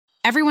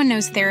Everyone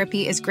knows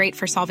therapy is great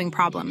for solving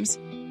problems,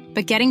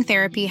 but getting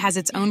therapy has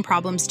its own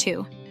problems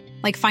too,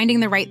 like finding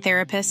the right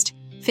therapist,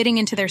 fitting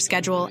into their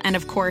schedule, and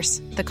of course,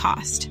 the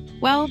cost.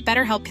 Well,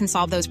 BetterHelp can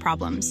solve those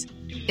problems.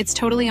 It's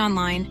totally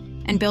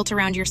online and built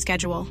around your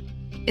schedule.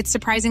 It's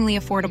surprisingly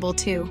affordable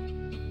too.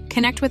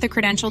 Connect with a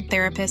credentialed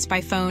therapist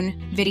by phone,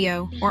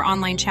 video, or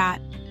online chat,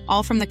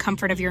 all from the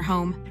comfort of your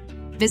home.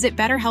 Visit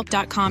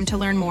BetterHelp.com to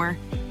learn more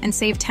and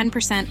save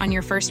 10% on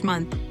your first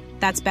month.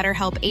 That's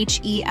BetterHelp,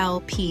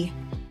 H-E-L-P.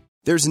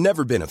 There's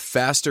never been a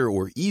faster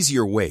or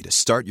easier way to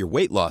start your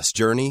weight loss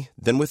journey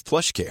than with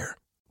PlushCare.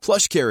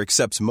 PlushCare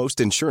accepts most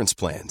insurance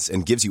plans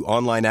and gives you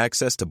online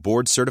access to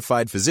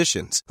board-certified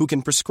physicians who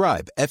can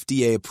prescribe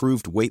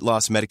FDA-approved weight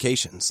loss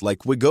medications like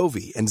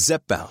Wegovy and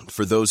Zepbound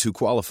for those who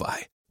qualify.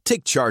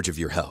 Take charge of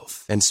your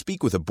health and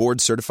speak with a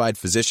board-certified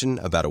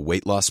physician about a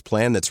weight loss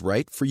plan that's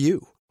right for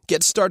you.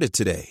 Get started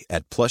today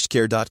at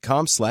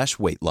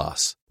plushcare.com/weight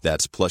loss.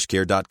 That's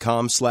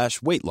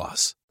plushcare.com/weight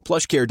loss.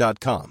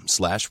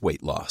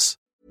 plushcare.com/weight loss.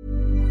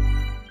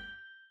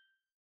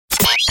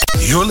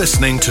 You're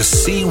listening to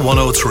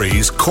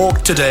C103's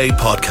Cork Today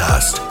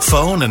podcast.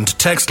 Phone and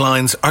text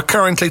lines are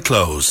currently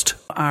closed.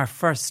 Our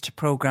first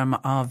programme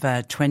of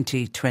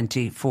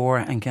 2024,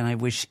 and can I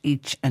wish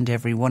each and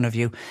every one of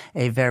you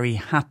a very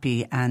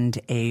happy and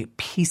a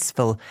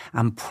peaceful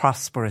and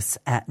prosperous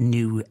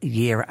new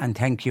year. And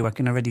thank you. I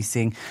can already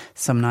see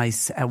some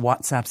nice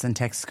WhatsApps and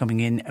texts coming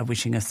in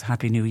wishing us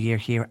Happy New Year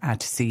here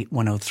at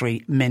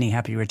C103. Many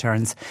happy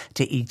returns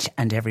to each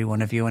and every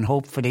one of you, and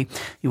hopefully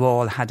you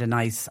all had a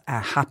nice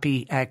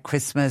happy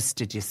Christmas.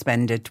 Did you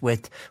spend it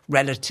with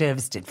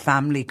relatives? Did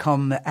family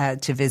come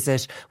to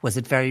visit? Was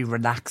it very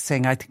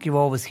relaxing? I think you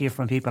always hear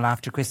from people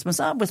after Christmas,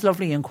 it was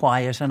lovely and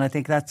quiet, and I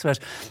think that's what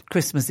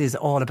Christmas is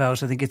all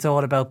about. I think it's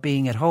all about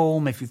being at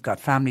home. If you've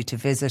got family to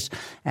visit,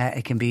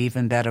 it can be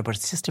even better, but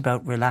it's just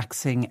about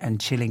relaxing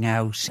and chilling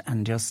out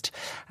and just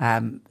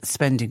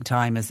spending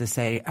time, as I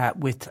say,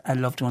 with a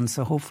loved one.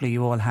 So hopefully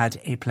you all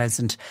had a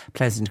pleasant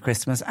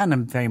Christmas, and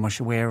I'm very much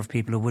aware of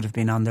people who would have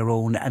been on their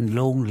own and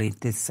lonely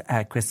this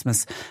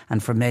Christmas,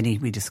 and for many,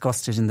 we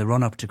discussed it in the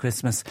run-up to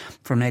Christmas,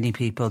 for many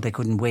people they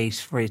couldn't wait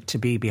for it to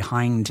be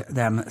behind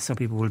them. So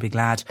people will be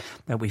glad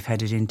that we've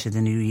headed into the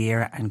new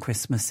year and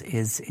Christmas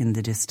is in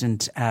the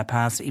distant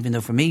past, even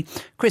though for me,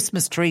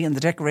 Christmas tree and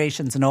the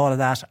decorations and all of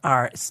that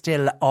are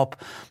still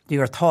up.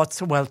 Your thoughts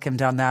are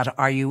welcomed on that.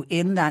 Are you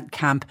in that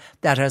camp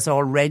that has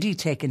already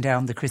taken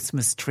down the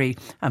Christmas tree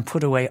and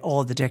put away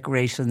all the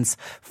decorations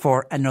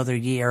for another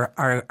year?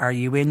 Are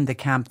you in the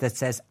camp that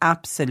says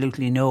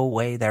absolutely no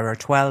way, there are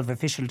 12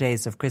 official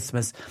days of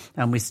Christmas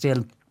and we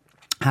still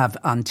have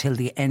until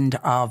the end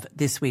of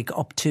this week,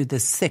 up to the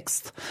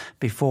 6th,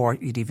 before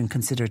you'd even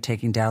consider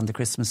taking down the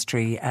Christmas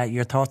tree?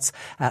 Your thoughts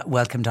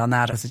welcomed on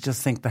that, as I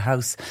just think the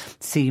house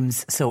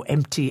seems so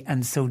empty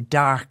and so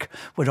dark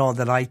with all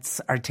the lights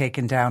are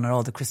taken down and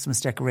all the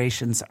Christmas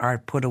decorations are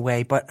put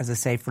away. But as I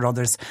say, for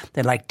others,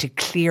 they like to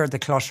clear the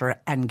clutter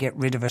and get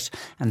rid of it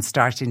and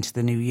start into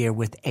the new year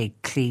with a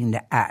clean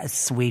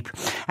sweep.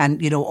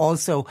 And, you know,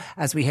 also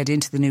as we head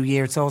into the new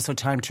year, it's also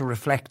time to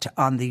reflect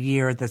on the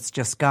year that's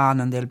just gone,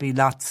 and there'll be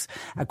lots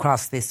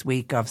across this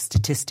week of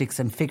statistics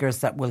and figures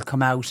that will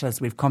come out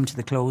as we've come to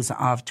the close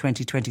of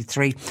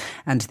 2023.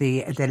 And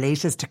the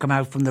latest to come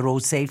out from the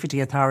Road Safety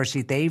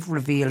Authority, they've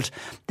revealed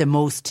the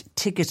most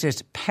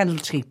ticketed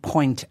penalty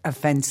point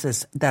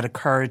offences that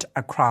occurred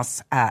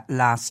across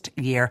last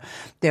year.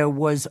 There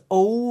was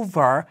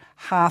over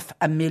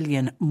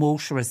 500,000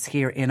 motorists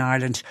here in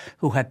Ireland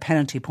who had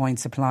penalty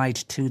points applied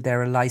to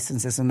their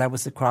licences, and that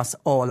was across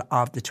all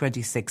of the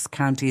 26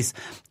 counties.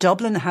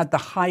 Dublin had the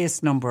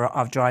highest number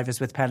of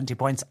drivers with penalty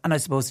points, and I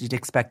suppose you'd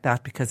expect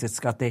that because it's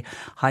got the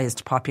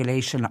highest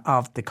population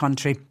of the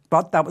country.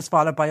 But that was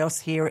followed by us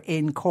here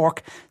in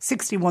Cork.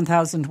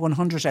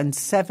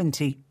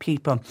 61,170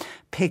 people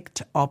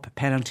picked up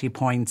penalty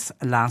points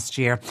last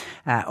year.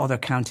 Other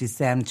counties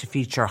then to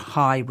feature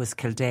high was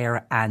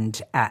Kildare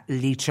and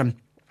Leitrim.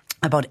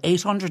 About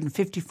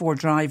 854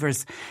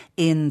 drivers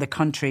in the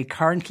country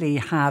currently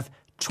have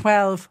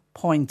 12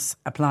 points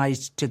applied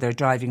to their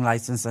driving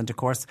licence, and of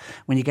course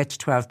when you get to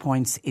 12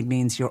 points it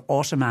means you're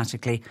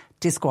automatically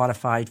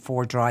disqualified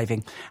for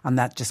driving, and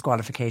that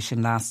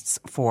disqualification lasts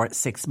for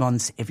 6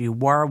 months. If you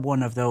were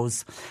one of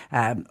those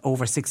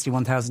over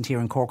 61,000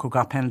 here in Cork who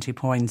got penalty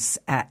points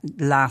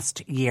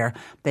last year,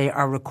 they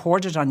are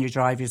recorded on your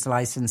driver's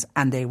licence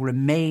and they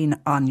remain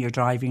on your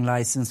driving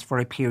licence for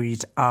a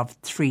period of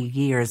 3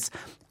 years,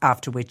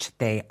 after which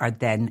they are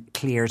then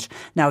cleared.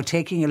 Now,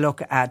 taking a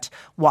look at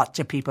what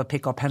do people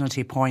pick up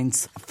penalty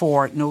points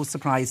for, no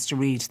surprise to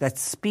read that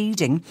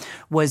speeding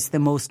was the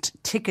most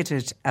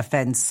ticketed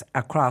offence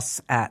across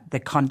the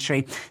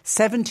country.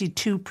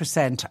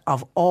 72%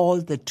 of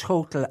all the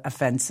total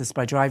offences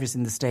by drivers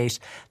in the state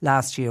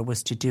last year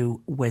was to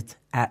do with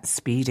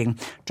speeding.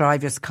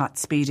 Drivers caught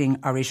speeding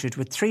are issued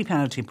with 3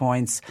 penalty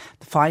points.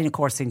 The fine, of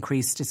course,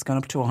 increased. It's gone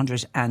up to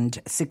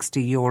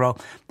 €160.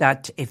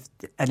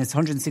 It's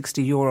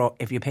 €160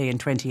 if you pay in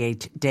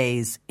 28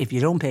 days. If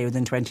you don't pay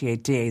within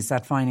 28 days,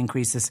 that fine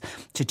increases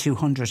to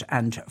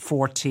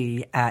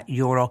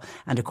 €240.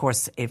 And of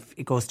course, if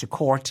it goes to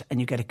court and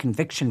you get a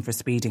conviction for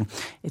speeding,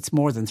 it's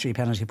more than 3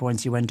 penalty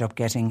points. You end up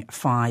getting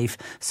 5.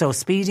 So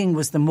speeding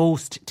was the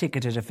most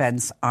ticketed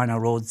offence on our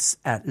roads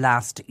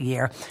last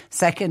year.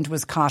 Second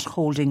was caught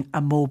holding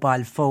a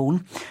mobile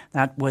phone.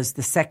 That was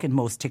the second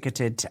most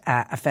ticketed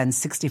offence.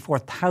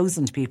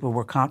 64,000 people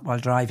were caught while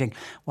driving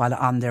while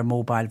on their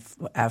mobile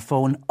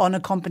phone.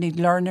 Unaccompanied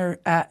learner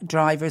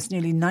drivers,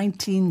 nearly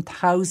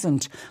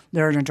 19,000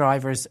 learner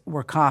drivers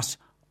were caught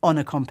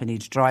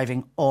unaccompanied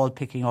driving, all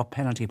picking up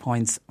penalty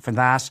points for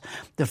that.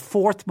 The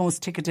fourth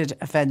most ticketed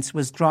offence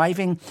was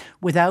driving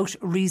without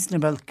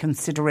reasonable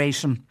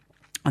consideration,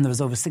 and there was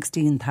over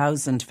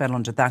 16,000 fell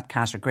under that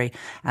category.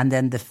 And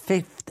then the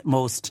fifth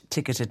most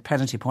ticketed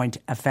penalty point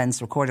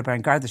offence recorded by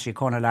Garda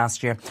Síochána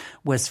last year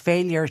was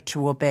failure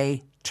to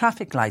obey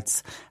traffic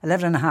lights.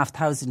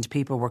 11,500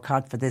 people were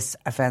caught for this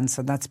offence,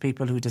 and that's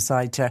people who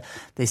decide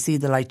they see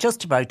the light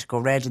just about to go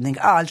red and think,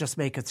 I'll just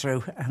make it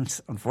through.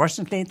 And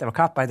unfortunately, they were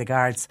caught by the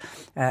guards.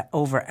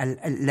 Over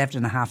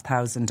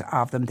 11,500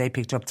 of them. They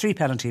picked up 3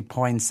 penalty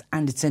points,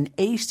 and it's an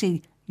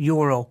 €80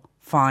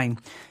 fine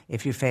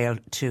if you fail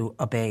to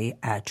obey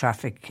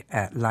traffic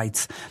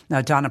lights.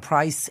 Now, Donna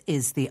Price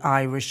is the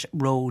Irish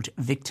Road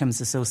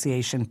Victims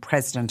Association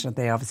president, and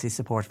they obviously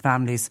support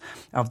families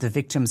of the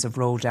victims of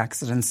road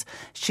accidents.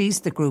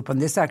 She's the group, and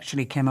this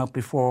actually came out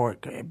before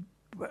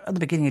at the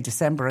beginning of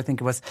December, I think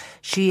it was.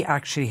 She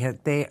actually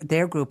had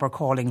their group are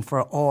calling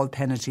for all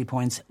penalty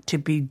points to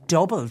be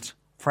doubled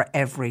for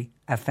every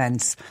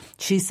offence.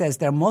 She says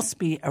there must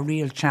be a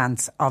real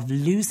chance of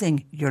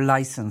losing your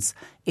licence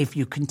if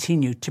you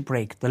continue to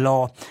break the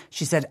law.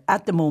 She said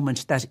at the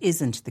moment that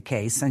isn't the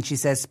case, and she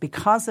says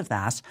because of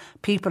that,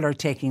 people are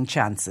taking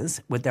chances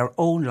with their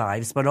own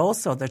lives, but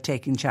also they're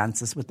taking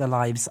chances with the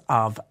lives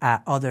of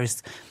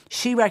others.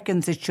 She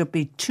reckons it should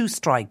be 2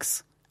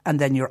 strikes and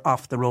then you're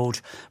off the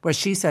road, where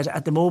she said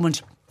at the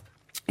moment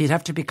you'd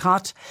have to be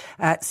caught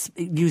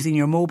using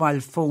your mobile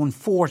phone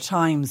 4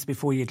 times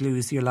before you'd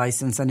lose your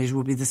licence, and it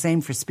would be the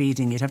same for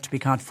speeding. You'd have to be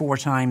caught 4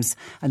 times,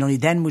 and only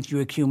then would you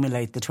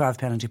accumulate the 12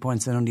 penalty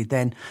points, and only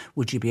then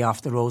would you be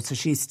off the road. So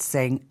she's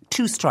saying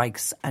 2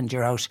 strikes and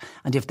you're out.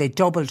 And if they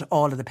doubled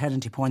all of the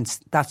penalty points,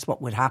 that's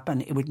what would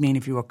happen. It would mean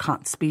if you were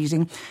caught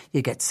speeding,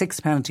 you get 6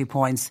 penalty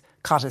points.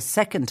 Caught a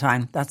second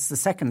time, that's the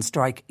second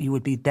strike, you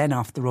would be then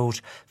off the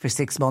road for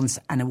 6 months,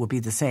 and it would be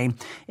the same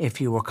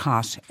if you were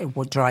caught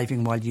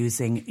driving while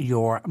using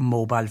your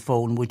mobile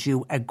phone. Would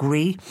you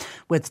agree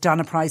with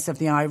Donna Price of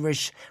the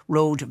Irish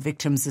Road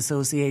Victims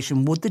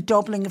Association? Would the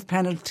doubling of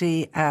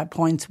penalty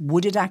points,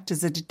 would it act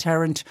as a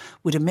deterrent?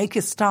 Would it make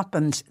you stop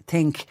and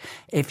think,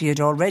 if you'd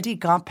already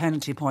got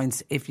penalty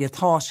points, if you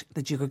thought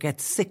that you could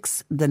get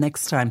 6 the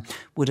next time,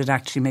 would it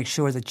actually make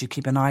sure that you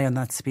keep an eye on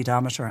that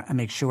speedometer and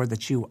make sure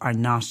that you are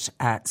not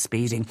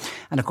speeding?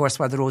 And of course,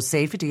 while the Road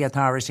Safety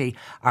Authority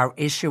are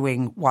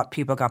issuing what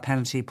people got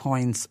penalty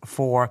points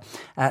for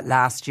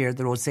last year,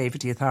 the Road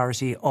Safety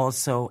Authority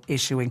also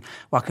issuing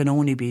what can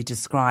only be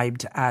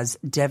described as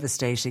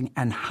devastating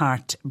and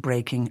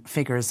heartbreaking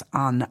figures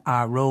on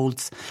our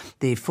roads.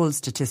 The full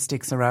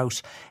statistics are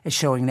out,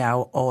 showing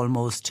now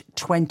almost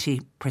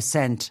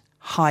 20%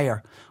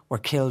 higher were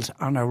killed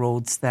on our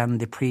roads than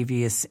the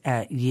previous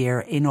year.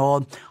 In all,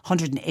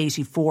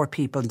 184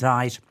 people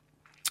died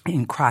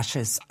in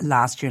crashes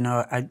last year.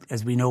 Now,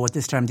 as we know, at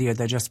this time of the year,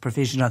 they're just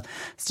provisional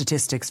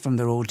statistics from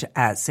the Road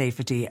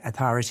Safety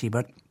Authority,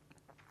 but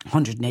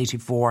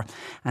 184,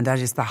 and that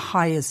is the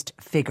highest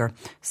figure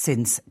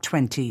since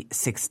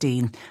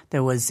 2016.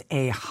 There was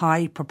a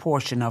high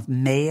proportion of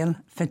male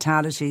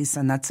fatalities,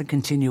 and that's a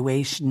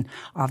continuation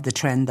of the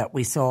trend that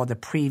we saw the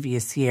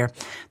previous year.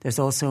 There's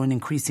also an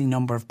increasing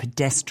number of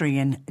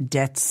pedestrian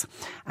deaths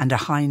and a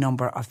high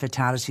number of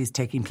fatalities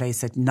taking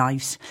place at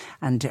night.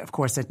 And of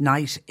course, at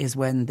night is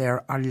when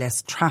there are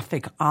less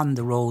traffic on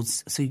the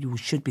roads, so you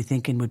should be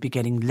thinking we'd be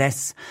getting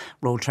less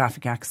road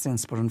traffic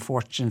accidents, but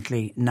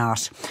unfortunately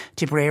not.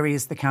 Tipperary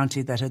is the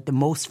county that had the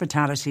most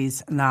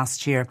fatalities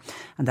last year,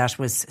 and that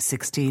was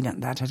 16,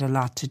 and that had a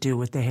lot to do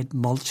with they had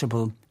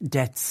multiple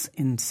deaths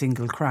in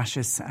single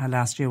crashes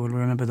last year. We'll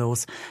remember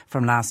those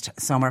from last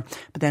summer.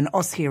 But then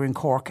us here in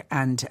Cork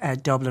and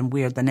Dublin,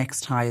 we're the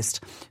next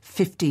highest.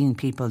 15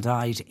 people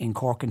died in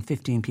Cork and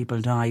 15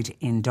 people died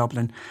in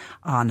Dublin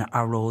on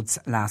our roads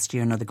last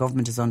year. Now, the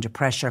government is under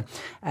pressure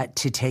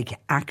to take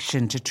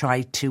action to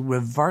try to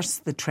reverse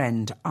the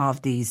trend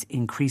of these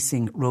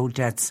increasing road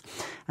deaths.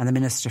 And the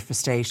Minister for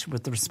State state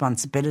with the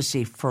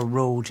responsibility for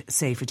road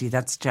safety.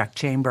 That's Jack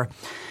Chambers.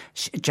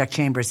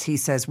 He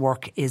says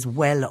work is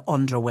well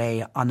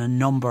underway on a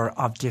number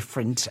of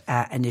different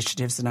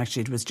initiatives, and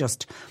actually it was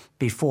just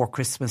before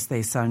Christmas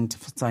they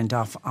signed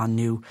off on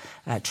new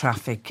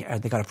traffic.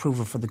 They got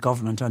approval for the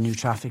government on new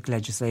traffic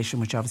legislation,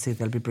 which obviously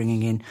they'll be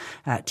bringing in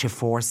to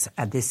force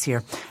this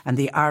year. And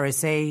the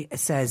RSA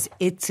says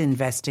it's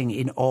investing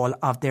in all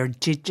of their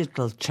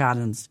digital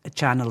channels,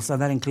 so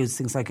that includes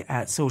things like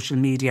social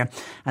media,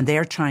 and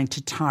they're trying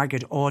to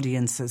target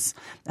audiences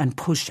and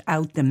push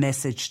out the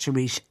message to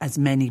reach as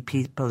many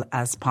people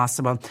as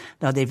possible.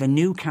 Now they've a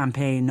new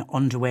campaign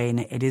underway, and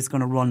it is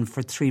going to run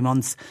for 3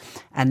 months,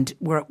 and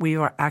we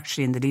were actually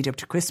in the lead up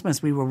to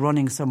Christmas, we were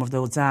running some of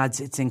those ads.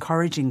 It's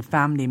encouraging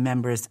family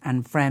members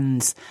and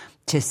friends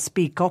to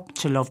speak up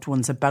to loved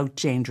ones about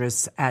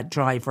dangerous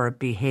driver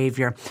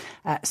behaviour,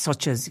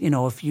 such as,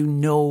 if you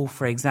know,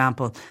 for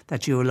example,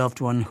 that you're a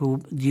loved one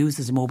who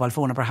uses a mobile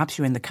phone, or perhaps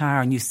you're in the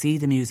car and you see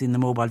them using the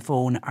mobile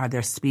phone, are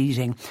they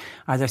speeding,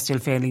 are they still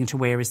failing to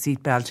wear a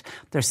seatbelt,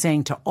 they're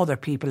saying to other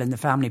people in the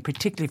family,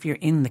 particularly if you're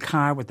in the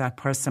car with that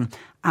person,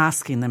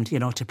 asking them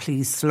to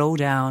please slow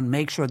down,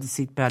 make sure the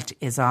seatbelt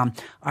is on,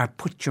 or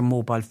put your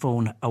mobile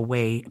phone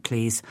away,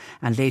 please.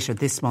 And later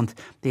this month,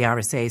 the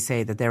RSA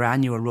say that their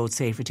annual road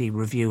safety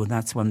review, and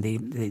that's when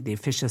the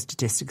official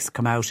statistics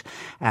come out,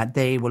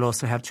 they will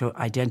also have to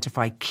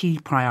identify key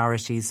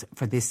priorities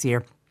for this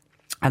year,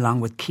 along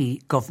with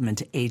key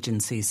government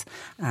agencies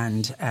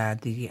and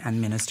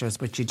ministers.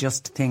 But you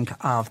just think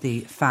of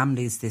the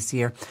families this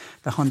year,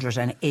 the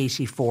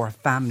 184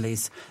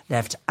 families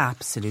left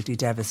absolutely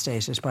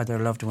devastated by their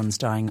loved ones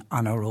dying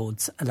on our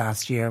roads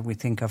last year. We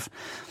think of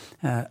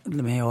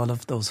may all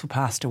of those who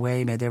passed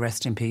away, may they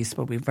rest in peace,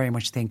 but we very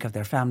much think of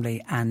their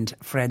family and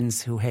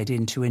friends who head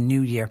into a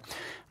new year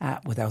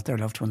without their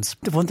loved ones.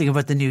 The one thing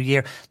about the new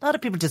year, a lot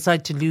of people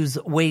decide to lose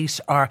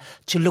weight or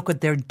to look at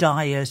their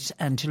diet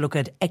and to look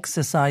at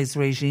exercise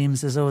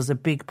regimes. There's always a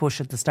big push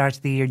at the start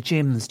of the year.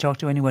 Gyms, talk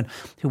to anyone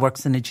who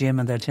works in a gym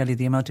and they'll tell you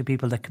the amount of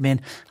people that come in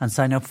and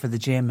sign up for the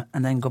gym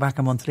and then go back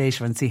a month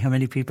later and see how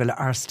many people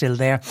are still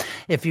there.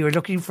 If you're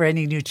looking for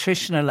any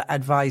nutritional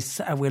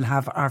advice, we'll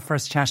have our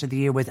first chat of the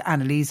year with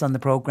Annalise on the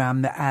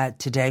programme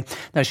today.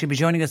 Now, she'll be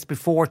joining us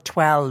before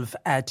 12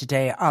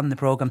 today on the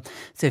programme.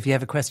 So if you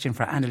have a question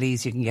for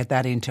Annalise, you can get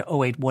that into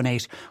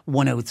 0818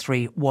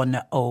 103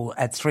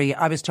 103.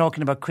 I was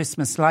talking about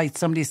Christmas lights.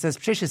 Somebody says,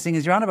 Patricia, seeing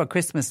as you're on about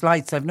Christmas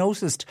lights, I've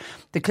noticed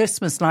the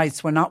Christmas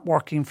lights were not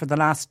working for the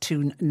last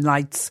 2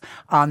 nights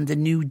on the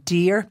new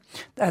Deer.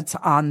 That's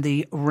on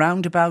the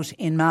roundabout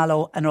in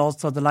Mallow, and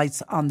also the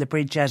lights on the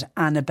bridge at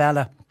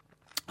Annabella.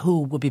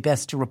 Who would be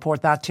best to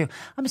report that to?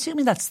 I'm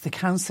assuming that's the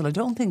council. I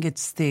don't think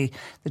it's the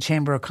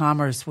Chamber of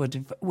Commerce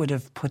would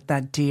have put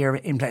that deer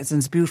in place. And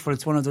it's beautiful.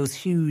 It's one of those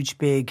huge,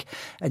 big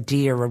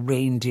deer, a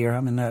reindeer.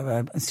 I mean,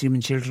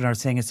 assuming children are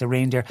saying it's a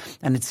reindeer,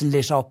 and it's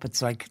lit up.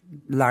 It's like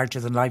larger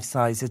than life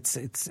size.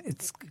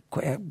 It's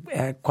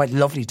quite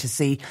lovely to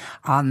see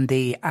on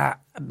the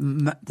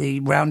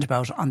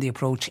roundabout on the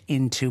approach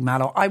into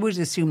Mallow. I would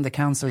assume the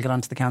council get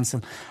onto the council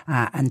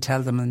and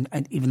tell them,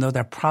 and even though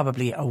they're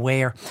probably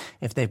aware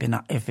if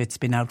it's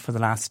been out for the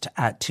last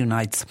 2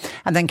 nights.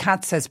 And then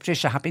Kat says,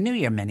 Patricia, Happy New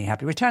Year, many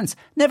happy returns.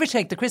 Never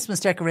take the Christmas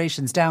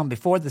decorations down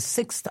before the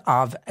 6th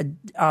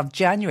of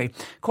January.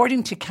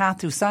 According to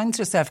Kat, who signs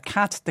herself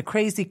Kat, the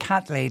crazy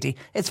cat lady,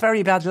 it's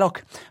very bad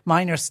luck.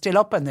 Mine are still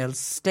up and they'll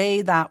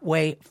stay that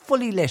way,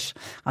 fully lit,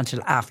 until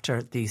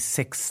after the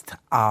 6th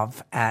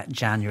of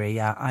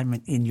January.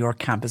 I'm in your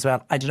camp as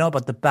well. I don't know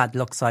about the bad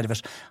luck side of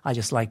it. I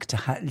just like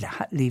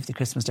to leave the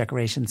Christmas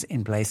decorations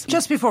in place.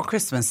 Just before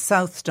Christmas,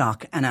 South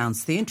Dock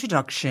announced the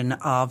introduction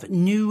of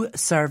new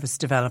service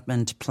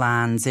development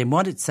plans in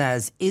what it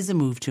says is a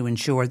move to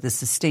ensure the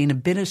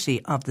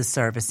sustainability of the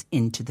service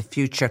into the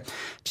future.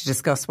 To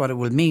discuss what it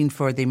will mean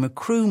for the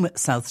Macroom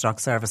South Dock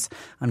service,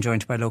 I'm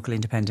joined by local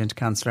independent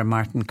councillor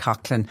Martin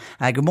Coughlin.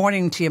 Good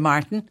morning to you,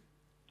 Martin.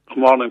 Good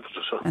morning,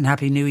 Patricia. And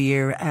Happy New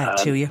Year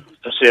to you.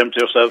 The same to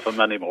yourself and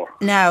many more.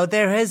 Now,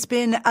 there has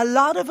been a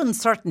lot of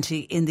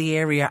uncertainty in the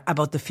area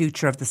about the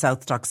future of the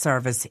South Dock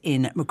service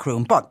in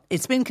Macroom, but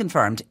it's been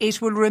confirmed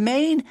it will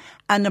remain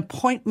an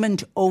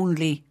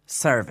appointment-only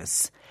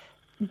service.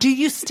 Do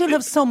you still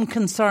have some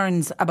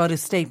concerns about a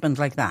statement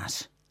like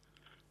that?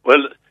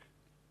 Well,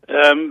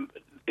 I'm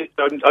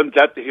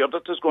glad to hear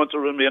that it's going to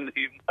remain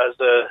even as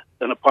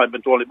an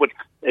appointment only. But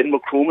in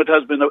Macroom, it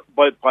has been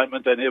by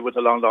appointment anyway with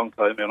a long, long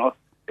time, you know.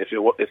 If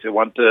you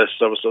want the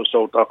service of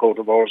South Dock out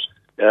of hours,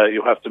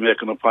 you have to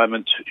make an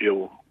appointment.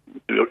 You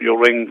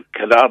ring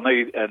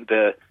Killarney and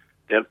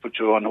they'll put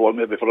you on hold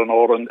maybe for an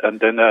hour and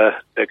then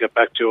they get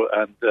back to you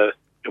and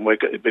you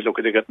might be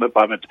looking to get an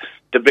appointment.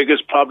 The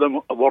biggest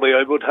problem, worry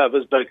I would have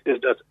is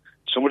that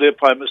some of the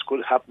appointments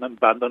could happen in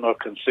Bandon or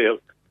Kinsale.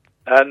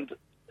 And,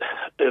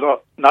 you know,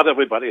 not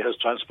everybody has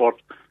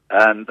transport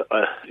and,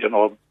 you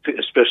know,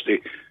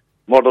 especially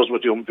mothers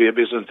with young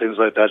babies and things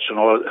like that, you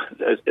know,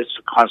 it's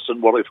a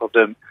constant worry for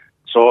them.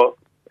 So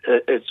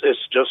it's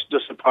just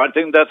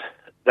disappointing that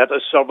that a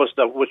service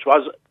which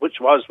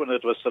was when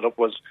it was set up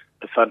was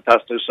a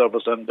fantastic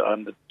service, and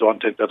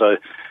don't think that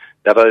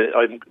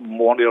I'm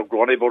mourning or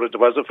groaning about it. It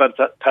was a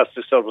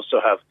fantastic service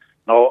to have.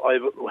 Now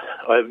I've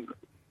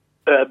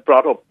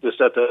brought up this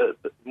at a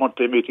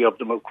monthly meeting of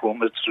the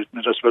Macroom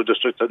Municipal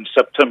District in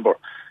September,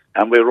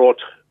 and we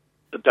wrote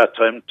at that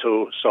time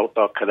to South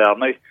Dock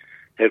Killarney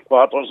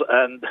headquarters,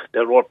 and they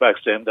wrote back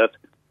saying that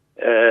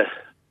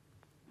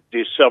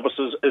the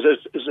services is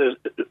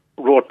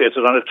rotated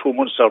on a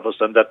 2-month service,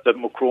 and that the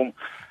Macroom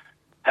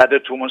had a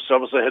 2-month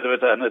service ahead of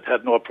it, and it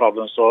had no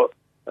problem. So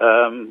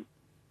the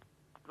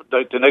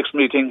next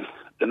meeting,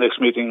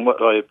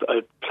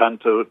 I plan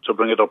to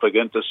bring it up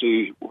again to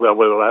see where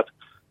we were at.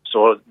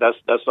 So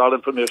that's all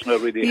information I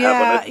really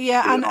have on it.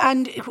 Yeah,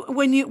 and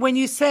when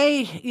you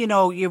say,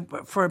 you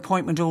for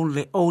appointment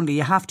only,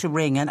 you have to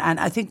ring, and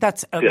I think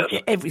that's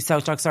every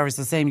South Dock service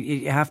the same.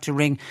 You have to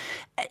ring.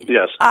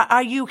 Yes.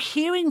 Are you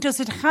hearing? Does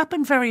it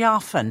happen very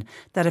often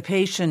that a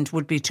patient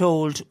would be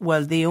told,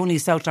 well, the only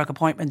South Dock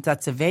appointment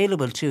that's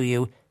available to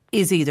you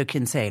is either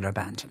Kinsale or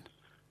Banton?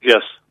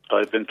 Yes,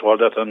 I've been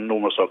told that on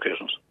numerous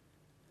occasions.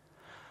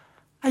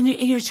 And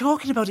you're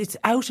talking about it's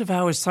out of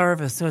hours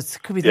service, so it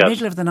could be the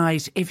middle of the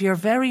night. If you're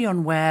very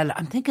unwell,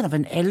 I'm thinking of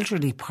an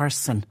elderly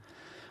person.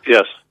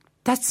 Yes.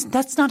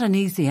 That's not an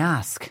easy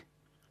ask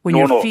when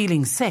you're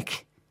feeling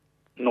sick.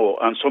 No,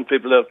 and some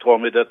people have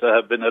told me that they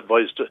have been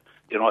advised to,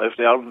 if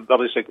they are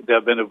very sick, they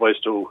have been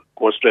advised to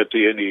go straight to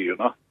A&E,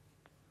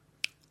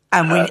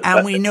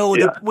 And we know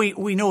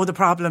we know the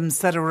problems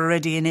that are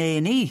already in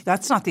A&E.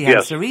 That's not the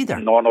answer either.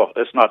 No,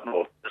 it's not.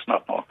 No, it's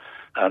not. No.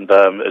 And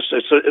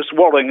it's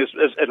worrying.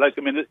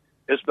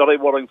 It's very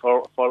worrying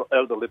for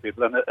elderly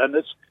people, and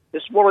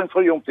it's worrying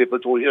for young people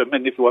too. I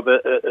mean, if you have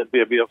a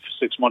baby of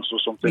 6 months or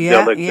something,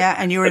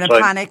 and you're in a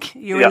panic.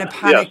 You're in a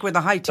panic with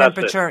a high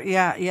temperature.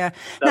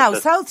 Now,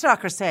 South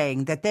Dock are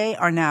saying that they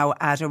are now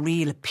at a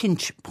real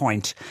pinch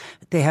point.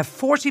 They have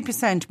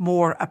 40%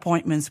 more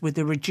appointments with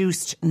a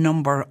reduced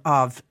number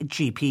of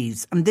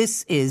GPs, and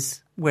this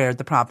is where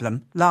the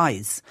problem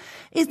lies.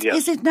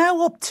 Is it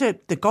now up to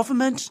the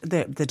government,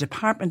 the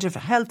Department of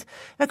Health?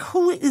 Like,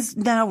 who is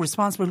now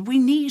responsible? We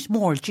need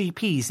more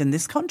GPs in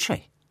this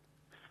country.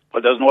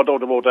 Well, there's no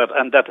doubt about that,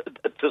 and that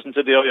it isn't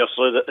today or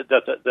yesterday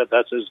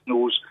that is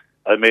news.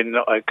 I mean,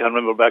 I can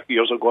remember back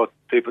years ago,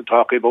 people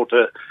talking about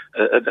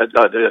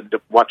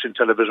watching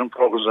television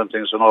programs and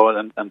things,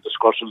 and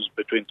discussions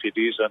between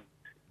TDs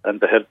and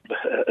the head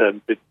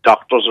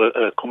doctors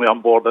coming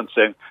on board and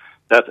saying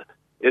that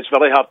it's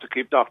very hard to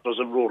keep doctors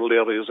in rural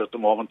areas at the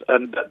moment,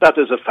 and that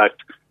is a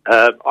fact.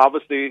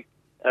 Obviously,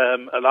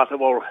 a lot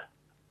of our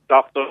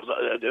doctors,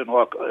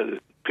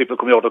 people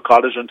coming out of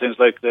college and things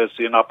like, they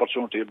see an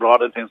opportunity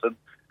abroad and things, and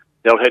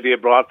they're heading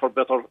abroad for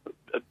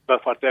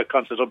what they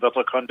consider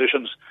better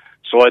conditions.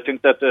 So I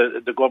think that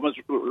the government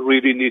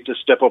really need to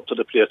step up to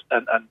the plate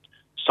and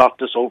sort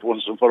this out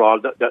once and for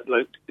all. There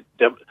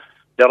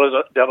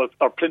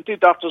are plenty of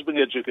doctors being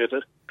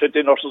educated, plenty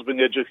of nurses being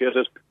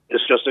educated.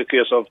 It's just a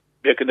case of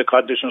making the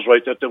conditions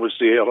right that they will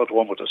stay here at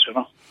home with us,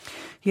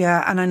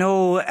 Yeah, and I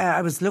know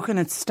I was looking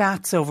at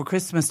stats over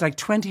Christmas, like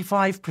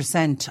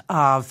 25%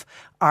 of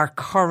our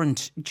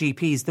current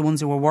GPs, the ones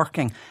who are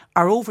working,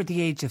 are over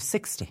the age of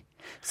 60.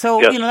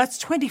 So, that's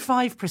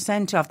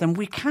 25% of them.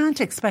 We can't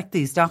expect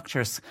these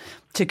doctors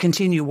to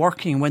continue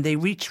working when they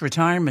reach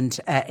retirement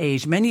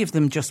age. Many of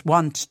them just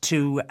want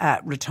to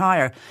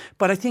retire.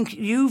 But I think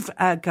you've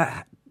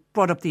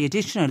brought up the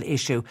additional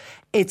issue.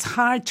 It's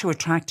hard to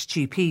attract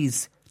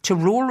GPs to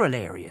rural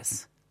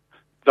areas.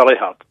 Very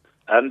hard.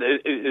 And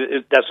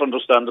that's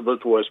understandable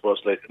too, I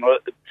suppose.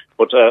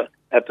 But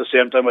at the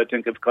same time, I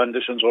think if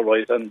conditions are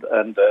right and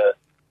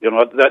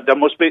there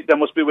must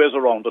be ways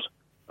around it.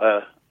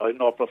 I'm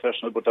not a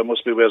professional, but there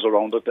must be ways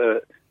around it.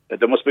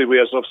 There must be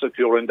ways of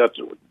securing that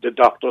the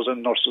doctors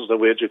and nurses that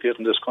we educate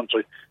in this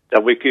country,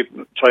 that we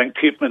try and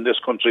keep them in this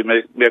country,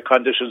 make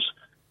conditions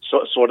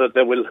so that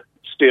they will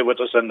stay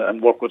with us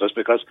and work with us.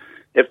 Because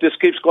if this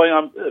keeps going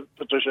on,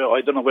 Patricia,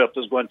 I don't know where it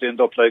is going to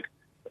end up like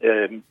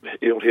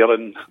here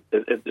in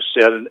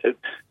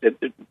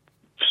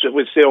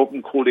we'll stay out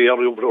in cool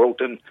area or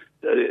out in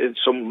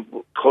some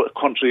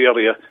country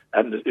area,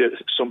 and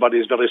somebody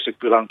is very sick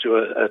belong to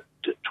at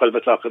 12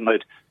 o'clock at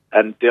night,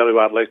 and there you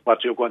are, like,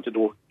 what you're going to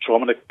do, throw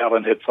them in a car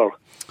and head for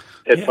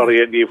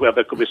A&E, where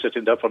they could be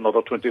sitting there for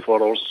another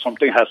 24 hours.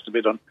 Something has to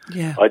be done.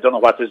 Yeah. I don't know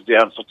what is the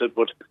answer to it,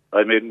 but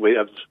I mean, we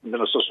have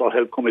ministers for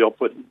health coming up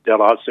with,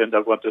 they're all saying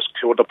they're going to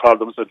cure the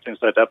problems and things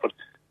like that, but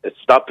it's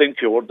not being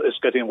cured, it's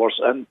getting worse.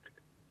 And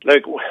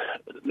like,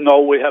 now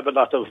we have a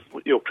lot of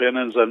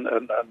Ukrainians and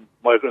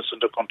migrants in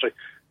the country,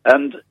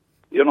 and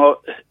we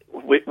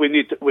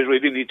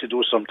really need to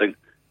do something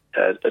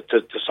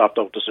to sort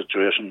out the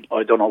situation.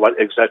 I don't know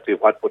exactly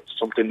what, but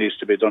something needs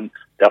to be done.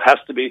 There has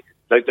to be,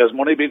 like, there's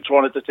money being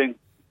thrown at the thing,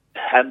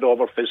 hand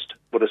over fist,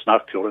 but it's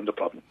not curing the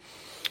problem.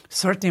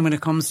 Certainly when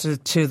it comes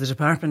to the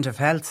Department of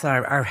Health,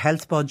 our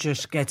health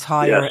budget gets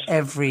higher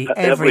every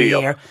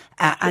year.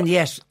 And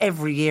yet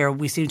every year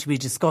we seem to be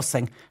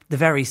discussing the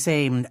very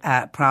same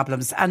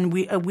problems. And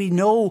we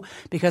know,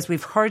 because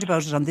we've heard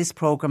about it on this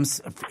programme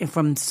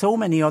from so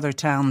many other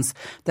towns,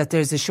 that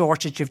there's a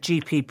shortage of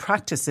GP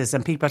practices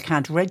and people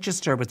can't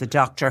register with the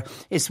doctor.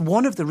 It's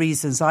one of the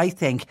reasons, I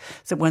think,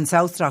 that when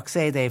Southdock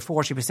say they have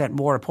 40%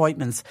 more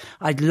appointments,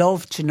 I'd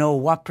love to know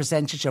what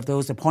percentage of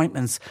those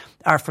appointments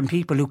are from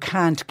people who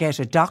can't get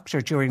a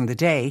doctor during the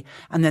day,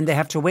 and then they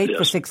have to wait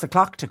for 6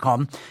 o'clock to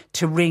come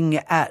to ring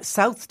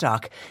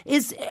Southdock.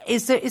 Is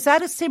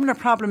that a similar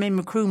problem in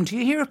Macroom? Do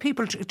you hear of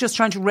people just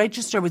trying to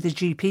register with a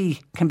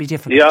GP can be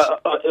difficult? Yeah,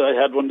 I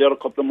had one there a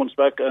couple of months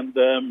back, and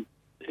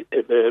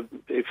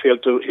he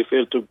failed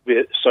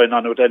to sign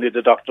on with any of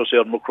the doctors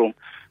here in Macroom.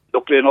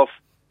 Luckily enough,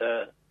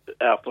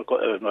 after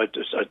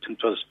I think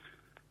it was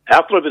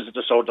after I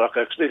visited Southdock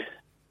actually,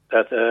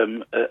 that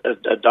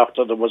a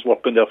doctor that was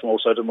working there from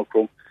outside of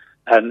Macroom,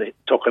 and he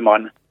took him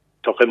on.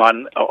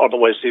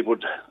 Otherwise, he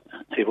would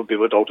be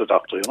without a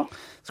doctor. You know,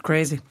 it's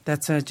crazy.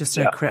 That's just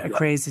a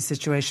crazy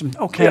situation.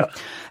 Okay,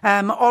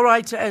 all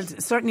right.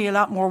 Certainly, a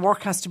lot more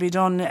work has to be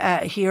done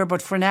here.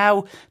 But for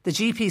now,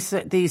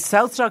 the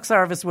Southdock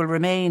service will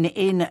remain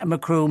in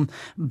Macroom.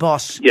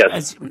 But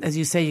as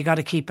you say, you got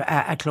to keep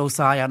a close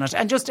eye on it.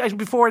 And just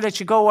before I let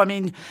you go, I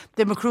mean,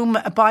 the Macroom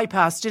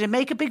bypass, did it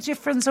make a big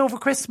difference over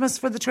Christmas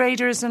for the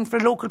traders and for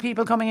local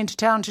people coming into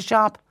town to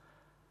shop?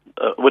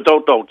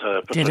 Without doubt,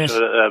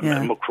 Patricia,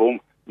 Macroom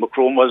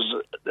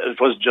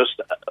was just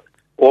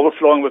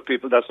overflowing with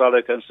people. That's all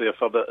I can say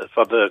for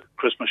the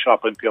Christmas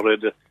shopping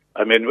period.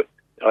 I mean,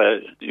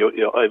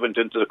 I went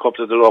into a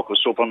couple of the local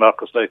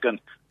supermarkets,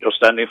 and you're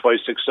standing 5,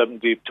 6, 7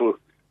 deep to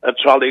a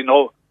trolley.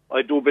 No,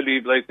 I do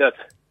believe like that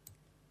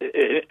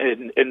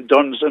in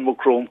Duns and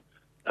Macroom.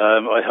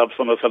 I heard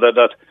from a fella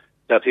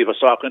that he was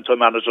talking to a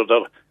manager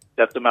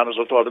that the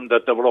manager told him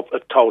that there were up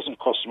 1,000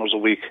 customers a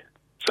week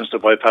since the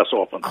bypass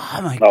opened.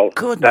 Oh my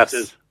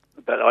goodness!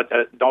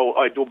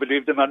 I do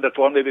believe the man that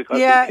told me, because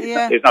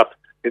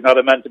he's not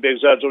a man to be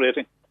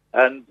exaggerating,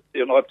 and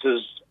you know it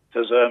is.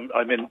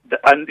 I mean,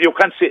 and you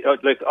can see,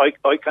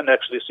 I can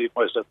actually see it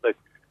myself.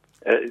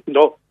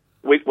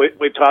 We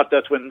thought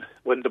that when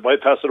the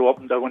bypass had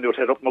opened, that when you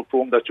head up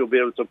Macroom, that you'll be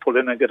able to pull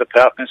in and get a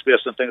parking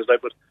space and things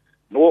like that. But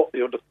no,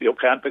 you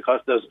can't, because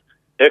there's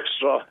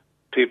extra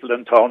people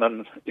in town,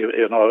 and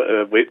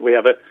we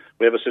have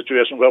a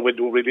situation where we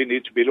do really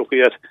need to be looking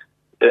at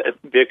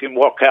making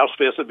more car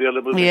space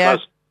available,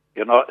 because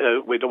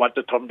we don't want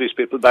to turn these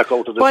people back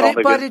out of the town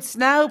again. But it's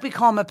now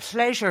become a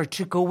pleasure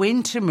to go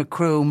into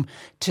Macroom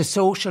to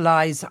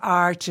socialise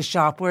or to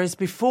shop, whereas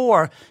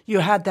before you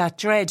had that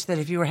dread that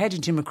if you were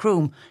heading to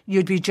Macroom,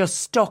 you'd be just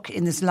stuck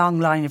in this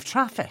long line of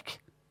traffic.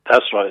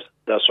 That's right.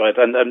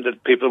 And the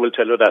people will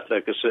tell you that.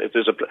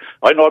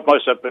 I know it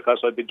myself,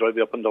 because I've been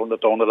driving up and down the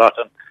town a lot,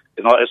 and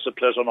it's a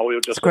pleasure now. You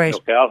just get your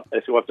car.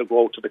 If you have to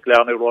go out to the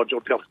Clarny Road,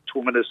 you'll take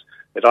 2 minutes.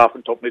 It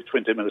often took me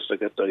 20 minutes to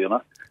get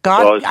there.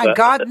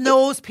 God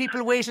knows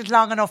people waited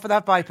long enough for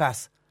that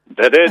bypass.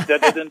 They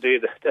did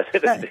indeed.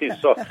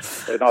 So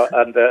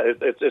and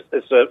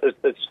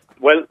it's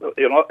well,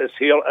 it's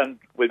here, and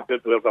we're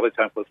very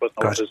thankful for it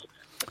now. It's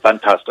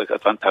fantastic.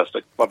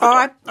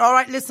 All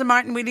right. Listen,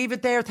 Martin, we leave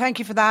it there. Thank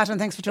you for that, and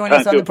thanks for joining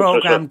us on the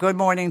programme. Good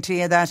morning to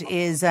you. That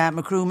is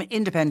Macroom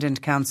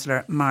Independent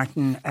Councillor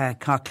Martin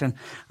Coughlin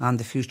on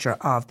the future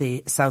of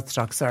the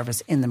Southdock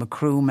service in the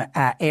Macroom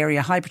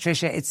area. Hi,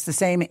 Patricia. It's the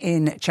same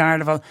in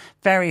Charleville.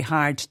 Very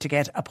hard to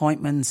get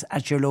appointments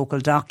at your local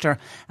doctor,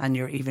 and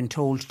you're even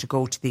told to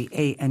go to the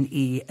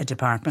A&E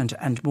department,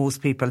 and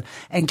most people,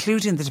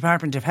 including the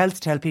Department of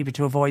Health, tell people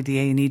to avoid the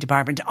A&E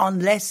department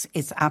unless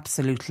it's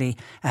absolutely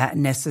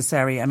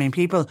necessary. I mean,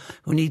 people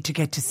who need to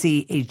get to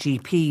see a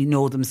GP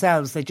know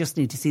themselves. They just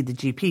need to see the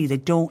GP. They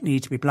don't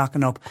need to be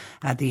blocking up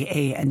the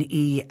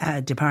A&E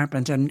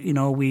department. And,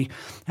 we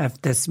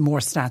have there's more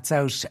stats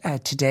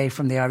out today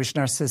from the Irish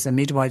Nurses and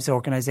Midwives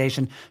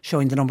Organisation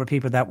showing the number of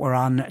people that were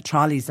on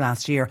trolleys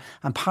last year.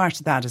 And part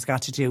of that has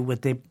got to do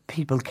with the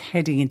people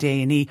heading into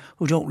A&E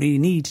who don't really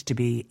need to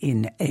be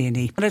in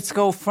A&E. Let's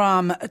go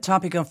from a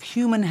topic of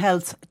human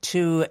health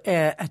to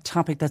a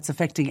topic that's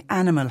affecting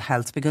animal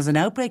health, because an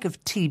outbreak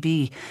of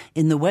TB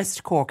in the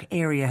West Cork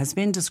area has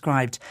been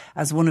described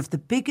as one of the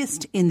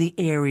biggest in the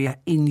area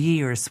in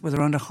years, with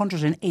around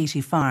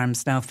 180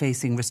 farms now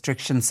facing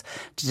restrictions.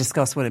 To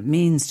discuss what it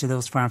means to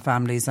those farm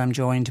families, I'm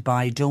joined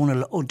by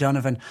Donal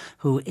O'Donovan,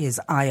 who is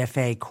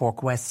IFA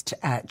Cork West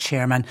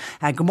chairman.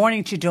 Good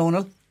morning to you,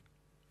 Donal.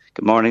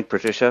 Good morning,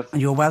 Patricia.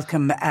 You're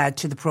welcome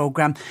to the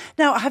programme.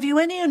 Now, have you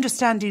any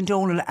understanding,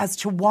 Donal, as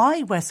to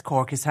why West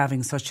Cork is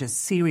having such a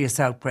serious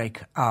outbreak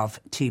of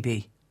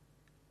TB?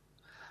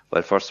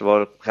 Well, first of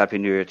all, Happy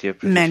New Year to you,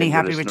 Patricia. Many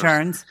happy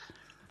returns.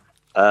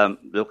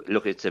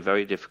 Look, it's a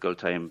very difficult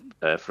time,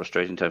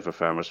 frustrating time for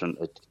farmers when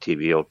a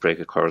TB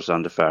outbreak occurs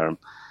on the farm.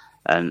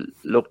 And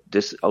look,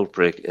 this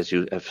outbreak, as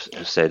you have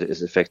said,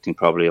 is affecting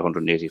probably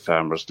 180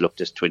 farmers. Look,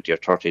 there's 20 or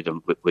 30 of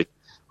them with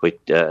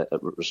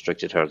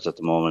restricted herds at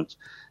the moment.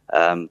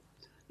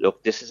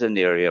 look, this is an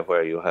area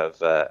where you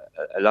have a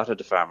lot of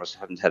the farmers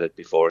haven't had it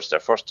before. It's their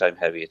first time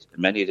having it,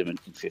 many of them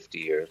in 50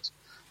 years.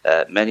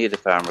 Many of the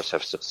farmers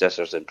have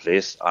successors in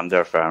place on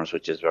their farms,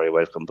 which is very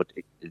welcome. But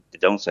the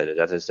downside of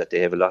that is that they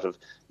have a lot of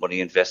money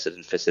invested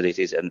in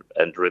facilities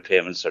and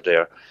repayments are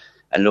there.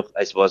 And look,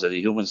 I suppose on the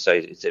human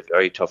side, it's a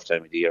very tough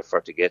time of the year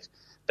to get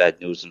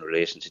bad news in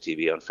relation to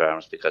TB on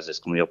farms because it's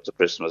coming up to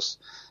Christmas.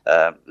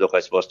 Look,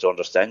 I suppose to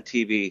understand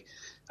TB,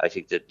 I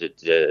think that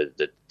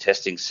the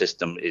testing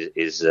system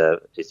is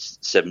it's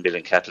 7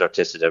 billion cattle are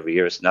tested every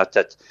year. It's not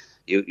that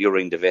you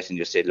ring the vet and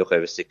you say, look, I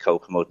have a sick cow,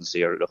 come out and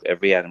see her. Look,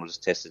 every animal is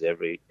tested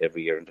every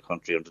year in the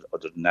country under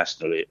the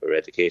National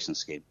Eradication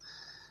Scheme.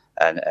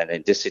 And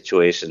in this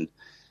situation,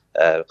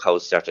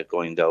 cows started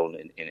going down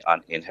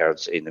in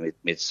herds in the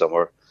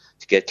midsummer.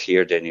 To get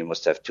cleared, then you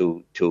must have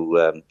two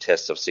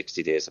tests of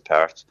 60 days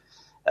apart.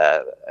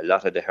 A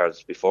lot of the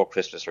herds before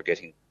Christmas are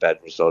getting bad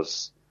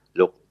results.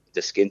 Look,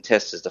 the skin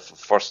test is the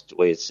first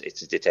way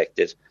it's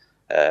detected.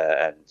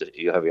 And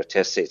you have your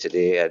test, say,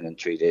 today, and in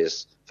 3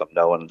 days from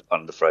now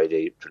on the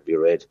Friday, it will be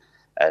red.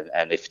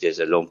 And if there's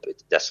a lump,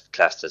 that's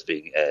classed as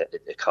being a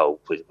cow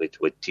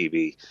with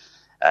TB.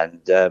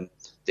 And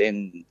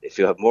then if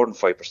you have more than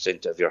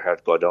 5% of your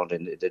herd go down,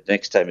 then the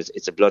next time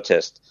it's a blood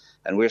test.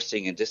 And we're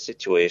seeing in this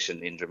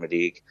situation in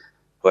Dromedleague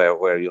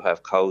where you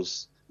have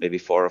cows, maybe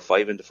 4 or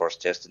 5 in the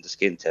first test, in the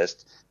skin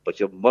test, but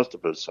you have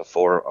multiples of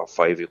 4 or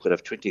 5. You could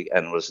have 20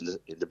 animals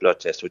in the blood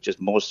test, which is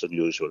most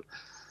unusual.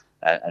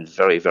 And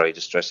very, very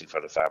distressing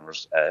for the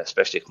farmers,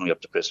 especially coming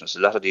up to Christmas. A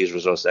lot of these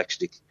results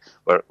actually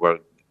were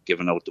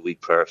given out the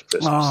week prior to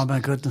Christmas. Oh my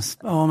goodness!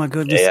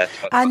 Yeah,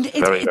 and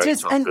very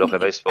it's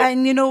tough.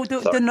 and you know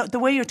the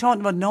way you're talking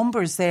about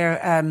numbers there,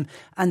 and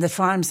the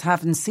farms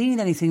haven't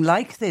seen anything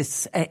like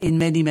this in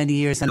many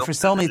years, and for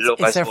some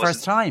it's their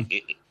first time.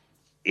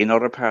 In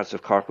other parts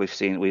of Cork, we've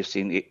seen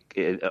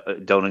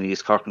down in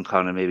East Cork and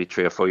County maybe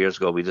 3 or 4 years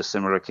ago, we had a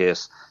similar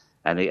case,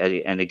 and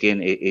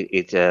again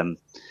it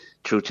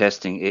through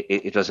testing,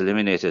 it was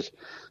eliminated.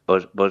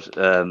 But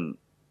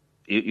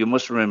you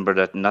must remember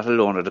that not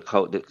alone are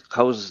the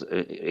cows,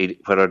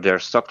 whether they're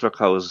suckler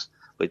cows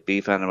with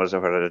beef animals or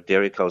whether they're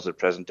dairy cows at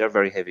present, they're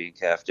very heavy in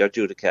calf. They're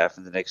due to calf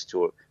in the next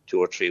 2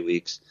 or 3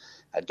 weeks.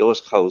 And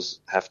those cows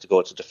have to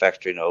go to the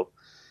factory now.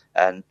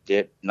 And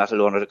not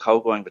alone are the cow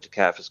going, but the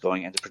calf is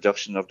going, and the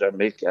production of their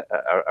milk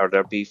or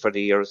their beef for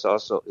the year is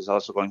also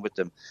going with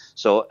them.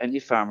 So any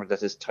farmer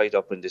that is tied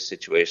up in this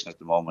situation at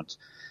the moment,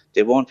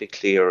 they won't be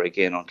clear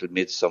again until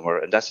midsummer,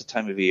 and that's the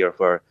time of year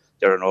where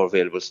there are no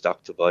available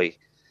stock to buy.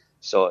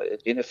 So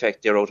in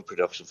effect, they're out of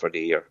production for the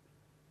year.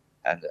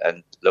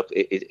 And look,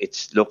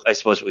 I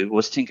suppose we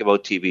must think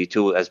about TB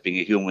too as being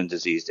a human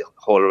disease. The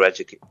whole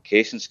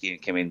eradication scheme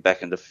came in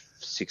back in the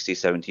 60,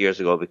 70 years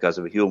ago because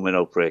of a human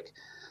outbreak.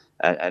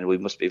 And we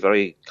must be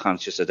very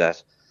conscious of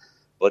that.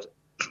 But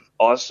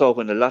also,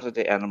 when a lot of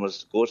the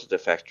animals go to the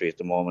factory at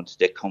the moment,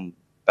 they come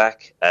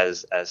back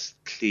as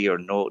clear,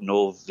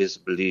 no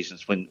visible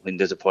lesions when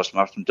there's a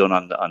postmortem done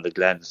on the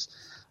glands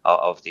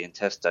of the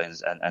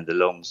intestines and the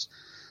lungs.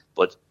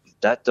 But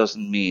that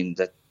doesn't mean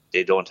that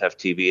they don't have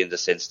TB in the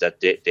sense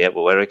that they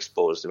were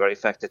exposed. The very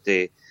fact that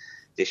they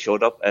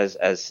showed up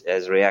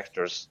as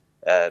reactors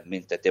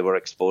meant that they were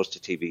exposed to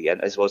TB.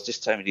 And I suppose this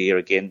time of the year,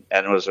 again,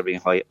 animals are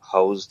being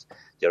housed.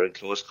 They're in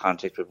close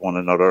contact with one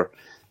another,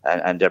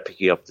 and they're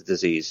picking up the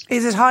disease.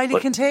 Is it highly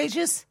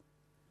contagious?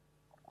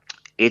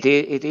 It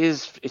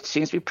is. It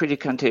seems to be pretty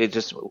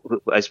contagious.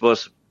 I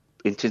suppose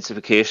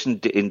intensification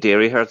in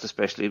dairy herds,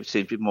 especially,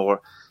 seems to be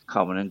more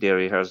common in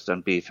dairy herds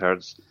than beef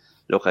herds.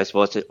 Look, I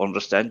suppose to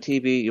understand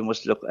TB, you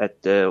must look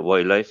at the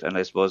wildlife, and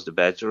I suppose the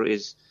badger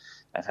is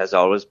and has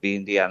always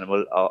been the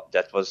animal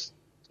that was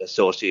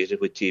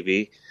associated with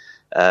TB.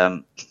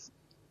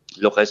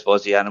 Look, I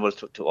suppose the animal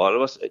to all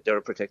of us, they're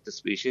a protected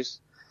species.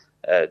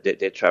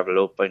 They travel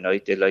out by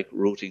night. They like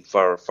rooting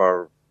for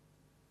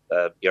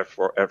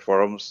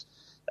earthworms.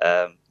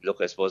 Look,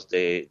 I suppose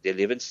they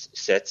live in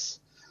sets.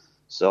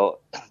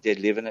 So they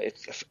live in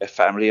a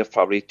family of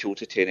probably 2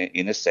 to 10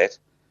 in a set.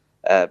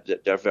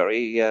 They're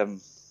very,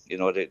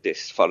 they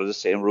follow the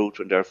same route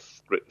when they're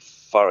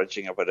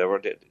foraging or whatever.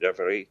 They're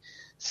very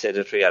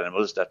sedentary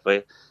animals that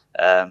way.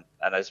 And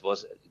I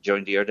suppose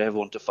during the year they have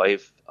 1 to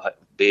 5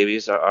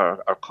 babies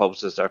or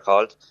cubs, as they're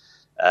called.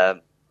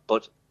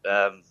 But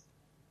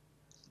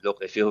look,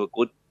 if you have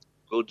a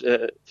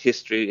good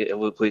history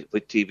with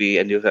TB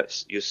and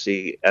you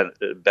see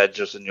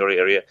badgers in your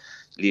area,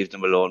 leave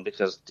them alone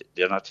because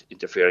they're not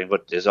interfering.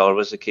 But there's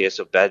always a case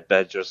of bad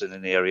badgers in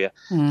an area,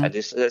 and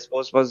this, I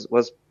suppose,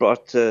 was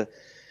brought to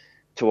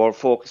our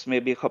focus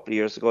maybe a couple of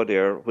years ago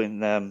there when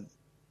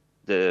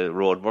the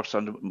roadworks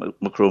on the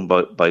Macroom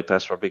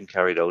bypass were being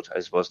carried out. I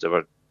suppose they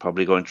were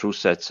probably going through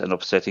sets and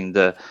upsetting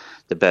the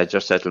badger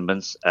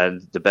settlements,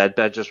 and the bad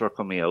badgers were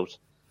coming out.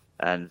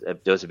 And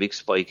there was a big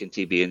spike in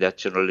TB in that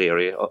general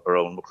area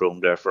around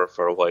Macroom there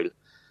for a while.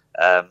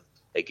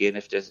 Again,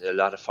 if there's a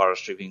lot of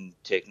forestry being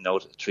taken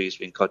out, trees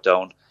being cut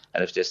down,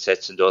 and if there's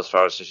sets in those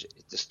forests,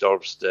 it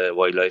disturbs the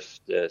wildlife,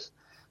 the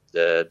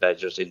the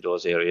badgers in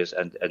those areas,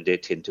 and they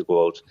tend to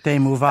go out. They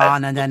move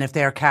on, and then if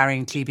they're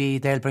carrying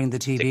TB, they'll bring the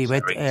TB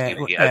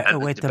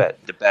with them.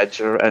 The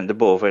badger and the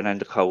bovine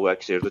and the cow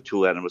actually are the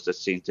two animals that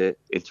seem to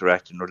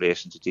interact in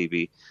relation to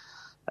TB.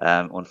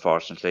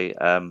 Unfortunately,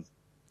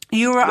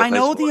 I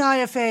know the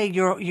IFA.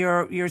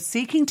 You're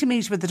seeking to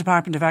meet with the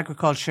Department of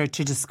Agriculture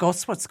to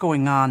discuss what's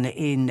going on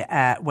in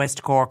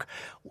West Cork.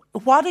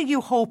 What are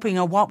you hoping,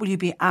 or what will you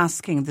be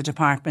asking the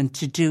department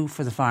to do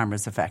for the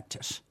farmers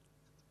affected?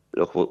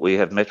 Look, we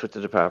have met with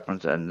the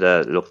department, and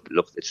look,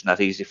 it's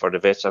not easy for the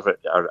vets or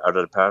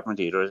the department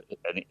either.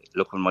 And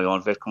look, when my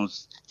own vet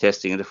comes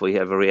testing, and if we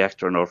have a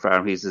reactor on our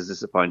farm, he's as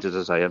disappointed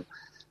as I am.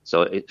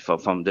 So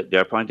from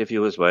their point of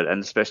view as well,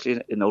 and especially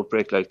in an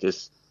outbreak like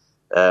this,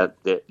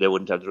 they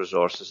wouldn't have the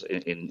resources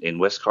in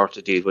West Cork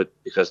to deal with,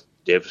 because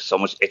they have so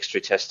much extra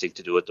testing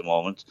to do at the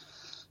moment.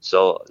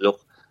 So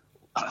look,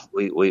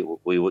 we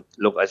would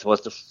look. I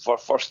suppose the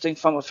first thing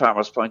from a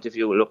farmer's point of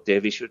view, look,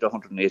 they've issued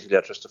 180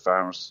 letters to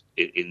farmers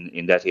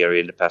in that area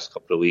in the past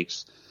couple of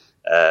weeks.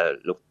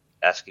 Look,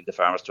 asking the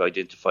farmers to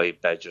identify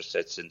badger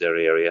sets in their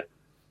area,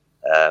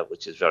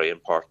 which is very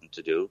important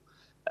to do.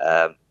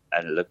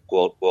 And look,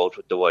 go out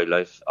with the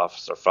wildlife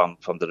officer from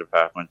the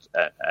department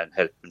and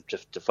help them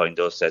to find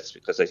those sets,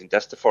 because I think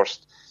that's the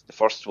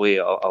first way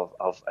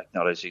of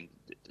acknowledging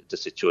the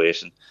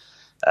situation.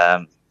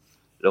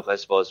 Look, I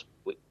suppose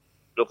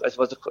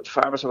the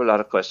farmers have a lot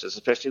of questions,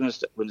 especially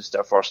when it's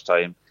their first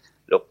time.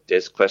 Look,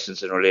 there's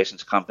questions in relation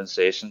to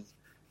compensation,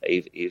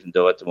 even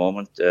though at the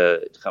moment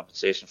the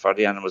compensation for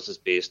the animals is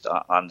based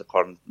on the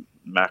current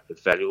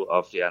market value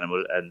of the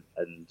animal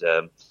and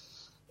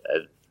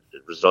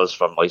results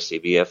from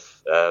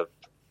ICBF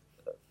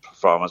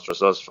performance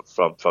results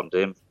from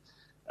them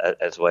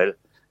as well.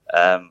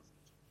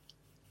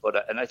 But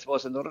I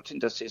suppose another thing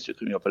that seems to be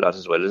coming up a lot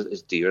as well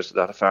is deers. A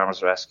lot of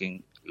farmers are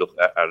asking, look,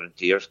 are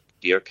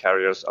deer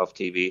carriers of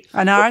TB?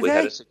 And are they?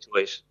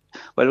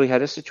 We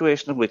had a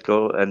situation in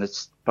Wicklow, and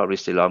it's probably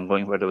still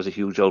ongoing, where there was a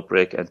huge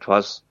outbreak, and it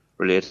was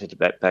related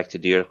back to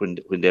deer when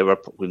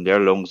their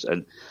lungs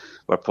and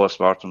were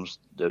postmortems,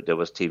 there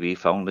was TB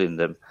found in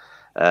them.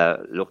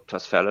 Look, it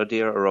was fallow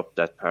deer are up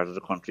that part of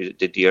the country.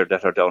 The deer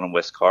that are down in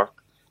West Cork,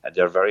 and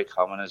they're very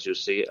common, as you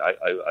see.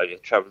 I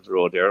travelled the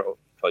road there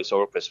twice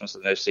over Christmas,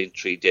 and I've seen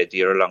 3 dead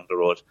deer along the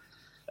road,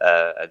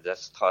 and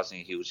that's causing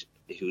a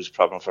huge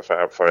problem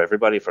for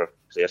everybody, for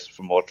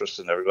motorists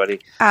and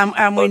everybody.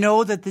 And we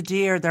know that the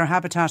deer, their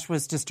habitat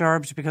was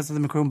disturbed because of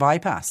the Macroom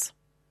bypass.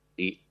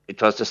 It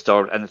was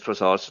disturbed, and it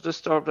was also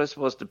disturbed. I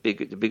suppose the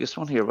biggest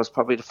one here was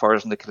probably the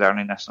fires in the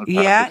Killarney National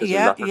Park.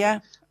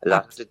 A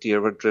lot of the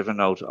deer were driven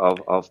out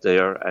of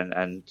there,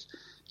 and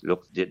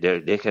look,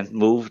 they can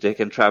move, they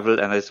can travel,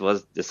 and I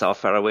suppose they saw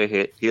far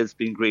away hills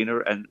being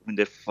greener, and when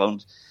they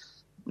found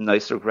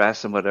nicer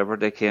grass and whatever,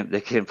 they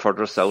came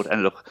further south.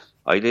 And look,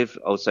 I live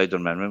outside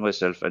Dunmanway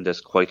myself, and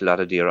there's quite a lot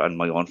of deer on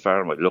my own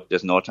farm. Look,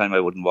 there's no time I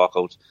wouldn't walk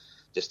out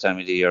this time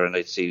of the year and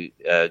I'd see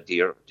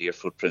deer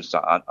footprints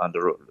on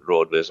the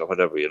roadways or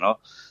whatever, you know.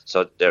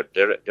 So they're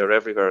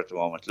everywhere at the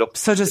moment. Look,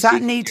 so does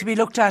that need to be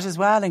looked at as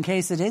well in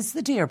case it is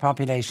the deer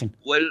population?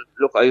 Well,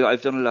 look,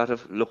 I've done a lot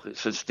of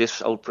since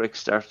this outbreak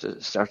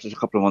started a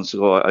couple of months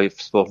ago.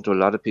 I've spoken to a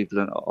lot of people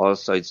on all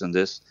sides on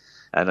this,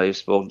 and I've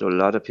spoken to a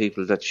lot of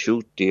people that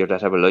shoot deer,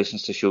 that have a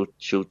license to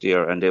shoot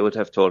deer, and they would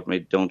have told me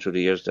down through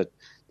the years that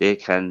they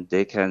can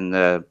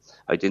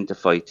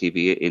identify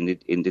TB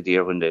in the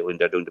deer when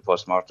they're doing the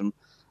postmortem,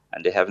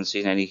 and they haven't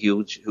seen any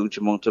huge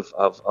amount of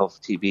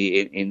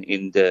TB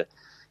in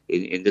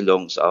the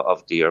lungs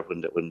of deer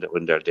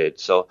when they're dead.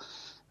 So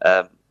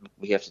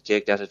we have to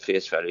take that at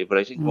face value. But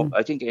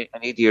I think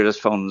any deer that's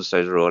found on the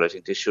side of the road, I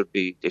think they should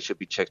be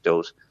checked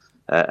out.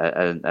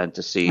 And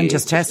to see, and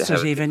just test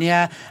it even,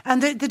 yeah.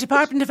 And the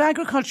Department of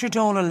Agriculture,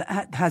 Donal,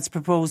 has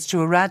proposed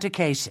to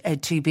eradicate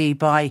TB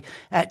by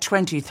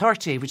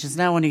 2030, which is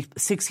now only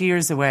 6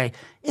 years away.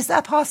 Is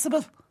that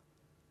possible?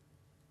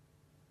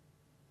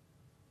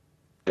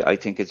 I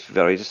think it's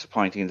very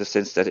disappointing in the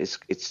sense that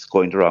it's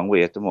going the wrong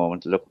way at the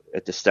moment. Look,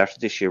 at the start of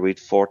this year, we had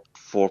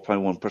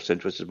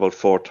 4.1%, which is about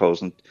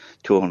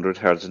 4,200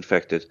 herds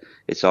infected.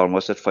 It's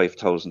almost at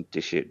 5,000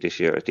 this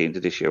year, at the end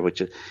of this year,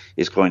 which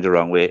is going the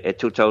wrong way. At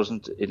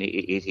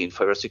 2018,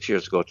 5 or 6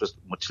 years ago, it was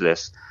much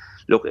less.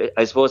 Look,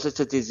 I suppose it's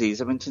a disease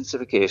of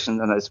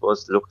intensification, and I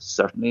suppose, look,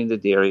 certainly in the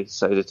dairy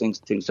side of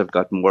things have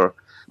gotten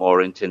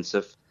more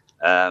intensive.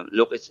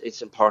 Look,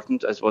 it's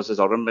important, I suppose, there's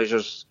other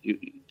measures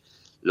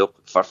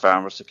look for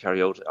farmers to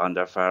carry out on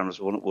their farms.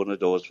 One of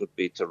those would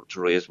be to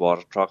raise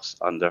water trucks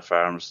on their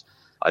farms.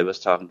 I was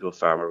talking to a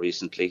farmer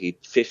recently. He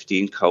had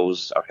 15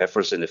 cows or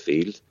heifers in the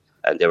field,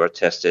 and they were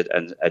tested,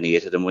 and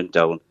 8 of them went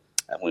down.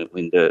 And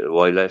when the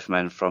wildlife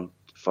man from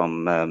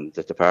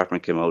the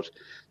department came out,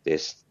 they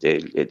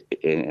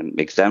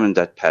examined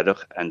that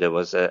paddock, and there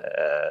was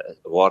a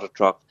water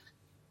truck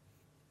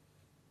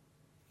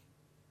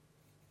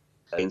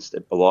against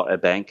a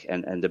bank,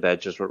 and the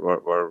badgers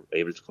were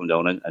able to come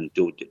down and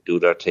do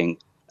their thing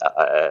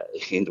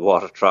in the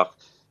water truck,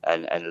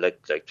 and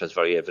like it was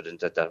very evident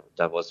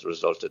that was the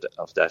result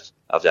of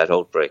that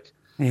outbreak.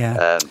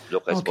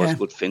 Look, I suppose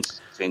good fencing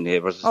between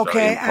neighbours is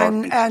okay, very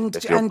important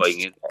if you're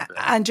buying it.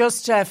 And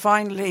just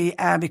finally,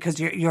 because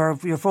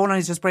your phone line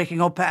is just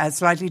breaking up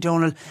slightly,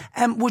 Donald,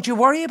 would you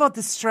worry about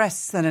the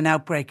stress that an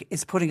outbreak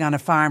is putting on a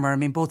farmer? I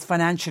mean, both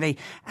financially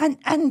and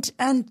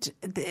the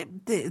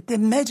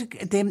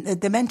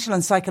mental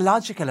and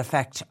psychological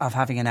effect of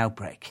having an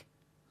outbreak?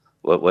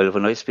 Well,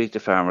 when I speak to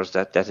farmers,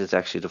 that is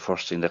actually the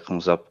first thing that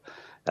comes up.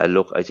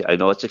 Look, I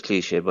know it's a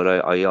cliche, but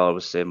I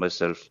always say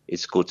myself,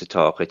 it's good to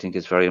talk. I think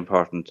it's very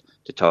important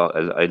to talk.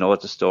 I know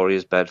the story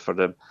is bad for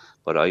them,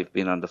 but I've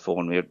been on the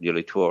phone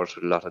nearly 2 hours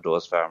with a lot of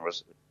those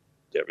farmers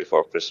there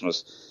before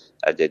Christmas,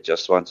 and they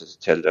just wanted to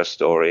tell their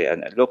story.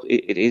 And look,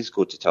 it is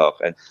good to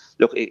talk. And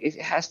look, it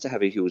has to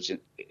have a huge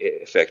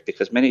effect,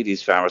 because many of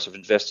these farmers have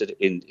invested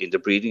in the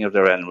breeding of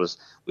their animals.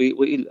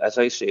 We as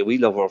I say, we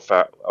love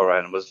our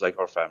animals like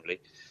our family.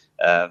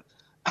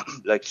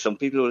 Like some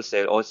people will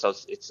say,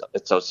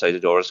 it's outside the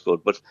door is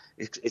good, but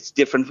it's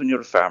different when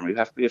you're a farmer. You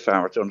have to be a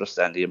farmer to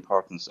understand the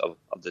importance of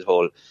the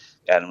whole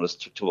animals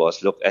to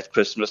us. Look, at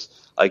Christmas,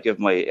 I give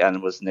my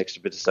animals an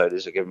extra bit of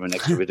silage, I give them an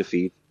extra bit of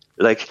feed,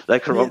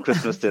 like around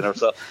Christmas dinner.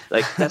 So,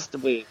 like, that's the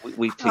way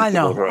we think. I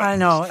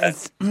know.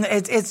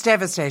 It's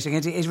devastating.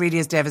 It really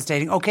is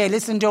devastating. Okay,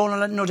 listen,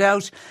 Donald, no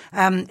doubt,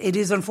 it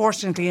is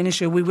unfortunately an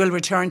issue we will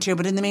return to.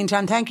 But in the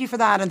meantime, thank you for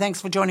that, and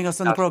thanks for joining us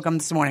on the programme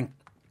this morning.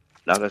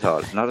 Not at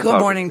all. Good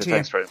morning to you.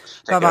 Thanks very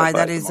much. Bye-bye.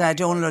 That is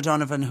Donald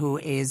O'Donovan, who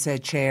is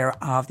chair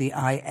of the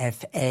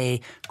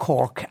IFA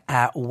Cork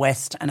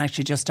West. And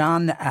actually just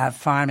on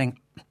farming,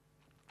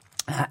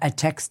 a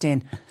text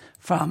in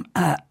from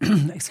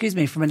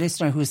from a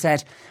listener who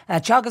said,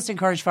 Teagasc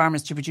encouraged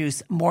farmers to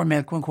produce more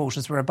milk when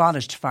quotas were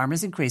abolished.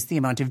 Farmers increased the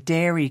amount of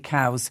dairy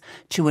cows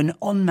to an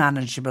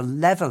unmanageable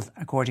level,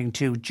 according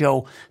to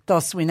Joe.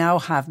 Thus, we now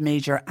have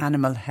major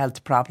animal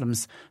health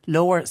problems.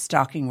 Lower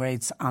stocking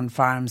rates on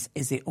farms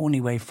is the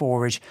only way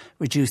forward,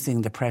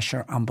 reducing the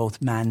pressure on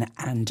both man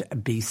and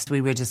beast.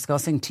 We were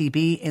discussing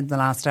TB in the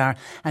last hour,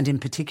 and in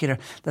particular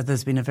that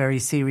there's been a very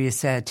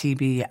serious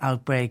TB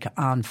outbreak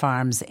on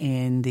farms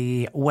in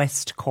the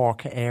West Cork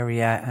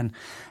area, and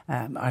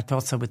our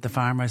thoughts are with the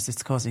farmers.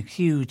 It's causing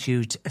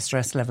huge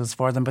stress levels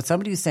for them. But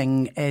somebody's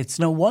saying it's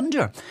no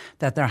wonder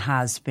that there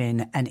has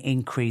been an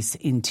increase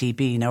in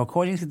TB. Now,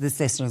 according to this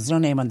listener, there's no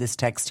name on this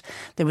text,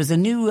 there was a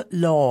new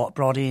law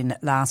brought in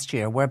last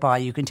year whereby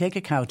you can take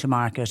a cow to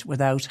market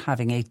without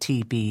having a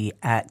TB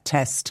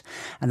test.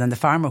 And then the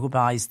farmer who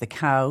buys the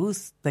cow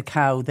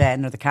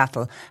then, or the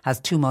cattle, has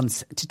 2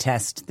 months to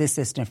test. This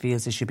listener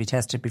feels it should be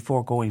tested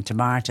before going to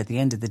mart. At the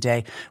end of the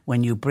day,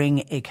 when you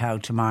bring a cow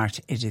to mart,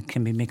 it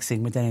can be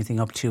mixing with anything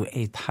up to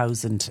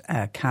 8,000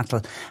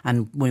 cattle.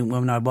 And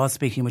when I was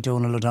speaking with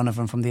Donald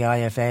O'Donovan from the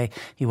IFA,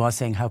 he was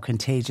saying how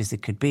contagious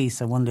it could be.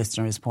 So one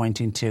listener is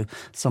pointing to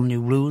some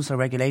new rules or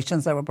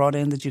regulations that were brought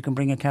in that you can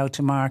bring a cow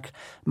to market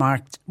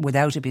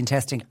without it being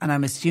testing. And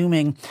I'm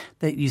assuming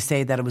that you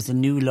say that it was a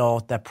new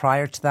law, that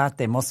prior to that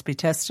they must be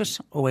tested.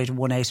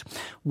 0818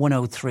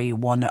 103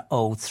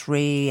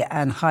 103.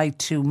 And hi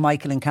to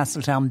Michael in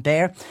Castletown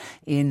there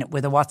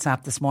with a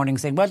WhatsApp this morning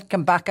saying,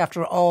 welcome back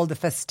after all the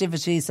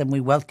festivities, and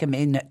we welcome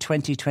in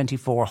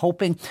 2024,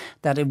 hoping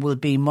that it will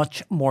be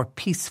much more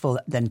peaceful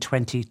than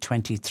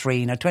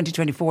 2023. Now,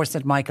 2024,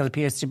 said Michael,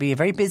 appears to be a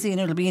very busy and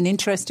it'll be an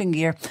interesting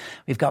year.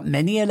 We've got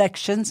many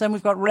elections and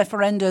we've got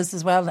referendums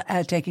as well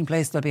taking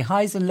place. There'll be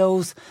highs and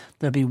lows.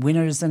 There'll be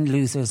winners and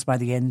losers by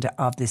the end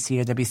of this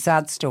year. There'll be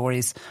sad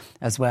stories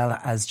as well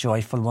as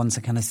joyful ones.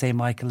 I kind of say,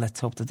 Michael, let's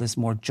hope that there's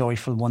more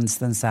joyful ones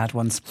than sad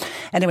ones.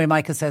 Anyway,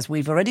 Michael says,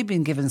 we've already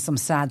been given some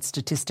sad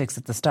statistics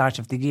at the start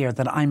of the year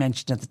that I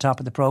mentioned at the top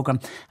of the programme,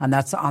 and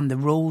that's on the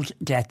road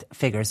death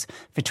figures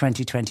for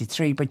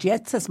 2023. But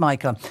yet, says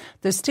Michael,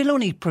 there's still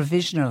only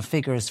provisional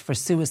figures for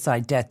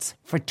suicide deaths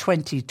for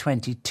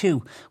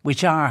 2022,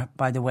 which are,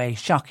 by the way,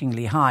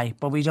 shockingly high.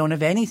 But we don't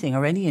have anything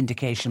or any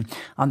indication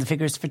on the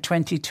figures for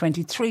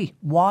 2023.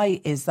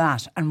 Why is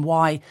that? And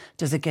why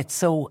does it get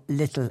so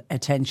little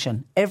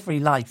attention? Every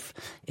life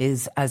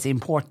is as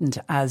important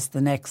as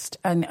the next.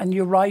 And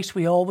you're right,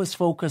 we always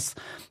focus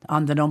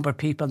on the number of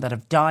people that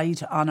have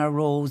died on our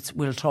roads.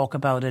 We'll talk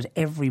about it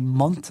every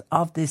month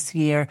of this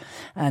year,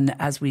 and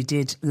as we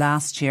did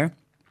last year.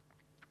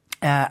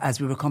 As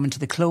we were coming to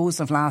the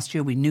close of last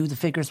year, we knew the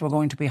figures were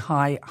going to be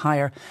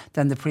higher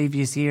than the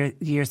previous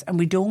years, and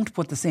we don't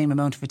put the same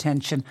amount of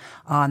attention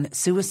on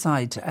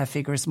suicide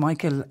figures.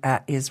 Michael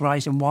is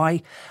right, and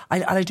why?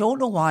 I don't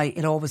know why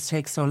it always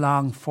takes so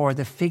long for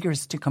the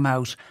figures to come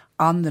out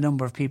on the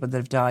number of people that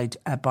have died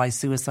by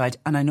suicide.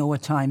 And I know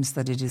at times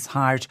that it is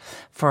hard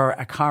for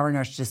a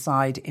coroner to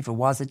decide if it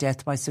was a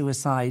death by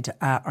suicide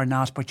or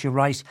not. But you're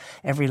right,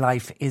 every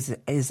life is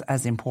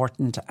as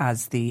important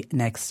as the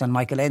next. And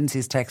Michael ends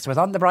his text with,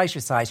 on the brighter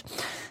side,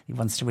 he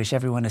wants to wish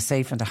everyone a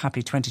safe and a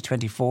happy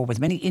 2024 with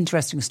many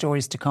interesting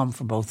stories to come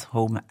from both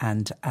home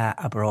and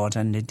abroad.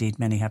 And indeed,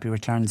 many happy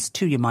returns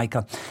to you,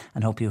 Michael,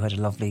 and hope you had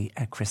a lovely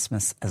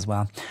Christmas as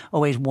well.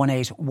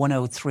 0818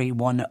 103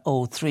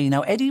 103.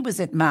 Now, Eddie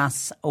was at Mass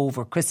Mass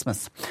over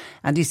Christmas.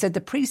 And he said the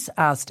priest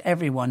asked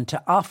everyone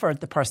to offer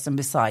the person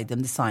beside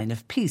them the sign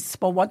of peace.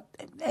 But what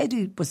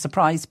Eddie was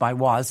surprised by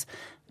was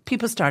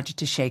people started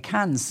to shake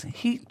hands.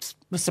 He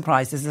was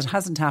surprised as it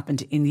hasn't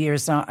happened in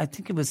years now. I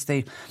think it was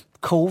the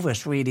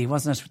COVID, really,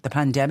 wasn't it? The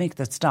pandemic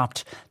that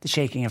stopped the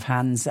shaking of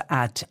hands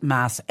at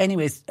Mass.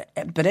 Anyways,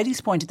 but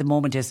Eddie's point at the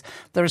moment is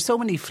there are so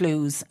many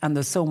flus and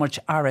there's so much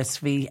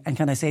RSV, and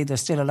can I say there's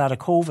still a lot of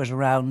COVID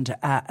around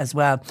as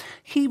well.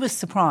 He was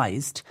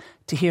surprised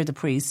to hear the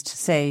priest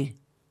say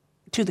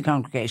to the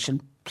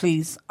congregation,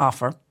 please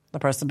offer the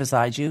person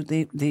beside you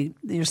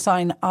your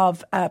sign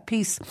of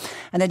peace.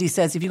 And then he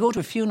says if you go to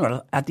a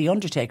funeral at the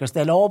undertakers,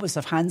 they'll always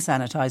have hand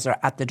sanitizer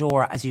at the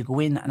door as you go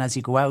in and as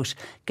you go out,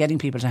 getting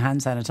people to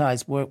hand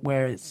sanitize,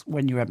 whereas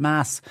when you're at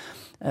Mass,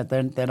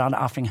 they're not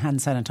offering hand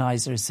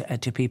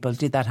sanitizers to people.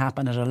 Did that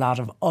happen at a lot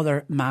of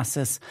other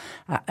masses,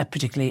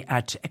 particularly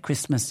at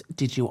Christmas?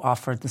 Did you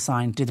offer the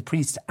sign? Did the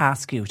priest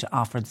ask you to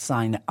offer the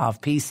sign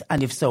of peace?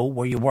 And if so,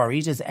 were you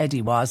worried, as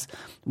Eddie was,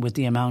 with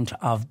the amount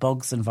of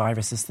bugs and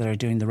viruses that are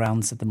doing the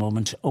rounds at the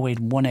moment?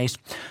 0818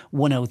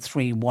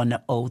 103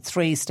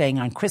 103. Staying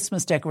on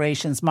Christmas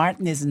decorations,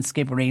 Martin is in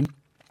Skibbereen.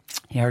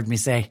 He heard me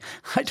say,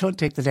 I don't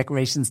take the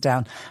decorations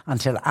down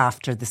until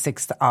after the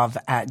 6th of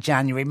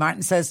January.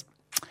 Martin says,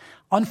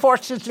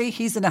 unfortunately,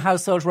 he's in a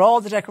household where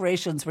all the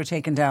decorations were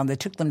taken down. They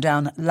took them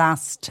down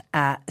last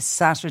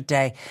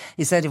Saturday.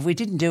 He said if we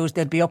didn't do it,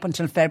 they'd be up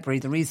until February.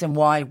 The reason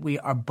why, we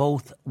are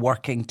both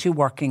working, 2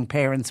 working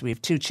parents. We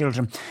have 2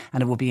 children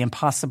and it would be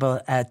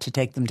impossible to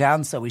take them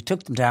down. So we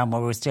took them down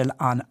while we were still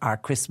on our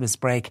Christmas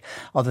break.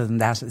 Other than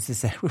that, as I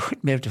said, we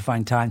wouldn't be able to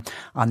find time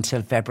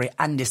until February.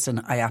 And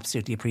listen, I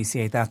absolutely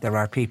appreciate that. There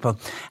are people,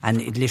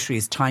 and it literally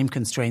is time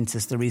constraints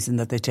is the reason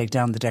that they take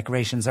down the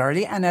decorations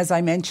early. And as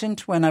I mentioned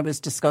when I was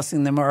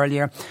discussing them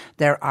earlier,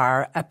 there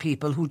are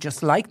people who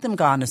just like them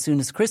gone as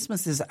soon as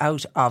Christmas is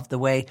out of the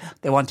way.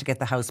 They want to get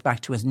the house back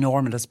to as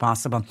normal as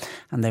possible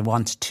and they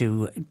want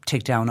to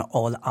take down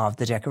all of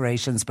the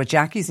decorations. But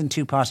Jackie's in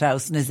Two Pot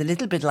House and is a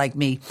little bit like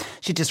me.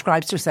 She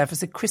describes herself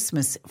as a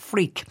Christmas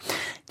freak.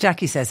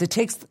 Jackie says it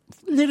takes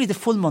nearly the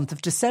full month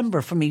of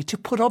December for me to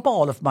put up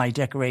all of my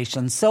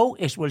decorations, so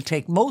it will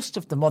take most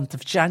of the month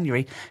of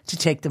January to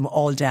take them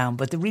all down.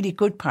 But the really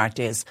good part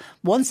is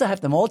once I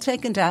have them all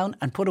taken down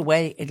and put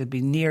away, it'll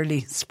be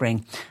nearly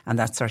spring, and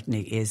that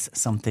certainly is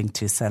something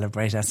to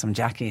celebrate. That's from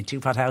Jackie in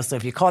Two Pot House. So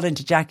if you call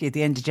into Jackie at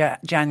the end of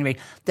January,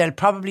 there'll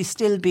probably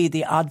still be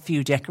the odd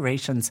few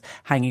decorations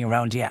hanging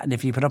around you, and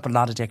if you put up a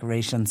lot of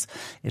decorations,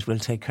 it will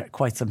take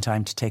quite some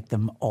time to take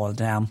them all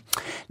down.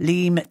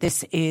 Liam,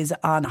 this is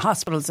on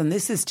hospitals, and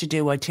this is to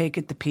do, I take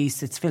it, the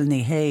piece. It's Phil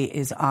Hay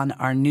is on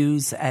our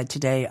news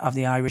today of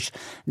the Irish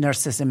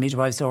Nurses and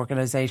Midwives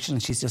Organisation.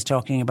 She's just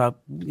talking about,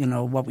 you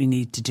know, what we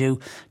need to do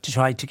to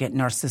try to get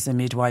nurses and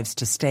midwives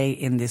to stay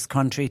in this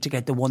country, to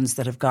get the ones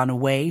that have gone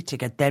away, to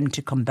get them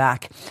to come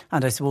back,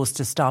 and I suppose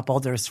to stop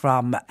others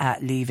from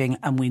leaving.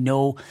 And we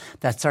know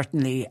that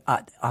certainly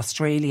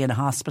Australian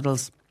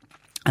hospitals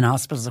and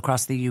hospitals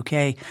across the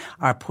UK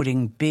are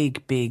putting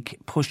big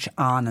push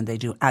on, and they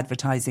do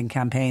advertising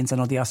campaigns. I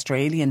know the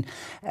Australian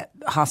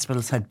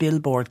hospitals had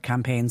billboard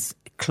campaigns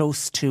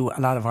close to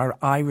a lot of our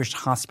Irish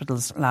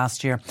hospitals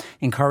last year,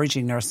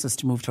 encouraging nurses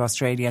to move to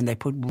Australia, and they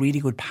put really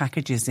good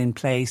packages in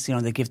place. You know,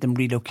 they give them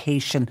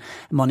relocation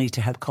money to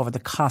help cover the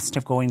cost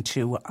of going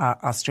to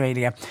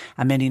Australia.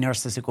 And many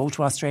nurses who go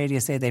to Australia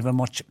say they have a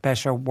much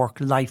better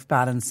work-life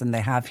balance than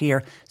they have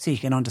here. So you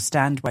can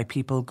understand why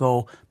people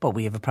go. But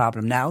we have a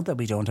problem now that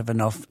we don't have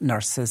enough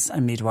nurses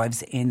and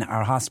midwives in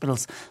our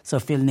hospitals. So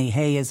Phil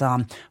Hay is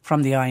on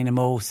from the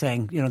INMO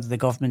saying, you know, that the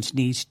government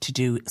need to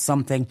do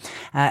something.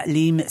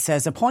 Liam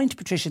says, a point,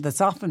 Patricia, that's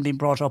often been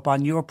brought up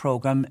on your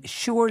programme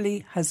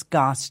surely has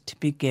got to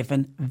be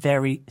given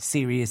very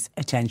serious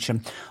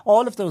attention.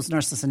 All of those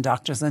nurses and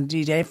doctors, and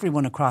indeed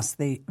everyone across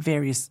the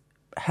various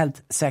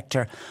health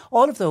sector,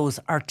 all of those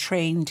are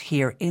trained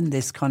here in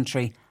this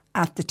country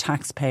at the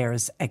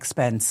taxpayers'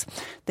 expense.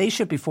 They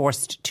should be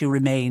forced to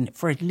remain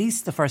for at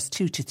least the first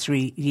 2 to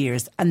 3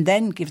 years and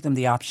then give them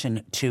the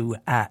option to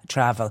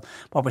travel.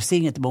 What we're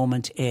seeing at the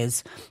moment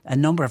is a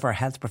number of our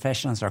health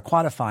professionals are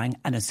qualifying,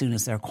 and as soon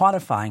as they're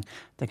qualifying,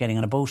 they're getting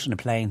on a boat and a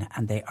plane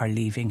and they are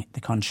leaving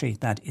the country.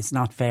 That is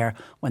not fair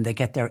when they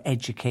get their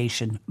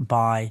education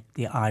by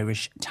the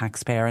Irish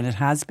taxpayer. And it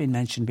has been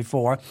mentioned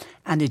before,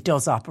 and it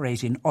does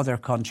operate in other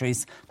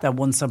countries, that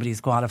once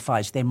somebody's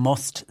qualified, they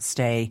must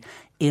stay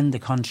in the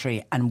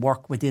country and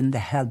work within the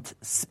health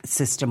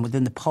system,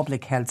 within the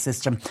public health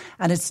system.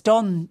 And it's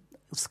done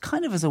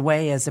kind of as a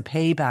way, as a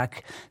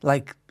payback,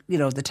 like, you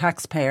know, the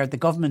taxpayer, the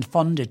government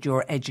funded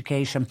your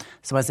education,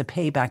 so as a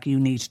payback you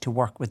need to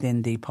work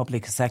within the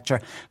public sector.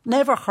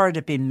 Never heard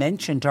it being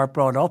mentioned or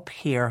brought up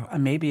here,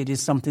 and maybe it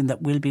is something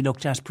that will be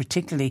looked at,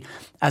 particularly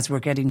as we're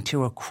getting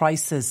to a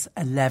crisis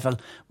level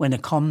when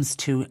it comes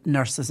to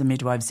nurses and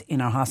midwives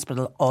in our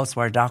hospital, also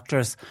our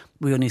doctors.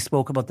 We only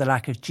spoke about the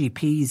lack of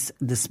GPs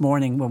this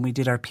morning when we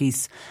did our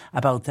piece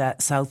about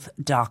South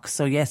Dock.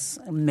 So yes,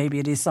 maybe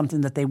it is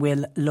something that they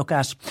will look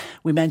at.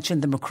 We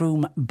mentioned the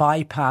Macroom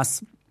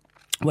bypass.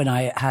 when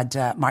I had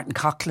Martin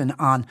Coughlin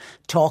on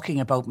talking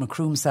about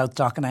Macroom South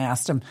Dock, and I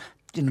asked him,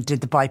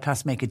 did the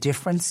bypass make a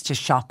difference to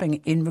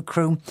shopping in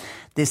Macroom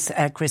this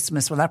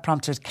Christmas? Well, that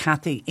prompted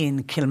Kathy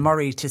in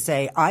Kilmurray to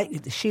say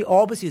she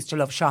always used to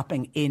love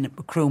shopping in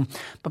Macroom,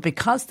 but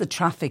because the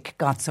traffic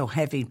got so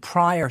heavy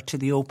prior to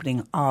the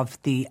opening of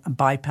the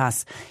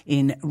bypass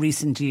in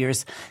recent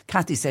years,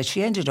 Kathy said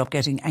she ended up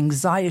getting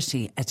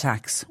anxiety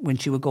attacks when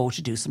she would go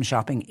to do some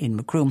shopping in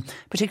Macroom,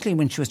 particularly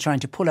when she was trying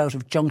to pull out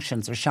of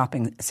junctions or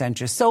shopping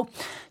centres. So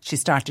she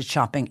started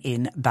shopping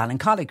in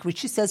Ballincollig, which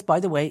she says, by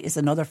the way, is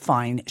another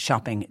fine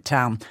shopping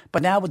town.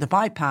 But now with the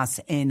bypass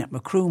in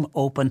Macroom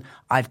open,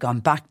 I've gone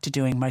back to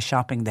doing my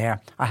shopping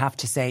there. I have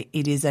to say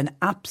it is an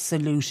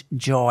absolute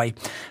joy.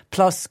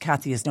 Plus,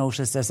 Kathy has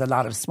noticed there's a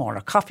lot of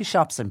smaller coffee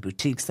shops and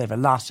boutiques. They have a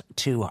lot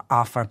to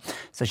offer.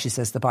 So she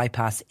says the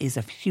bypass is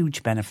a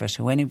huge benefit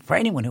for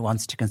anyone who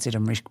wants to consider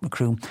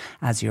Macroom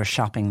as your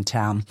shopping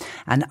town.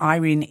 And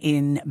Irene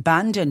in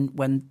Bandon,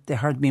 when they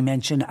heard me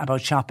mention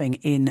about shopping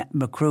in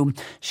Macroom,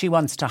 she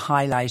wants to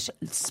highlight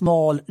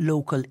small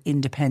local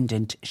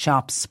independent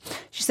shops.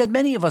 She said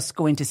many of us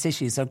go into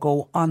cities or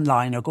go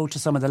online or go to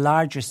some of the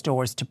larger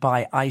stores to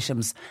buy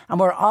items, and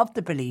we're of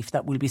the belief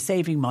that we'll be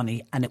saving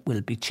money and it will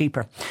be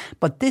cheaper.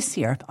 But this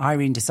year,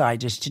 Irene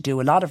decided to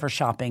do a lot of her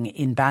shopping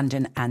in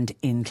Bandon and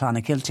in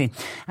Clonakilty,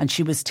 and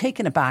she was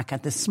taken aback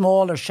at the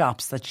smaller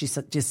shops that she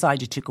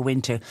decided to go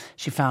into.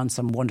 She found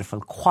some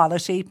wonderful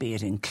quality, be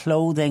it in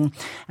clothing,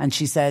 and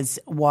she says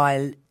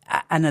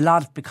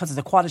because of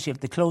the quality of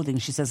the clothing,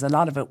 she says a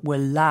lot of it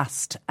will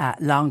last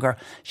longer.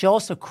 She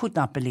also could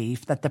not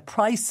believe that the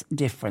price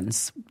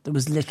difference, there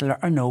was little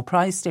or no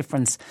price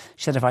difference.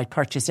 She said, if I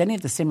purchased any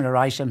of the similar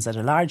items at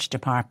a large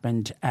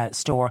department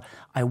store,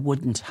 I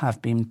wouldn't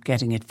have been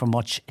getting it for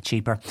much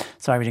cheaper.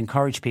 So I would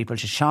encourage people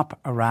to shop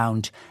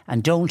around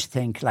and don't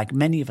think, like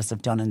many of us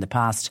have done in the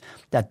past,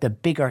 that the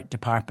bigger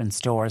department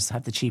stores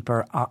have the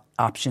cheaper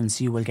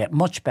options. You will get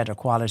much better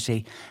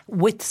quality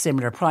with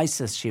similar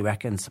prices, she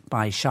reckons,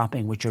 by shopping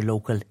with your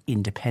local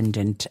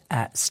independent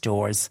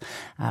stores.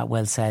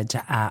 Well said,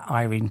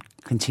 Irene.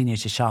 Continue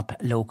to shop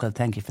local.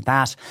 Thank you for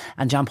that.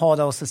 And John Paul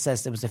also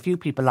says there was a few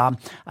people on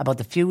about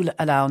the fuel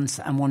allowance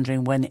and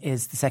wondering when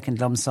is the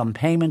second lump sum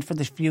payment for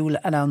the fuel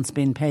allowance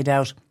being paid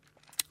out.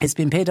 It's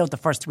been paid out the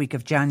first week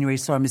of January,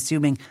 so I'm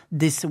assuming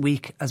this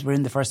week, as we're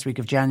in the first week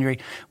of January,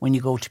 when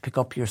you go to pick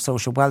up your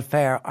social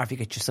welfare, or if you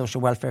get your social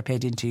welfare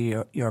paid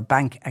into your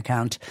bank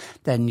account,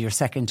 then your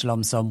second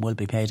lump sum will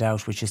be paid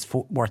out, which is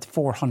worth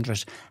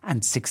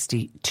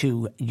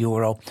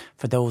 €462.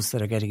 For those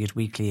that are getting it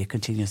weekly, it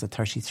continues at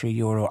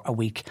 €33 a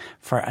week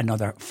for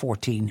another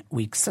 14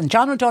 weeks. And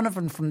John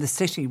O'Donovan from the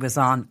City was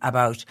on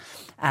about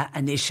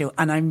an issue,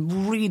 and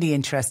I'm really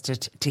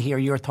interested to hear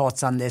your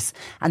thoughts on this.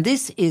 And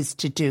this is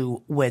to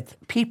do with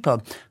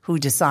people who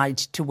decide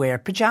to wear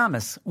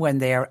pyjamas when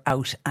they're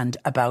out and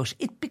about.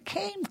 It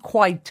became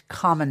quite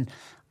common.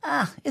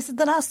 Is it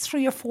the last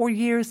 3 or 4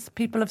 years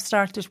people have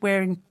started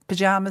wearing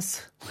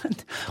pyjamas when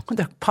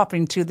they're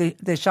popping to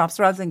the shops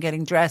rather than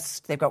getting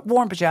dressed? They've got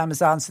warm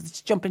pyjamas on, so they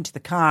just jump into the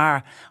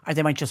car, or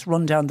they might just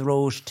run down the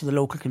road to the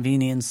local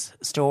convenience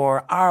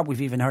store, or we've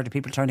even heard of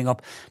people turning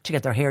up to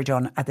get their hair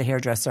done at the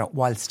hairdresser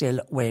while still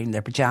wearing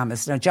their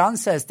pyjamas. Now, John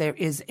says there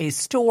is a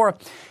store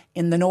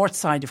in the north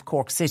side of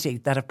Cork City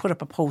that have put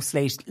up a post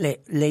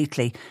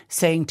lately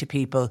saying to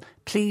people,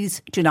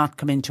 please do not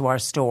come into our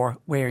store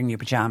wearing your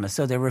pyjamas.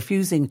 So they're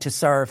refusing to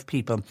serve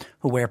people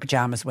who wear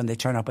pyjamas when they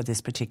turn up at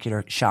this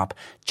particular shop.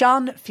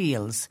 John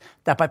feels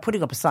that by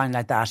putting up a sign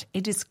like that,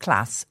 it is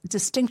class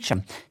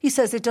distinction. He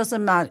says it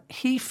doesn't matter.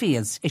 He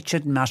feels it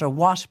shouldn't matter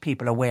what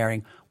people are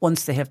wearing.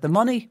 Once they have the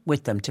money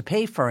with them to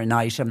pay for an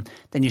item,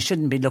 then you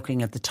shouldn't be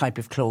looking at the type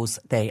of clothes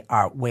they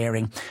are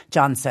wearing.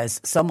 John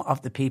says some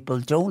of the people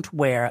don't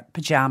wear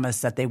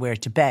pyjamas that they wear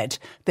to bed.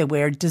 They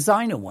wear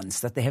designer ones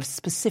that they have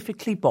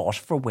specifically bought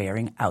for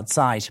wearing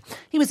outside.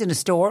 He was in a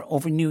store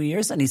over New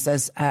Year's, and he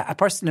says a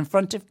person in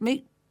front of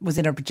me was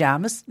in her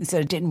pyjamas. He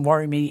said it didn't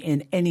worry me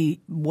in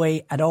any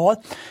way at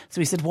all. So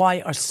he said,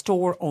 why are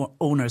store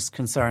owners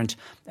concerned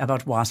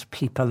about what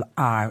people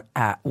are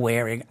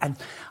wearing? And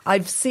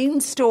I've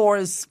seen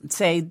stores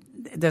say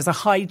there's a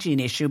hygiene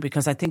issue,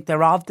 because I think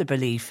they're of the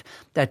belief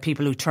that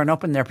people who turn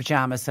up in their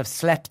pyjamas have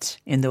slept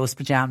in those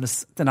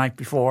pyjamas the night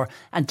before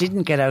and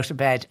didn't get out of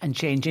bed and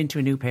change into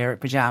a new pair of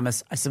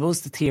pyjamas. I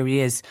suppose the theory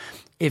is,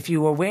 if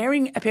you were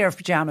wearing a pair of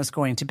pyjamas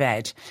going to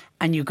bed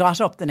and you got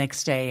up the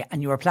next day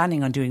and you were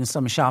planning on doing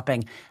some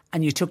shopping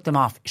and you took them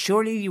off,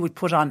 surely you would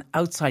put on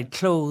outside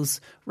clothes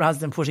rather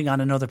than putting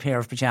on another pair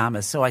of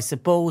pyjamas. So I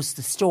suppose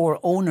the store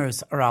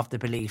owners are of the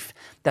belief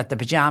that the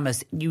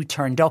pyjamas you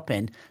turned up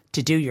in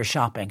to do your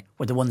shopping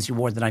were the ones you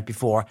wore the night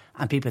before,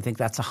 and people think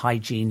that's a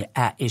hygiene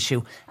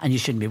issue and you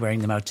shouldn't be wearing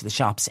them out to the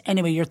shops.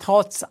 Anyway, your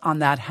thoughts on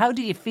that? How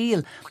do you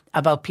feel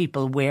about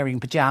people wearing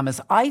pyjamas?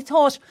 I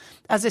thought,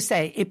 as I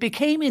say, it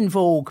became in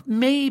vogue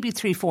maybe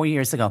 3-4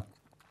 years ago.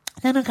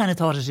 Then I kind of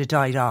thought it had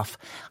died off.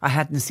 I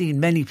hadn't seen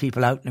many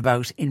people out and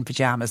about in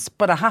pyjamas.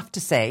 But I have to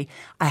say,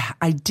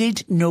 I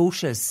did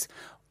notice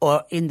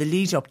in the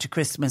lead up to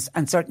Christmas,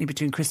 and certainly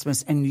between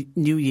Christmas and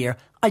New Year,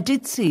 I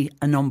did see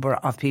a number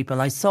of people.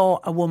 I saw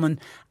a woman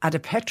at a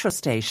petrol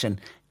station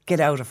get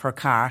out of her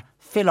car,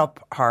 fill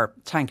up her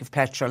tank of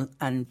petrol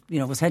and,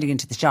 was heading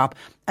into the shop,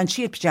 and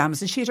she had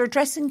pyjamas and she had her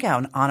dressing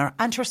gown on her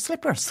and her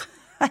slippers.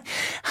 And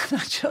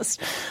I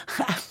just,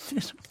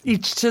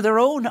 each to their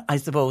own, I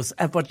suppose.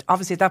 But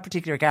obviously at that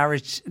particular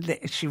garage,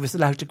 she was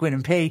allowed to go in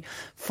and pay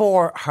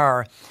for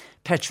her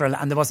petrol,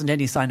 and there wasn't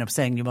any sign up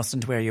saying you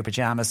mustn't wear your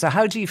pyjamas. So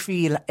how do you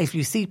feel if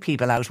you see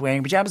people out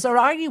wearing pyjamas, or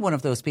are you one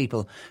of those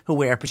people who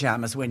wear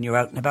pyjamas when you're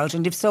out and about?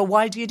 And if so,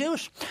 why do you do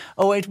it?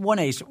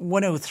 0818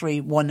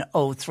 103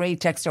 103.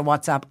 Text or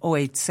WhatsApp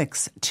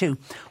 0862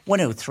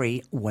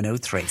 103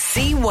 103.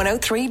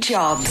 C103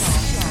 Jobs.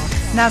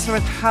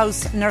 Nazareth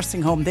House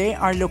Nursing Home, they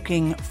are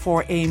looking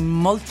for a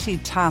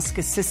multitask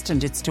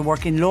assistant. It's to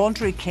work in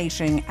laundry,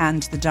 catering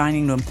and the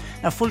dining room.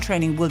 Now, full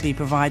training will be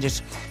provided.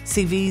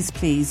 CVs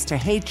please to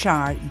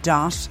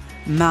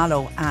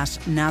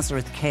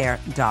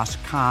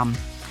hr.mallow@nazarethcare.com.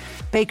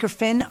 Baker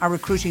Finn are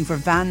recruiting for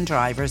van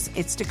drivers.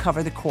 It's to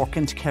cover the Cork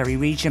and Kerry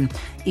region.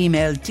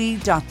 Email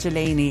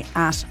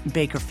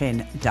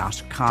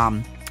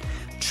d.delaney@bakerfinn.com.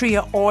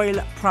 Tria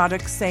Oil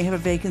Products, they have a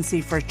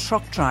vacancy for a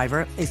truck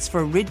driver. It's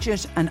for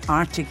rigid and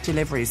Arctic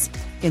deliveries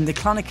in the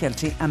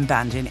Clonakilty and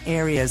Bandon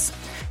areas.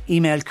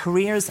 Email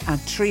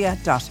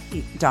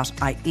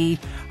careers@tria.ie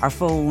or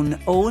phone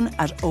Owen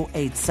at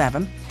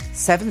 087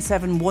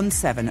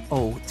 7717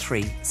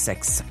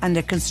 036. And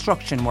a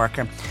construction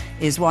worker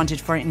is wanted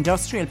for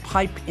industrial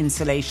pipe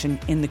insulation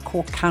in the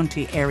Cork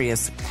County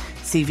areas.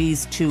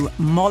 CVs to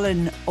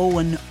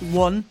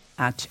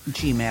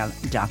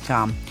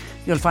mullinowen1@gmail.com.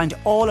 You'll find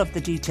all of the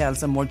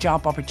details and more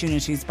job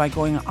opportunities by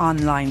going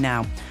online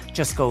now.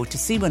 Just go to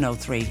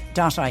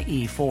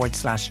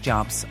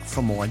c103.ie/jobs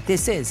for more.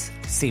 This is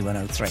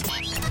C103.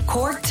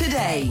 Cork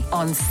Today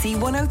on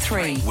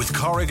C103. With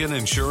Corrigan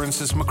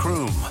Insurance's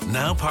Macroom,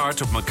 now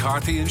part of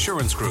McCarthy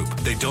Insurance Group.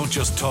 They don't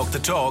just talk the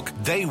talk,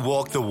 they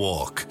walk the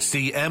walk.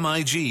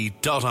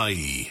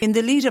 CMIG.ie. In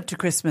the lead up to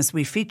Christmas,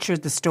 we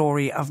featured the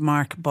story of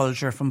Mark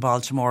Bulger from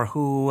Baltimore,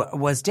 who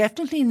was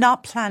definitely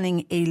not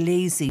planning a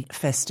lazy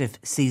festive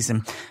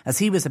season, as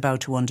he was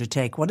about to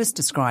undertake what is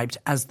described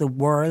as the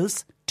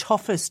world's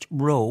toughest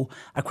row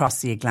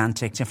across the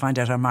Atlantic. To find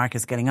out how Mark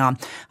is getting on,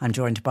 I'm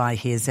joined by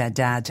his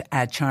dad,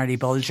 Charlie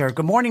Bulger.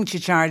 Good morning to you,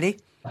 Charlie.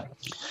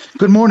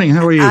 Good morning,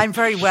 how are you? I'm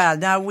very well.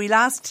 Now, we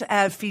last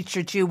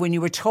featured you when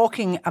you were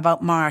talking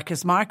about Mark,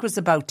 as Mark was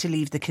about to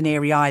leave the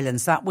Canary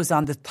Islands. That was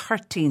on the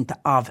 13th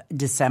of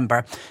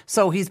December.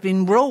 So he's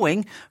been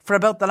rowing for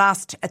about the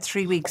last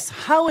 3 weeks.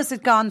 How has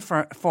it gone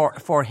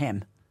for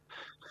him?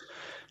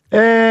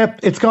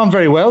 It's gone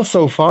very well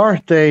so far.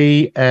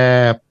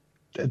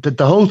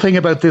 The whole thing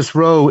about this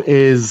row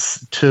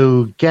is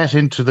to get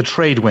into the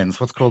trade winds,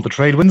 what's called the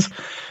trade winds,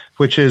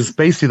 which is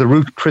basically the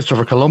route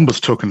Christopher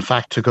Columbus took, in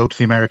fact, to go to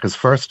the Americas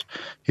first.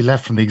 He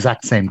left from the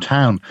exact same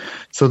town.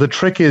 So the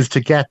trick is to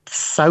get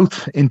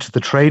south into the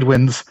trade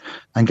winds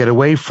and get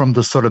away from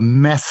the sort of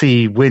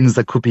messy winds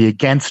that could be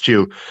against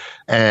you,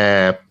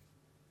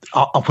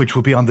 which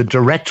would be on the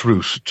direct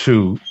route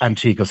to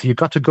Antigua. So you've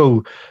got to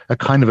go a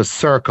kind of a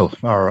circle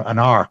or an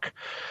arc.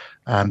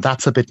 And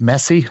that's a bit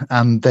messy,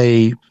 and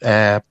they've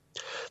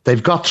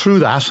got through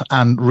that,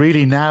 and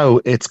really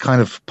now it's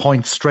kind of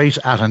point straight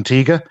at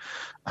Antigua,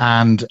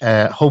 and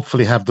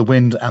hopefully have the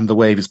wind and the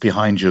waves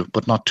behind you,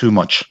 but not too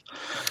much.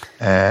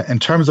 In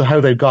terms of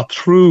how they got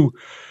through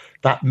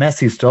that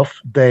messy stuff,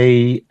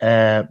 they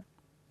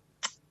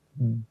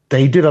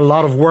did a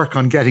lot of work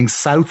on getting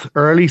south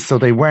early, so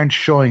they weren't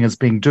showing as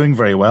doing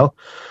very well.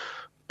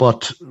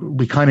 But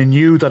we kind of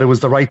knew that it was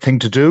the right thing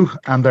to do,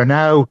 and they're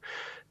now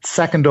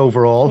second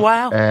overall.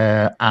 Wow.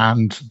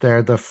 And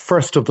they're the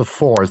first of the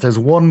fours. There's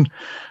one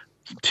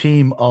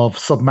team of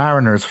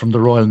submariners from the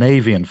Royal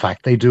Navy, in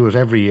fact. They do it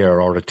every year,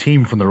 or a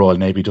team from the Royal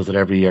Navy does it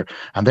every year.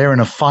 And they're in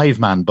a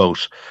 5-man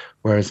boat,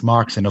 whereas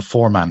Mark's in a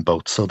 4-man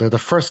boat. So they're the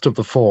first of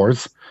the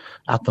fours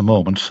at the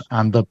moment.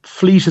 And the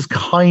fleet is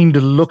kind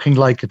of looking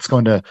like it's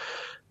going to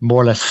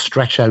more or less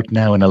stretch out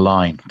now in a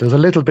line. There's a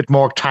little bit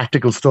more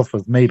tactical stuff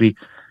of maybe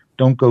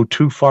don't go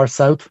too far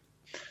south.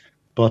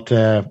 But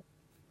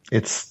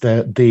it's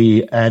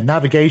the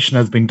navigation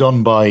has been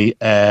done by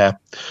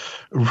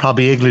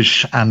Robbie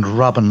English and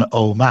Robin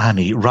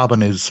O'Mahony.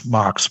 Robin is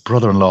Mark's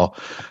brother-in-law,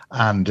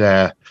 and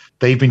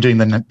they've been doing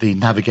the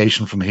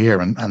navigation from here,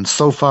 and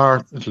so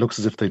far it looks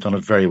as if they've done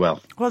it very well.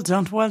 Well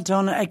done.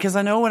 Because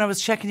I know when I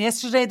was checking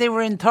yesterday, they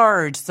were in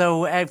third.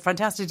 So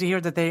fantastic to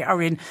hear that they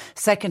are in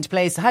second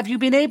place. Have you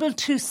been able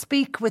to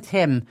speak with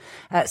him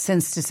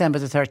since December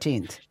the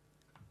 13th?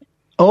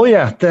 Oh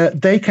yeah,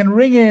 they can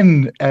ring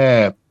in.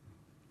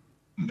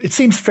 It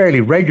seems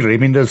fairly regularly. I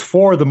mean, there's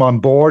 4 of them on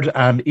board,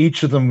 and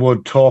each of them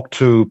would talk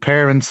to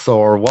parents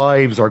or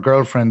wives or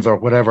girlfriends or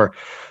whatever.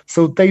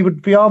 So they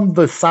would be on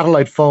the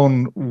satellite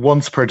phone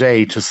once per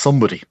day to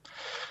somebody.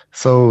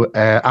 So,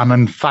 and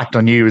in fact,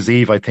 on New Year's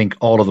Eve, I think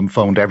all of them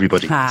phoned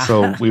everybody.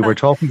 So we were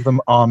talking to them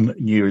on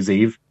New Year's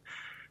Eve.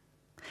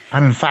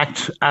 And in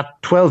fact,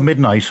 at 12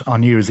 midnight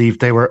on New Year's Eve,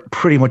 they were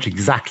pretty much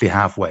exactly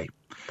halfway.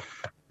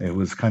 It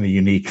was kind of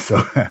unique.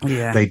 So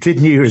they did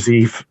New Year's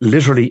Eve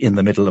literally in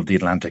the middle of the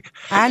Atlantic.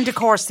 And of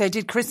course, they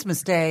did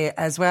Christmas Day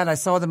as well. I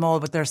saw them all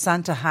with their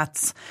Santa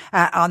hats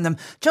on them.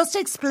 Just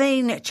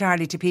explain,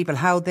 Charlie, to people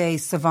how they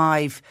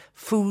survive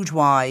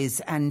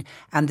food-wise and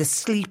the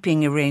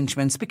sleeping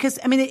arrangements. Because,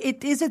 I mean,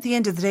 it is at the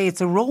end of the day,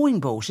 it's a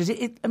rowing boat.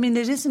 It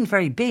isn't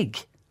very big.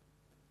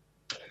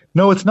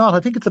 No, it's not.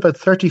 I think it's about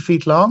 30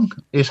 feet long.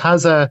 It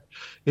has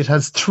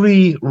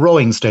 3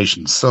 rowing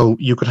stations. So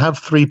you could have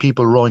 3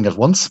 people rowing at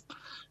once.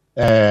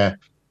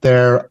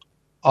 There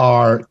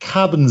are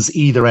cabins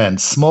either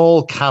end,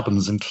 small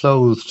cabins,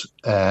 enclosed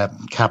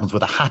cabins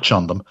with a hatch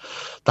on them.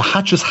 The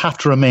hatches have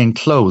to remain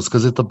closed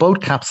because if the boat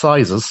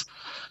capsizes,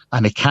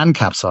 and it can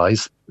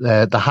capsize,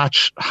 the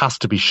hatch has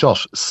to be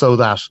shut so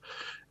that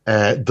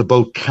the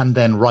boat can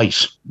then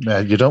right.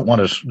 You don't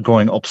want it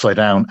going upside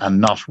down and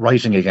not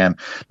righting again.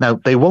 Now,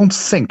 they won't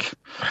sink,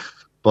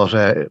 but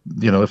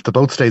if the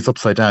boat stays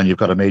upside down, you've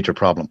got a major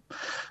problem.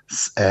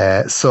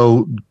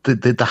 So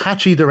the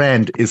hatch either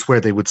end is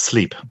where they would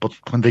sleep. But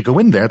when they go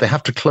in there, they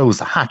have to close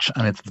the hatch,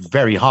 and it's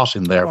very hot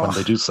in there when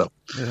they do so.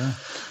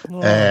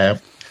 Yeah.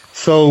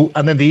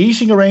 And then the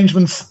eating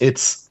arrangements,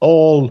 it's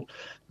all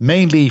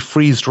mainly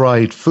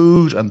freeze-dried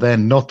food and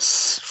then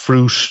nuts,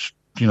 fruit,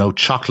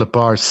 chocolate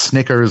bars,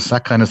 Snickers,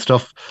 that kind of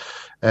stuff.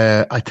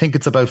 I think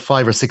it's about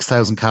 5,000 or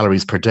 6,000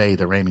 calories per day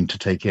they're aiming to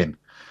take in.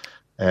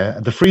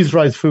 The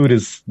freeze-dried food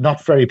is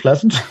not very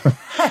pleasant.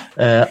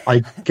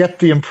 I get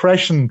the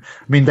impression,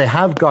 they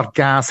have got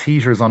gas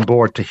heaters on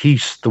board to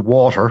heat the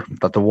water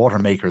that the water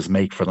makers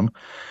make for them.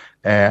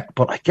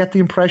 But I get the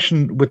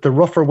impression with the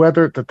rougher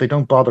weather that they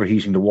don't bother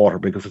heating the water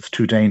because it's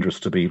too dangerous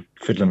to be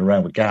fiddling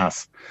around with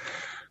gas.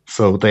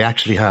 So they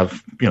actually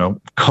have,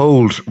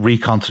 cold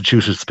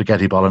reconstituted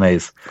spaghetti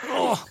bolognese,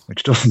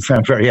 which doesn't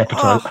sound very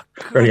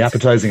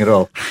appetizing at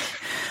all.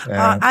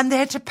 And they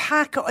had to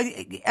pack.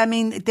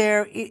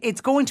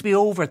 It's going to be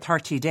over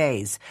 30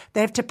 days.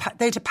 They had to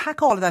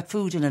pack all of that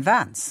food in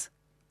advance.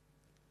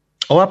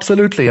 Oh,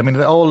 absolutely.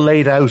 They're all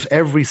laid out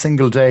every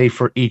single day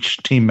for each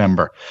team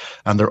member,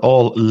 and they're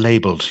all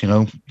labelled. The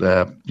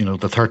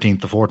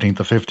 13th, the 14th,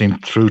 the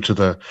 15th, through to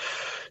the.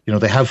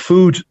 They have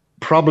food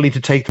probably to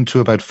take them to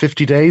about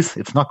 50 days.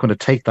 It's not going to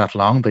take that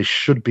long. They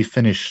should be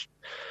finished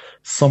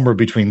somewhere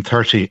between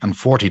 30 and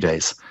 40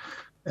 days.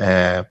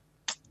 And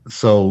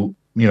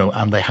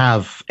they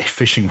have a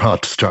fishing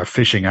rod to start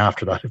fishing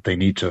after that if they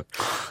need to.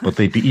 But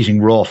they'd be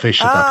eating raw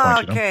fish at that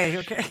point,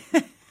 Okay.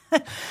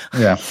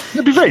 Yeah.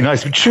 It'd be very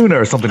nice with tuna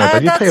or something like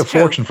that. You'd pay a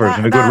fortune for it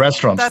in a good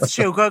restaurant. That's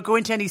true. Go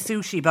into any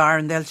sushi bar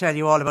and they'll tell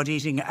you all about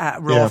eating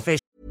raw fish.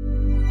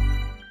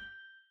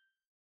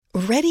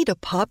 Ready to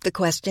pop the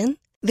question?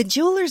 The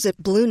jewelers at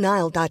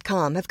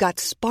BlueNile.com have got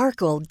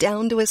sparkle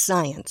down to a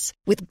science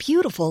with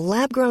beautiful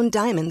lab-grown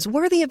diamonds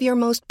worthy of your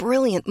most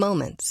brilliant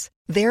moments.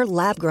 Their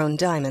lab-grown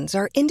diamonds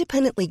are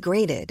independently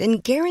graded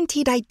and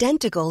guaranteed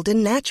identical to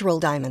natural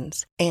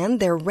diamonds, and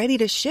they're ready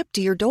to ship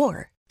to your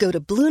door. Go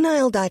to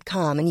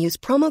BlueNile.com and use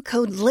promo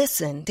code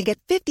LISTEN to get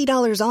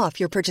 $50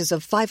 off your purchase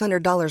of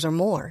 $500 or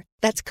more.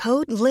 That's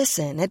code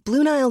LISTEN at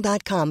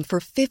BlueNile.com for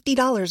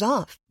 $50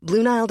 off.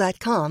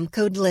 BlueNile.com,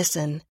 code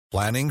LISTEN.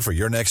 Planning for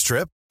your next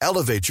trip?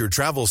 Elevate your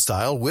travel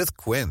style with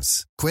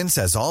Quince. Quince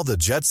has all the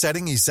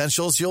jet-setting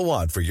essentials you'll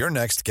want for your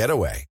next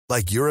getaway,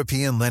 like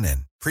European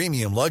linen,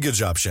 premium luggage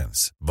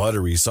options,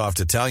 buttery soft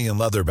Italian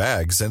leather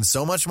bags, and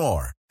so much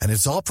more. And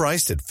it's all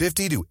priced at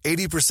 50 to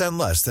 80%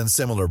 less than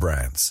similar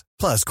brands.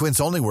 Plus, Quince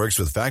only works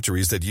with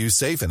factories that use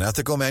safe and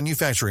ethical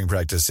manufacturing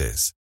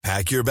practices.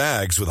 Pack your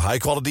bags with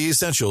high-quality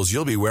essentials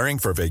you'll be wearing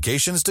for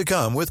vacations to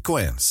come with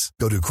Quince.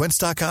 Go to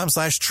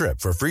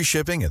quince.com/trip for free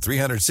shipping and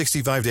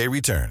 365-day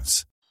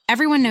returns.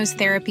 Everyone knows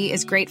therapy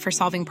is great for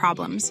solving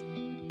problems,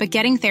 but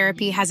getting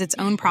therapy has its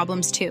own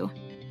problems too,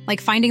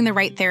 like finding the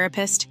right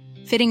therapist,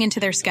 fitting into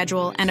their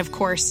schedule, and of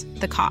course,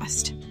 the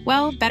cost.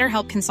 Well,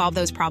 BetterHelp can solve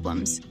those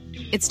problems.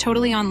 It's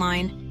totally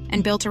online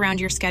and built around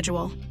your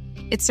schedule.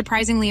 It's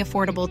surprisingly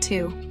affordable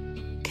too.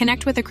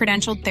 Connect with a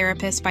credentialed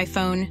therapist by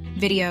phone,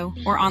 video,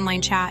 or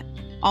online chat,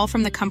 all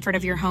from the comfort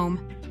of your home.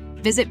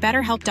 Visit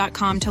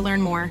BetterHelp.com to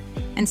learn more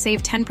and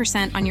save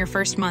 10% on your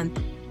first month.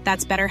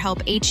 That's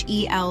BetterHelp,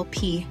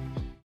 H-E-L-P.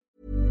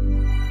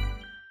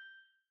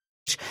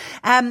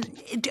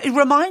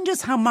 Remind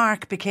us how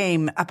Mark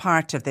became a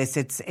part of this.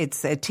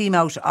 It's a team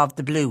out of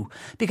the blue.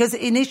 Because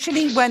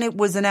initially when it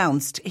was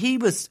announced, he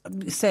was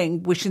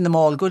wishing them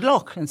all good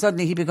luck, and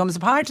suddenly he becomes a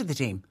part of the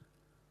team.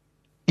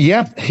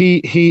 Yeah,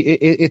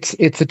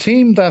 it's a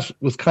team that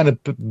was kind of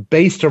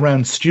based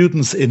around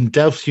students in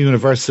Delft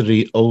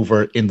University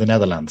over in the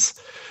Netherlands.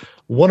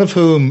 One of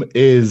whom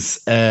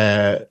is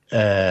a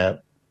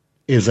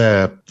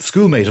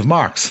schoolmate of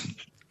Mark's.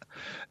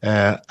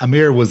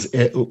 Amir was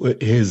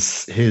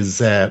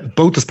his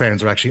both his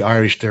parents are actually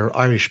Irish. They're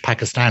Irish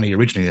Pakistani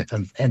originally,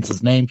 hence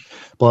his name.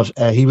 But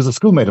he was a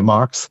schoolmate of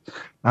Mark's.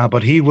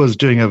 But he was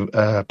doing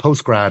a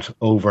postgrad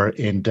over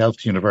in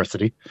Delft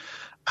University,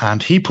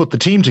 and he put the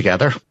team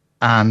together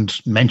and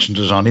mentioned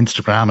it on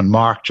Instagram. And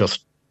Mark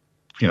just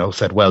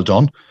said, well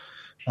done.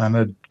 And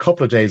a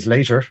couple of days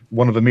later,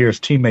 one of Amir's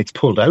teammates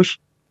pulled out.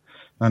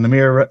 And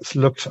Amir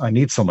looked, I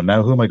need someone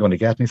now. Who am I going to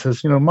get? And he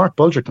says, Mark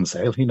Bulger can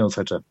sail. He knows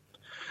how to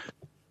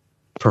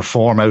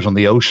perform out on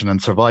the ocean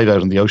and survive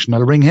out on the ocean.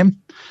 I'll ring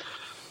him.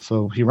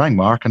 So he rang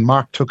Mark, and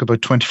Mark took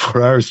about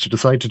 24 hours to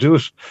decide to do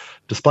it,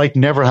 despite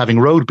never having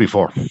rowed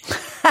before.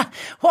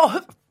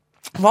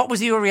 What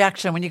was your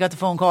reaction when you got the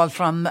phone call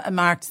from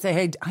Mark to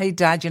say, hey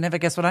Dad, you never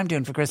guess what I'm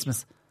doing for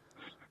Christmas?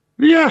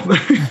 Yeah,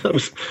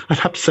 I'd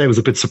have to say I was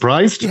a bit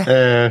surprised.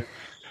 Yeah.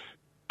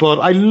 But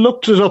I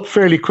looked it up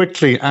fairly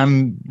quickly,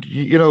 and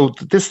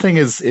this thing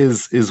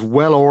is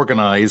well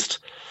organised.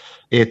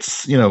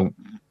 It's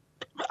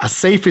as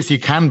safe as you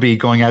can be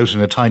going out in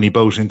a tiny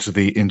boat into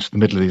the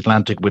middle of the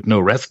Atlantic with no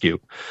rescue.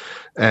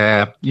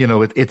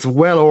 It's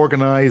well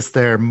organised.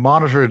 They're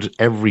monitored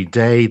every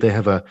day. They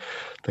have a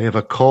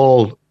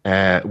call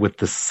with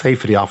the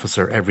safety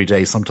officer every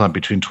day, sometime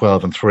between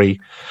 12 and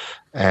 3,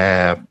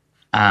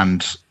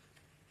 and.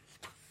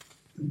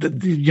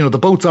 The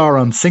boats are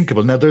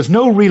unsinkable. Now, there's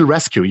no real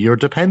rescue. You're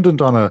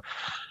dependent on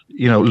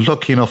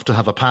lucky enough to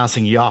have a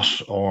passing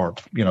yacht or,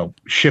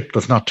 ship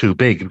that's not too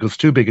big, because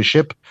too big a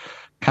ship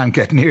can't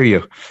get near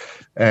you.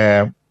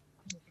 But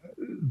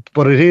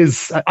it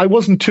is, I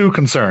wasn't too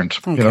concerned.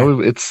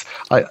 Okay.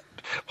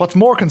 What's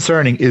more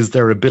concerning is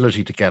their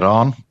ability to get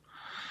on.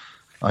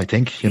 I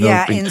think,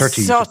 being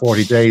 30 to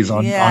 40 days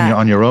on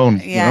your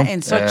own. Yeah,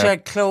 in such a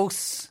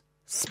close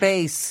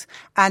space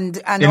and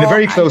in a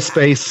very close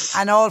space,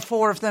 and all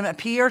four of them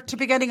appear to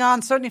be getting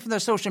on. Certainly from their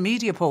social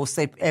media posts,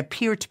 they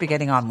appear to be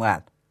getting on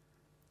well.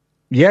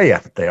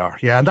 Yeah, they are.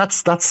 Yeah, and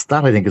that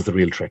I think is the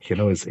real trick.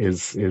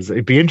 Is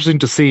it'd be interesting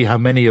to see how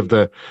many of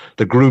the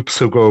groups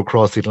who go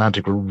across the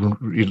Atlantic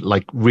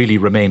really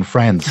remain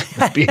friends,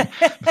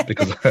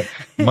 because it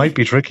might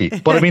be tricky.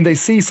 But I mean, they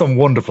see some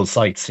wonderful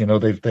sights.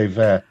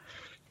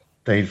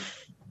 They've.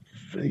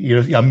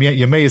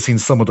 You may have seen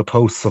some of the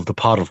posts of the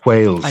pod of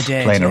whales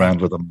playing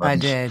around with them. I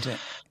did.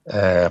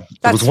 There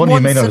was one you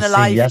may not have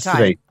seen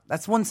yesterday.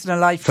 That's once in a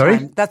lifetime.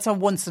 Sorry? That's a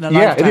once in a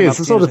lifetime. Yeah, it is.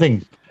 The sort of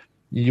thing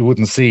you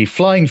wouldn't see.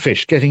 Flying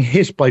fish, getting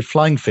hit by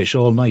flying fish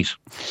all night.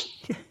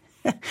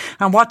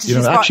 And what did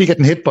you spot? Actually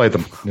getting hit by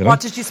them. What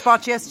did you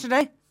spot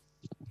yesterday?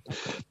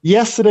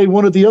 Yesterday,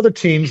 one of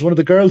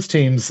the girls'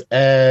 teams,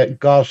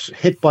 got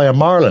hit by a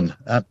marlin.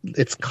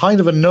 It's kind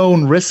of a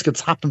known risk.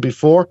 It's happened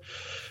before,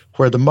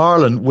 where the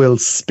marlin will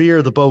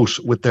spear the boat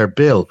with their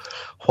bill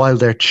while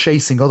they're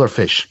chasing other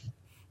fish.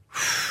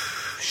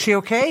 She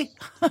okay?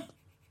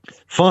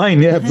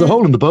 Fine, yeah, there's a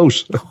hole in the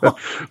boat.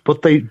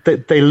 But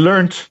they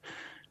learnt,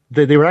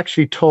 they were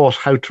actually taught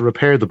how to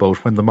repair the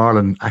boat when the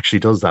marlin actually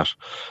does that.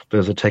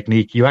 There's a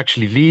technique. You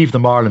actually leave the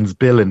marlin's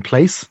bill in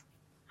place.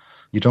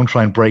 You don't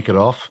try and break it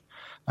off,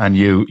 and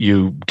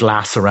you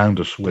glass around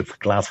it with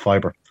glass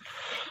fibre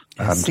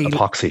and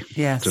epoxy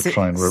to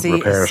try and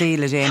repair it.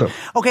 Seal it in. So,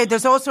 okay,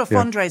 there's also a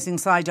fundraising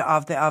side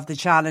of the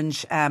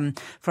challenge.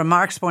 From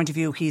Mark's point of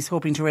view, he's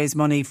hoping to raise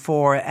money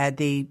for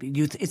the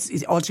youth.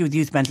 It's also with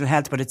youth mental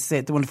health, but it's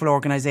the wonderful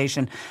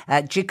organisation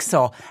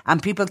Jigsaw,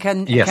 and people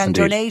can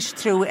donate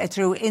through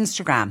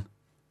Instagram.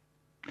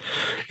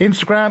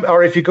 Instagram,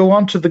 or if you go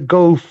onto the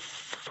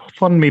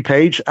GoFundMe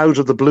page,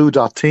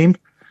 outoftheblue.team.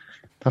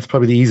 That's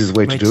probably the easiest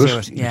way to do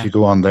it. If you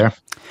go on there.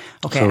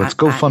 Okay, so it's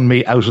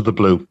GoFundMe Out of the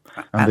Blue,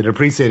 and they'd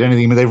appreciate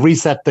anything. I mean, they've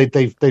reset.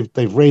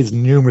 They've raised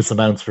numerous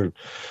amounts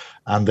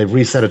and they've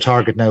reset a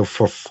target now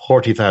for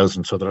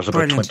 40,000. So they're at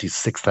about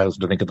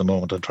 26,000, I think, at the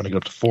moment. I'm trying to get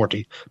up to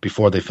 40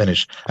 before they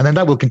finish, and then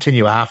that will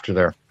continue after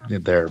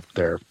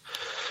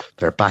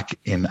they're back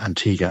in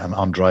Antigua and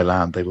on dry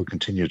land. They will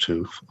continue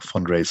to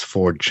fundraise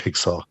for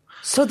Jigsaw.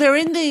 So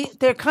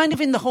they're kind of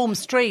in the home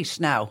straight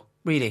now,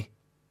 really.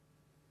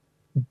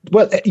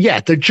 Well, yeah,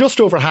 they're just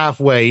over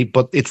halfway,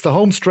 but it's the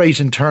home straight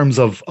in terms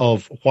of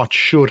what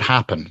should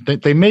happen.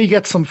 They may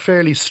get some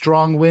fairly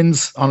strong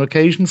winds on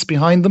occasions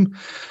behind them,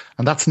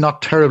 and that's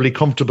not terribly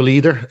comfortable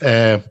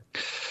either.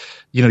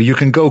 You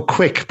can go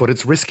quick, but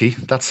it's risky.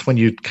 That's when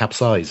you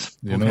capsize.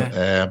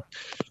 Look,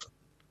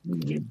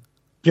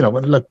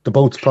 the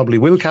boats probably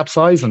will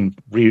capsize, and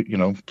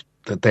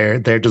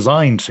they're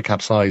designed to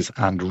capsize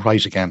and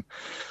right again.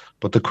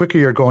 But the quicker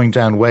you're going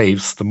down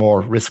waves, the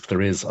more risk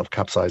there is of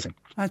capsizing.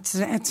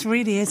 It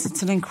really is.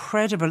 It's an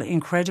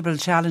incredible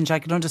challenge. I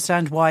can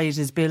understand why it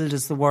is billed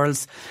as the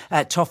world's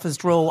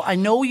toughest row. I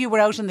know you were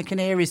out in the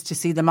Canaries to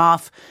see them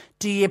off.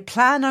 Do you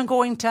plan on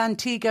going to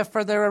Antigua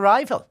for their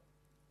arrival?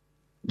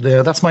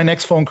 Yeah, that's my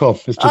next phone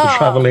call, is to the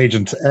travel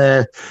agent.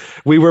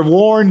 We were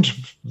warned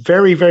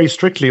very, very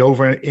strictly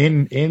over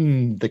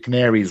in the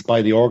Canaries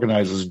by the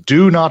organisers,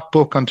 do not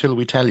book until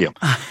we tell you.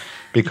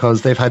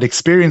 Because they've had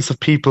experience of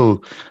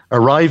people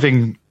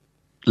arriving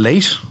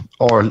late,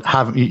 or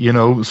have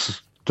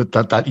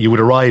that you would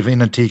arrive in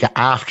Antigua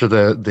after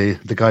the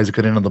guys have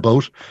got in on the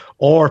boat,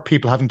 or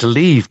people having to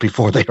leave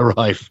before they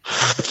arrive.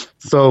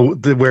 So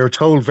we're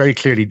told very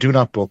clearly, do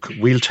not book.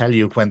 We'll tell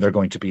you when they're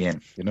going to be in,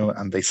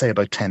 and they say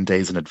about 10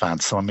 days in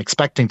advance. So I'm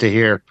expecting to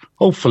hear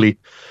hopefully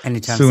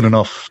Anytime soon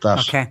enough that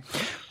it's time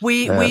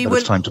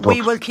to book.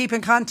 We will keep in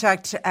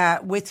contact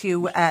with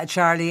you,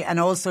 Charlie, and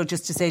also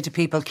just to say to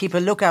people, keep a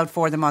lookout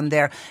for them on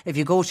there. If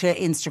you go to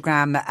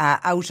Instagram,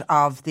 Out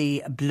of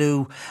the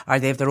Blue, or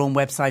they have their own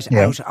website,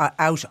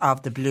 out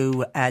of the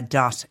blue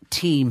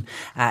 .team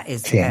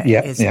it's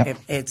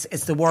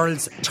the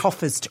world's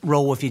toughest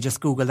row. If you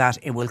just Google that,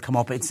 it will come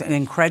up. It's an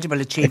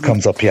incredible achievement. It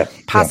comes up, yeah.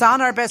 Pass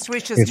on our best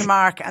wishes to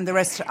Mark and the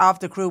rest of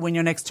the crew when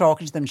you're next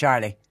talking to them,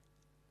 Charlie.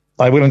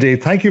 I will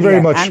indeed. Thank you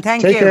very much. And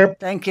Take care.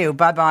 Thank you.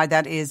 Bye-bye.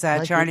 That is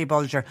Charlie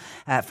Bulger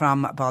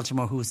from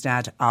Baltimore, who's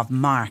dad of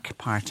Mark,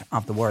 part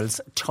of the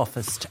world's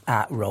toughest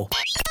row.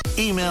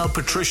 Email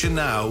Patricia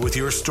now with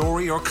your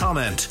story or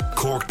comment.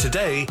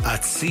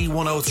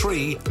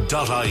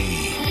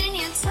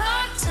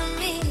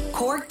 CorkToday@c103.ie.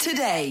 Cork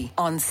Today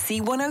on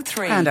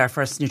C103. And our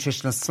first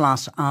nutritional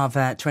slot of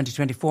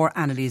 2024,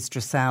 Annalise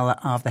Dressel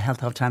of the Health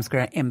Hub Times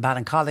Square in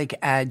Ballincollig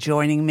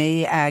joining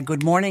me.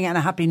 Good morning and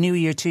a Happy New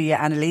Year to you,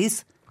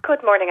 Annalise.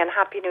 Good morning and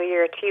Happy New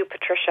Year to you,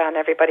 Patricia, and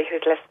everybody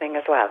who's listening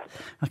as well.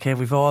 Okay,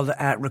 we've all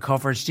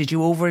recovered. Did you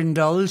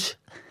overindulge?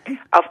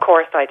 Of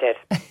course I did.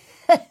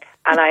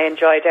 And I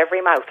enjoyed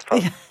every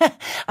mouthful.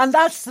 And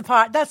that's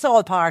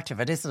all part of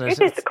it, isn't it?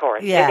 It is, of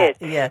course. Yeah, it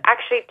is. Yeah.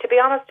 Actually, to be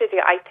honest with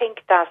you, I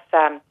think that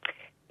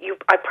you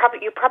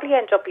probably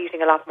end up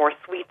eating a lot more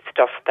sweet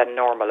stuff than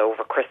normal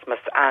over Christmas,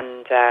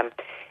 and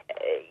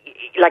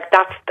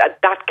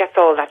that gets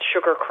all that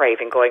sugar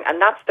craving going,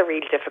 and that's the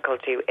real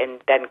difficulty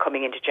in then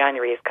coming into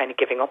January, is kind of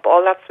giving up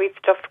all that sweet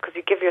stuff because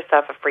you give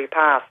yourself a free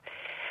pass.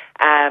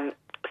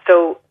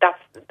 So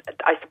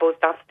I suppose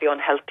that's the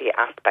unhealthy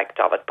aspect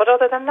of it. But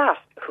other than that,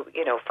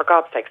 for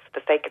God's sake, for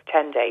the sake of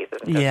 10 days,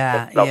 isn't it?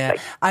 Yeah.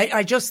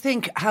 I just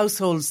think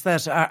households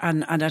that are,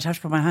 and I'd have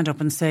to put my hand up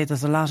and say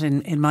there's a lot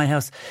in my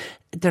house,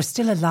 there's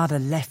still a lot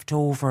of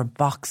leftover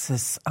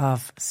boxes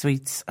of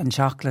sweets and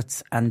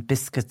chocolates and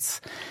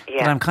biscuits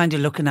that I'm kind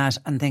of looking at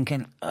and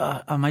thinking,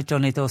 I might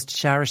donate those to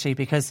charity,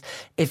 because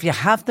if you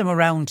have them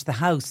around the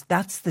house,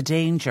 that's the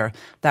danger,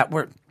 that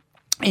we're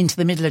into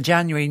the middle of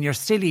January and you're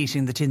still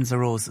eating the tins of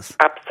roses.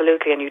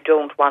 Absolutely, and you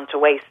don't want to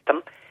waste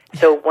them.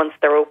 So once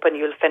they're open,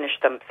 you'll finish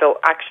them. So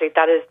actually,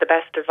 that is the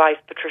best advice,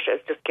 Patricia,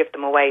 is just give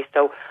them away.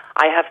 So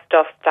I have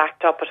stuff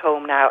stacked up at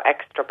home now,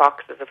 extra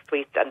boxes of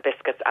sweets and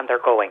biscuits, and they're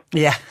going.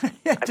 Yeah.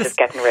 I'm just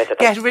getting rid of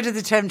them. Get rid of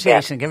the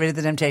temptation. Get rid of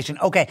the temptation.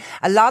 Okay.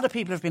 A lot of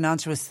people have been on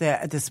to us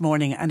this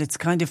morning, and it's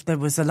kind of, there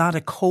was a lot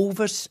of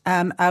COVID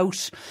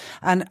out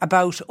and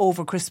about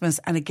over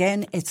Christmas. And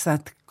again, it's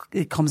that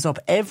it comes up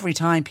every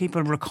time,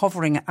 people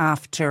recovering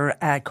after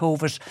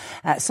COVID.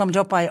 Summed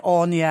up by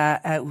Anya,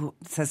 who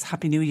says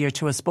Happy New Year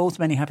to us both.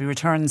 Many happy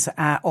returns,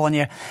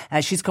 Anya.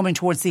 She's coming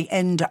towards the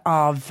end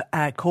of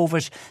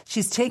COVID.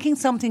 She's taking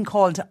something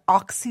called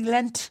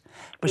Oxylent,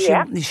 but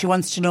she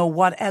wants to know,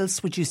 what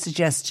else would you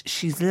suggest?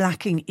 She's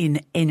lacking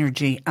in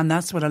energy, and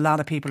that's what a lot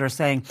of people are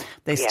saying.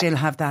 They still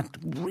have that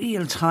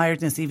real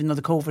tiredness even though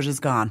the COVID is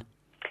gone.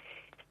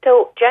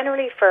 So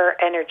generally for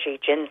energy,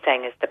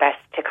 ginseng is the best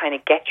to kind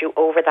of get you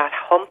over that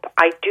hump.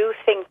 I do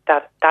think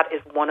that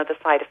is one of the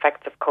side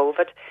effects of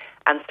COVID,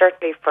 and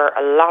certainly for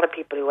a lot of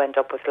people who end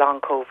up with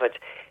long COVID,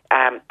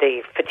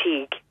 the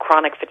fatigue,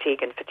 chronic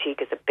fatigue, and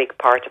fatigue is a big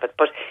part of it.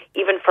 But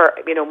even for,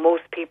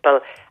 most people,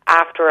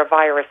 after a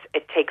virus,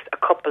 it takes a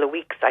couple of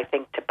weeks, I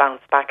think, to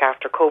bounce back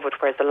after COVID,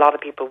 whereas a lot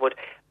of people would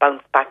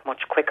bounce back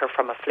much quicker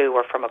from a flu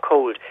or from a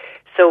cold.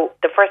 So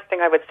the first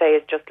thing I would say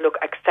is just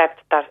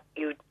accept that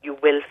you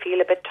will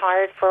feel a bit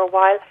tired for a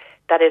while.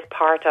 That is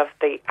part of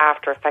the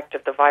after effect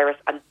of the virus,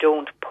 and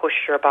don't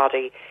push your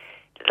body.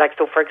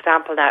 So for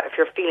example, now, if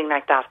you're feeling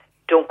like that,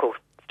 don't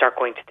start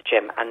going to the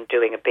gym and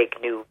doing a big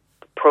new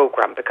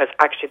program, because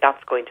actually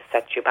that's going to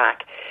set you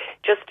back.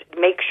 Just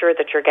make sure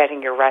that you're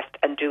getting your rest,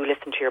 and do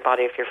listen to your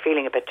body if you're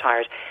feeling a bit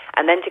tired.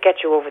 And then to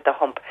get you over the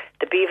hump,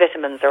 the B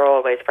vitamins are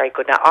always very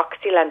good. Now,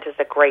 Oxylent is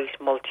a great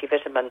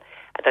multivitamin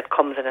that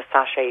comes in a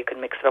sachet. You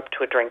can mix it up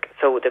to a drink.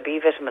 So the B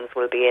vitamins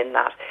will be in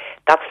that.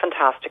 That's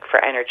fantastic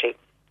for energy.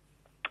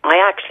 I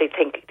actually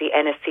think the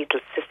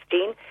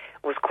N-acetylcysteine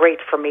was great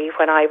for me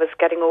when I was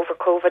getting over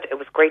COVID. It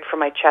was great for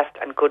my chest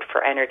and good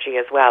for energy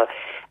as well.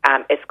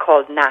 It's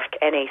called NAC,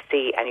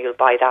 N-A-C, and you'll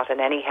buy that in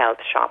any health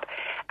shop.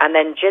 And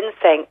then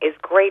ginseng is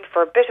great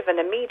for a bit of an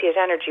immediate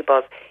energy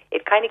buzz.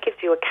 It kind of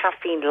gives you a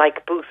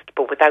caffeine-like boost,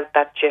 but without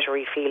that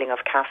jittery feeling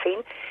of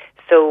caffeine.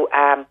 So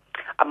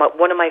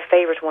one of my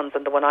favourite ones,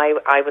 and the one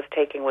I was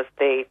taking, was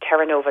the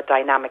Terra Nova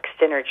Dynamic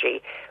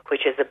Synergy,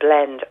 which is a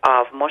blend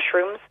of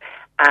mushrooms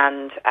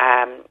and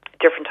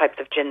different types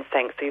of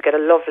ginseng. So you get a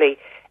lovely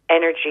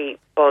energy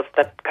buzz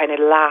that kind of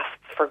lasts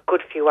for a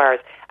good few hours,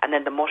 and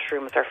then the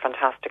mushrooms are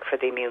fantastic for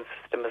the immune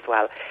system as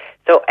well.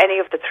 So any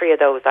of the three of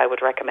those I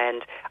would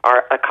recommend,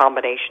 or a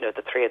combination of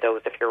the three of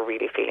those if you're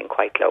really feeling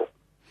quite low.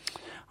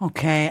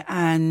 Okay,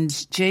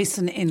 and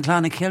Jason in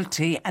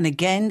Clonakilty, and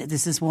again,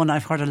 this is one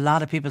I've heard a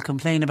lot of people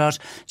complain about.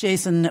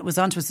 Jason was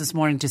on to us this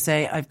morning to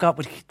say, I've got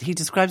what he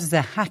describes as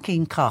a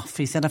hacking cough.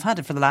 He said, I've had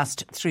it for the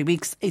last 3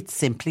 weeks. It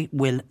simply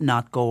will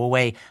not go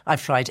away.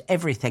 I've tried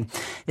everything.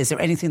 Is there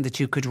anything that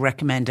you could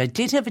recommend? I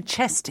did have a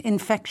chest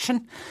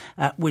infection,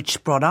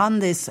 which brought on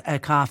this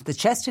cough. The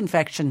chest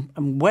infection,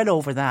 I'm well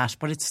over that,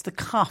 but it's the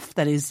cough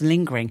that is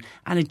lingering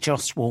and it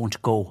just won't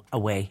go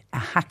away. A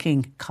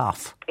hacking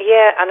cough.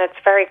 Yeah, and it's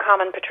very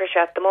common, Patricia,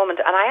 at the moment.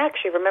 And I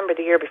actually remember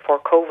the year before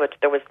COVID,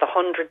 there was the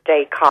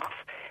 100-day cough.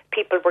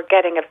 People were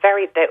getting it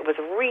was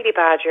a really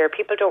bad year.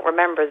 People don't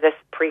remember this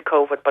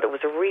pre-COVID, but it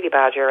was a really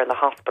bad year in the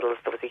hospitals.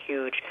 There was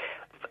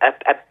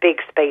a big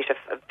spate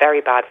of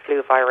very bad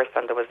flu virus,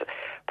 and there was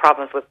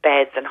problems with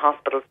beds in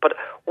hospitals. But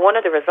one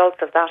of the results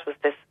of that was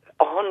this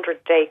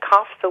 100-day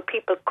cough, so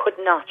people could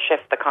not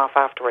shift the cough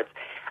afterwards.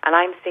 And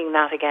I'm seeing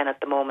that again at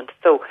the moment.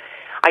 So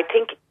I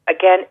think,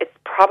 again, it's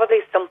probably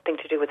something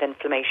to do with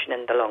inflammation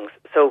in the lungs.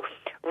 So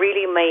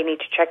really you may need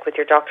to check with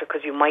your doctor,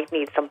 because you might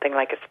need something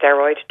like a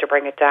steroid to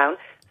bring it down.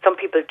 Some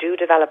people do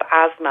develop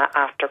asthma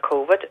after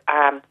COVID,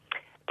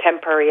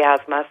 temporary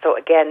asthma. So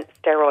again,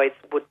 steroids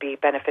would be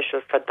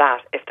beneficial for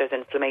that if there's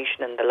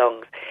inflammation in the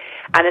lungs.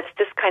 And it's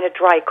this kind of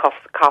dry cough,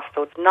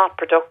 so it's not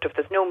productive.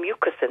 There's no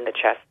mucus in the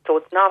chest, so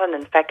it's not an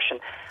infection.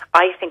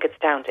 I think it's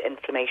down to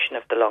inflammation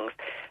of the lungs.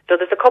 So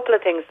there's a couple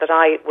of things that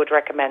I would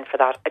recommend for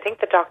that. I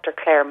think the Dr.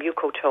 Claire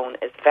Mucotone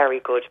is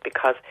very good,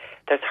 because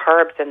there's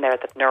herbs in there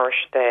that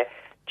nourish the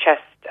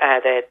chest,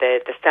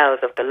 the cells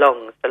of the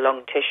lungs, the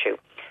lung tissue.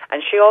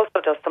 And she also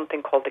does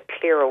something called a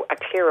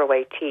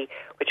Clearaway tea,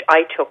 which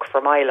I took for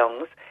my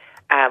lungs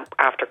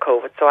after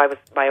COVID. So I was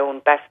my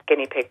own best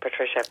guinea pig,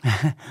 Patricia.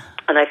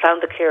 And I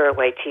found the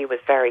Clearaway tea was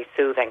very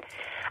soothing.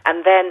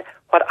 And then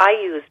what I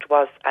used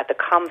was the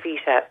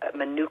Comvita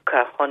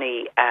Manuka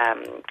honey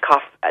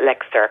cough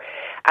elixir.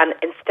 And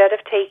instead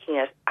of taking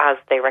it as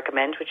they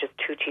recommend, which is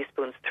 2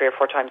 teaspoons 3 or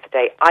 4 times a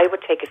day, I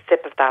would take a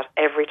sip of that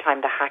every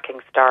time the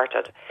hacking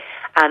started.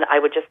 And I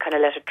would just kind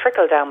of let it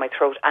trickle down my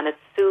throat, and it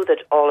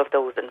soothed all of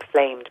those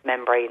inflamed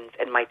membranes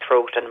in my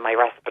throat and my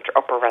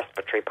upper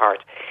respiratory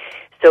part.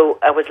 So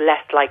I was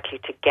less likely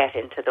to get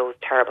into those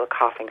terrible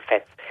coughing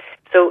fits.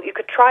 So you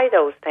could try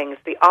those things.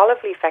 The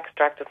olive leaf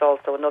extract is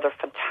also another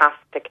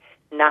fantastic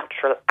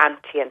natural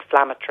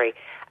anti-inflammatory.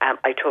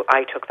 I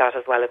took that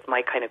as well as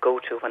my kind of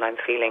go-to when I'm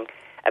feeling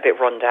a bit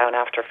run down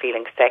after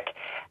feeling sick.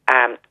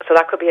 So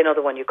that could be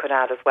another one you could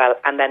add as well.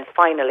 And then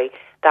finally,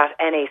 that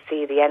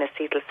NAC, the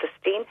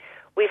N-acetylcysteine,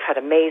 we've had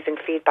amazing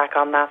feedback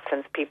on that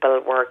since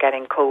people were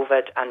getting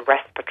COVID and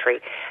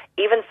respiratory.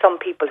 Even some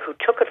people who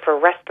took it for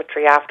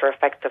respiratory after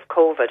effects of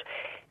COVID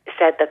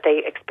said that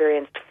they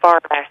experienced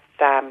far less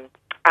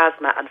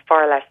asthma and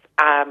far less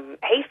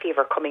hay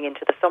fever coming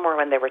into the summer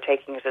when they were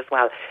taking it as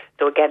well.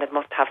 So again, it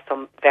must have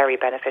some very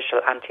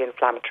beneficial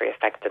anti-inflammatory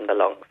effect in the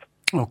lungs.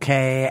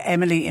 Okay,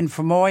 Emily in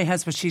Fermoy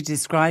has what she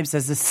describes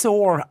as a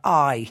sore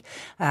eye.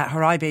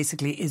 Her eye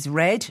basically is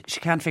red. She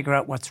can't figure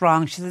out what's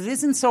wrong. She says it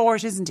isn't sore,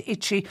 it isn't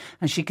itchy,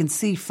 and she can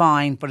see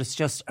fine, but it's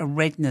just a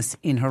redness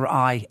in her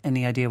eye.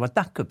 Any idea what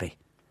that could be?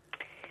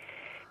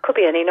 Could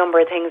be any number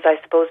of things,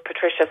 I suppose,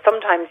 Patricia.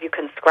 Sometimes you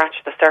can scratch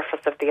the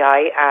surface of the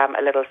eye,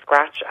 a little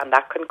scratch, and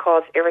that can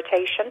cause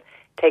irritation.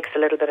 Takes a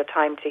little bit of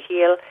time to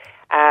heal.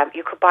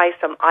 You could buy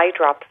some eye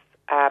drops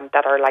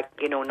that are like,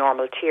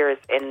 normal tears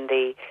in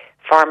the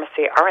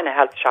pharmacy or in a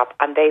health shop,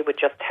 and they would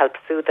just help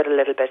soothe it a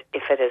little bit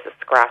if it is a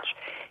scratch.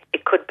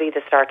 It could be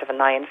the start of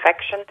an eye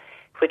infection,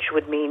 which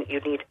would mean you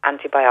need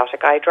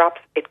antibiotic eye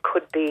drops. It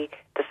could be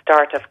the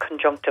start of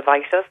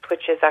conjunctivitis,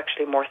 which is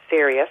actually more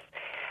serious.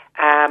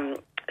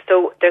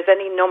 So there's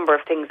any number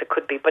of things it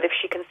could be, but if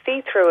she can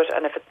see through it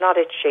and if it's not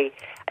itchy,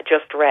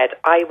 just red,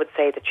 I would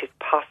say that she's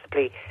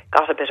possibly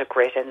got a bit of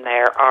grit in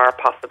there, or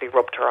possibly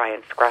rubbed her eye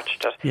and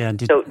scratched it. Yeah,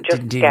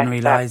 didn't even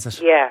realise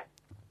it. Yeah,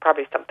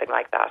 probably something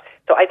like that.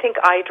 So I think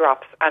eye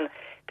drops, and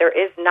there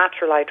is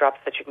natural eye drops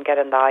that you can get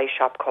in the eye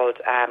shop called,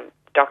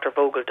 Dr.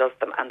 Vogel does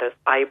them, and there's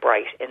Eye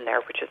Bright in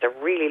there, which is a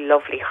really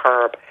lovely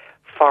herb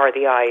for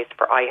the eyes,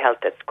 for eye health.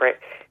 It's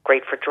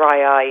great for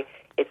dry eye.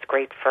 It's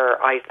great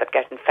for eyes that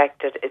get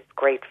infected. It's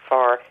great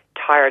for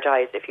tired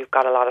eyes if you've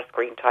got a lot of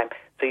screen time.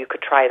 So you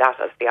could try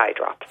that as the eye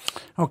drops.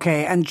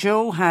 Okay, and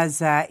Joe has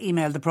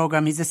emailed the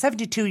programme. He's a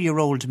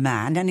 72-year-old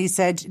man, and he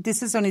said this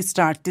has only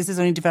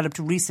developed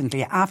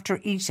recently. After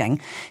eating,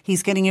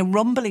 he's getting a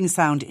rumbling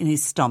sound in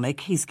his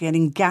stomach. He's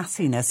getting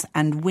gassiness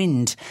and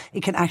wind.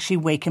 It can actually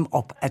wake him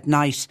up at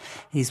night.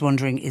 He's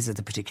wondering, is it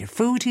the particular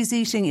food he's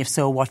eating? If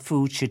so, what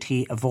food should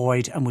he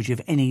avoid? And would you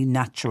have any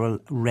natural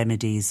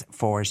remedies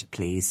for it,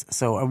 please?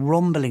 So a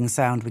rumbling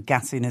sound with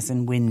gassiness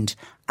and wind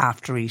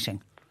after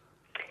eating.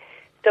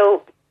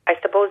 So I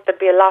suppose there'd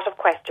be a lot of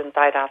questions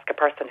I'd ask a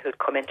person who'd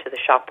come into the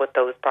shop with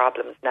those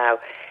problems now.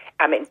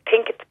 I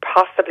think it's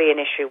possibly an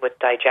issue with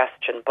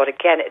digestion, but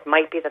again, it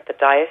might be that the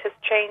diet has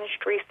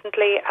changed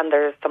recently and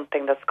there's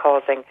something that's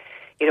causing,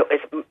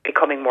 is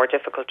becoming more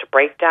difficult to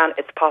break down.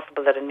 It's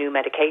possible that a new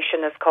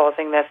medication is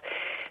causing this.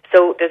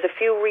 So there's a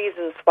few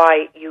reasons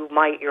why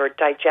your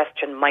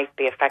digestion might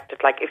be affected.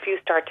 Like if you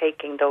start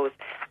taking those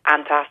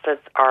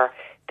antacids or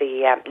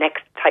the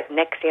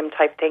Nexium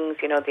type things,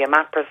 the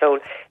omeprazole,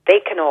 they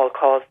can all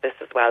cause this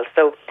as well.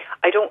 So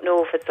I don't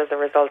know if it's as a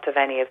result of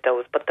any of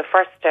those, but the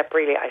first step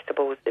really, I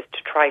suppose, is to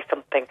try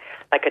something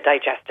like a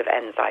digestive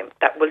enzyme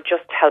that will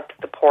just help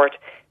support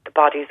the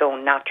body's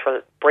own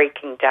natural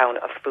breaking down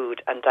of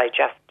food and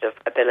digestive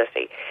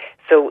ability.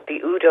 So the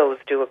Udos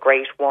do a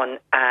great one,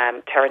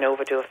 Terra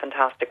Nova do a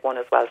fantastic one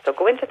as well. So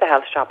go into the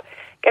health shop,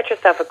 get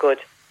yourself a good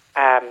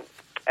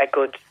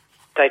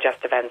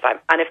digestive enzyme.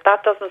 And if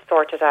that doesn't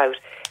sort it out,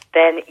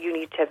 then you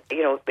need to,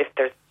 if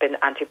there's been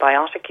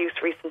antibiotic use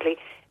recently,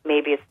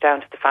 maybe it's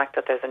down to the fact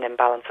that there's an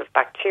imbalance of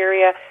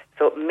bacteria,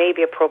 so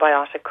maybe a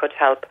probiotic could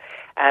help.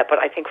 But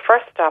I think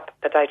first stop,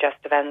 the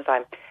digestive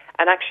enzyme.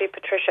 And actually,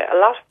 Patricia, a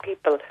lot of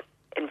people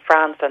in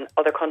France and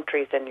other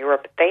countries in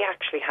Europe, they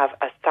actually have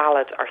a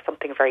salad or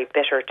something very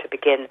bitter to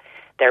begin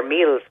their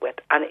meals with.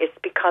 And it's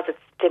because it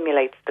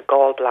stimulates the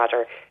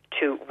gallbladder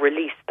to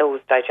release those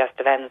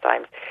digestive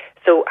enzymes.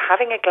 So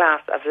having a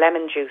glass of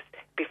lemon juice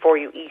before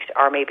you eat,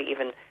 or maybe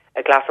even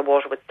a glass of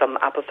water with some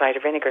apple cider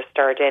vinegar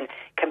stirred in,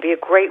 can be a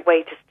great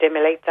way to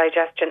stimulate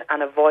digestion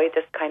and avoid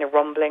this kind of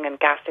rumbling and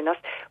gassiness.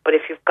 But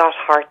if you've got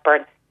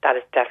heartburn, that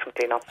is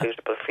definitely not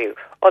suitable for you.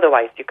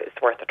 Otherwise,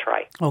 it's worth a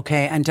try.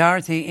 OK, and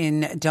Dorothy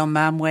in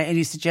Dunmanway,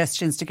 any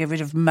suggestions to get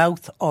rid of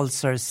mouth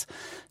ulcers?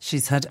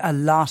 She's had a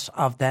lot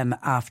of them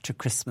after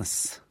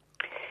Christmas.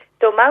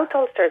 So mouth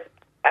ulcers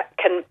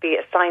can be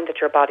a sign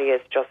that your body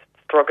is just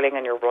struggling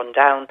and you're run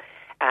down,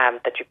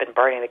 that you've been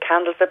burning the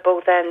candles at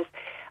both ends.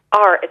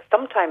 Or it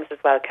sometimes as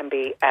well can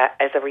be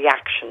as a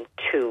reaction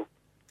to.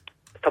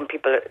 Some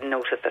people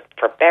notice it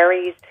for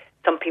berries.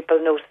 Some people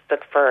notice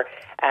it for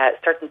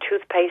certain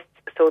toothpastes.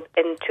 So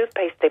in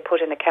toothpaste, they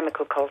put in a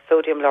chemical called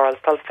sodium lauryl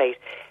sulfate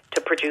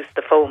to produce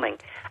the foaming.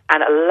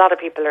 And a lot of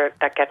people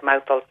that get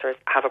mouth ulcers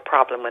have a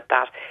problem with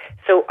that.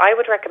 So I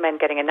would recommend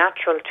getting a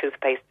natural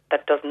toothpaste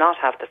that does not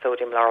have the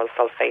sodium lauryl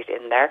sulfate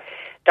in there.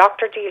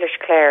 Dr. Dealish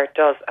Clare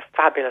does a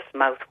fabulous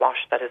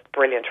mouthwash that is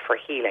brilliant for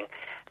healing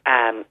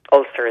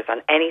ulcers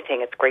and anything.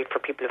 It's great for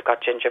people who've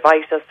got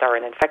gingivitis or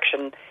an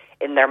infection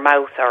in their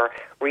mouth or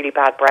really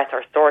bad breath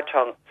or sore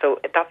tongue. So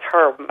that's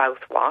her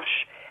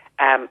mouthwash.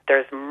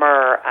 There's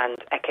myrrh and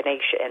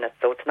echinacea in it,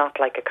 so it's not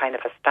like a kind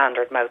of a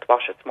standard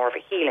mouthwash. It's more of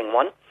a healing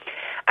one.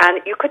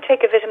 And you could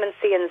take a vitamin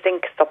C and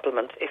zinc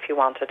supplement if you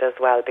wanted as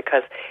well,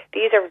 because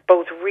these are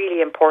both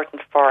really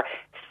important for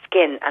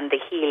skin and the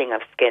healing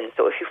of skin.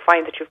 So if you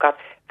find that you've got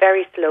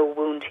very slow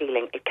wound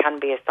healing, it can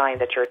be a sign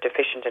that you're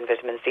deficient in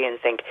vitamin C and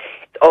zinc.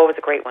 It's always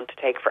a great one to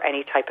take for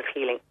any type of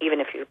healing. Even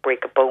if you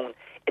break a bone,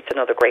 it's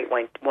another great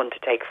one to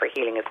take for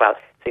healing as well.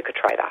 So you could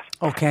try that.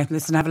 OK,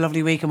 listen, have a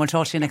lovely week and we'll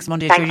talk to you next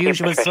Monday at your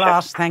usual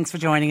slot. Thanks for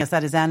joining us.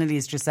 That is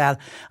Annalise Dressel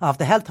of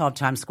the Health Hub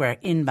Times Square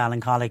in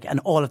Ballincollig,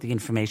 and all of the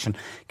information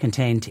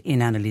contained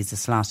in Annalise's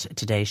slot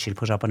today she'll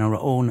put up on her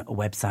own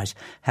website,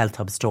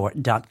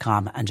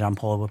 healthhubstore.com, and John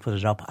Paul will put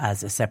it up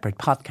as a separate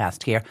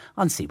podcast here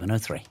on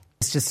C103.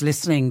 Just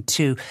listening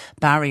to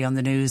Barry on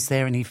the news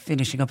there, and he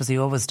finishing up as he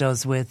always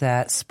does with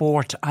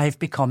sport. I've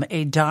become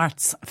a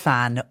darts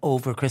fan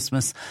over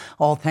Christmas,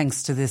 all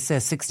thanks to this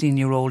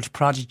 16-year-old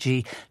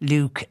prodigy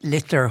Luke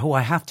Littler, who I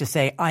have to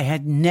say I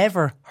had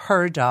never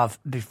heard of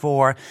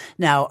before.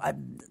 Now,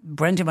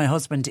 Brendan, my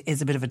husband,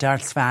 is a bit of a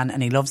darts fan,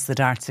 and he loves the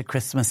darts at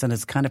Christmas, and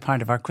it's kind of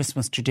part of our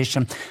Christmas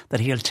tradition that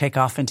he'll take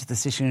off into the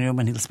sitting room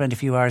and he'll spend a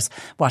few hours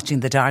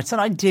watching the darts,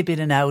 and I dip in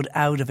and out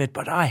of it,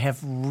 but I have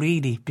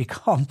really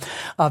become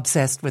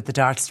obsessed with the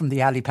darts from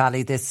the Ali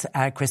Pally this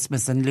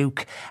Christmas. And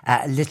Luke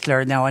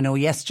Littler, now I know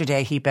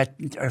yesterday he bet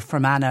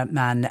Fermanagh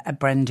man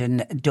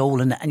Brendan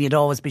Dolan, and you'd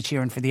always be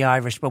cheering for the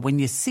Irish, but when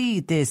you see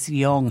this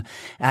young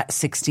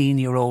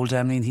 16-year-old,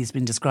 I mean, he's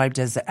been described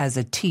as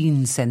a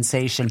teen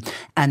sensation,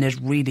 and it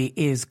really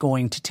is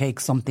going to take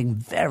something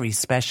very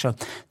special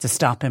to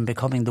stop him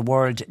becoming the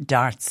world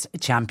darts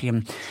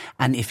champion.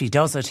 And if he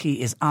does it,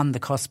 he is on the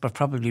cusp of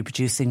probably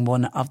producing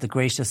one of the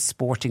greatest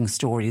sporting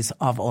stories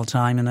of all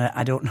time. And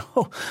I don't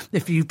know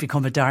if you've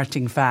become a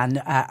darting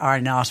fan or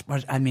not,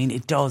 but I mean,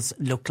 it does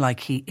look like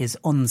he is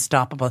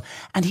unstoppable,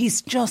 and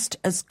he's just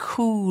as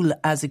cool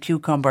as a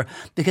cucumber,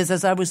 because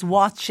as I was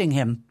watching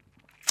him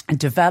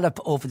develop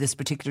over this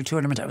particular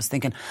tournament, I was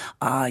thinking,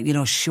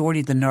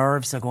 surely the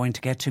nerves are going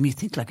to get to him. You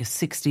think like a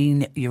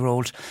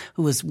 16-year-old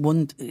who was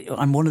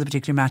on one of the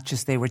particular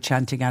matches, they were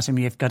chanting at him,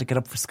 you've got to get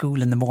up for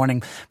school in the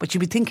morning. But you'd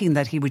be thinking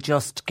that he would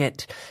just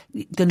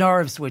the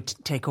nerves would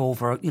take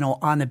over,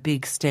 on a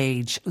big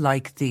stage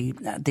like the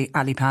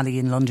Ali Pally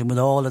in London with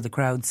all of the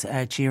crowds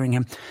cheering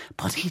him.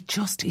 But he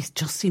just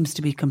seems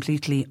to be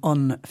completely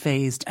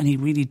unfazed, and he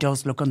really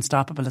does look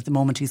unstoppable at the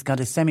moment. He's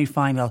got a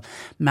semi-final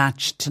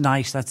match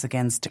tonight. That's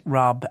against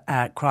Rob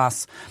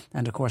Cross,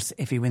 and of course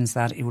if he wins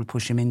that, it will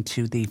push him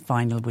into the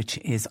final, which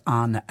is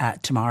on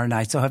tomorrow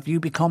night. So have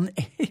you become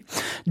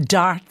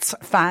darts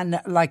fan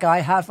like I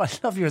have. I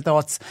love your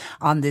thoughts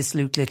on this,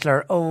 Luke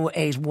Littler.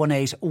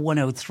 0818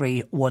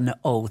 103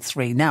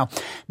 103. Now,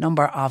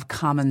 number of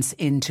comments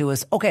into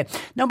us. Okay,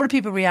 number of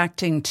people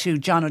reacting to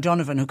John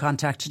O'Donovan, who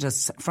contacted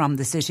us from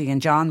the city,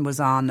 and John was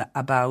on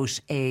about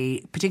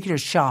a particular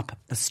shop,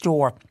 a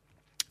store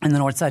in the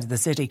north side of the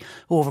city,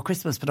 who over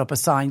Christmas put up a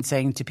sign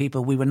saying to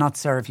people, we will not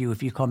serve you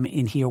if you come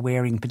in here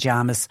wearing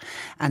pyjamas.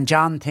 And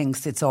John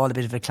thinks it's all a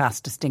bit of a class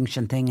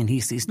distinction thing, and he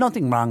sees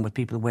nothing wrong with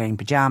people wearing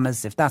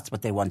pyjamas if that's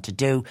what they want to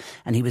do.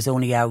 And he was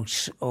only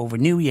out over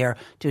New Year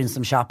doing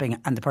some shopping,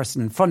 and the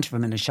person in front of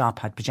him in the shop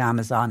had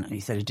pyjamas on, and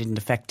he said it didn't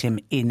affect him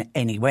in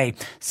any way.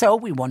 So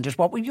we wondered,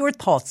 what were your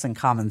thoughts and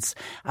comments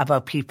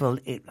about people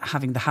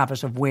having the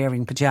habit of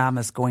wearing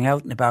pyjamas, going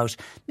out and about,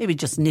 maybe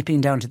just nipping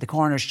down to the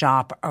corner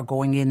shop or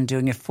going in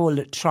doing a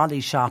full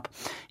trolley shop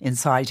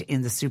inside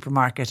in the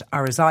supermarket,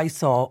 or as I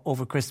saw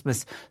over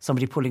Christmas,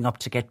 somebody pulling up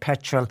to get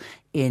petrol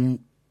in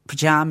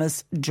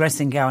pyjamas,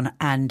 dressing gown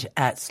and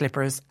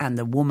slippers, and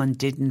the woman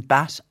didn't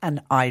bat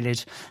an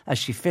eyelid as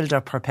she filled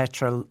up her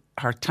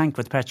tank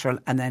with petrol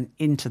and then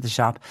into the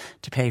shop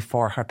to pay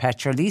for her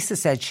petrol. Lisa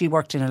said she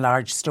worked in a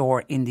large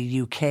store in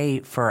the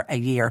UK for a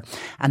year,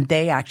 and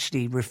they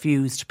actually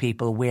refused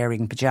people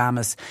wearing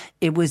pyjamas.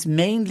 It was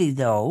mainly,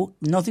 though,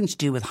 nothing to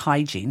do with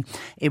hygiene.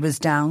 It was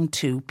down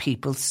to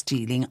people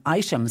stealing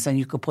items, and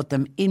you could put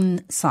them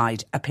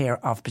inside a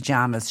pair of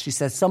pyjamas. She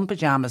says some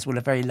pyjamas will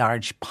have very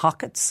large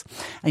pockets,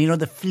 and you know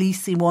the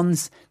fleecy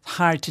ones,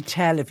 hard to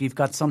tell if you've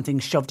got something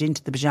shoved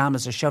into the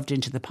pyjamas or shoved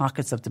into the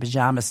pockets of the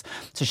pyjamas.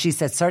 So she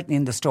said certainly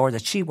in the store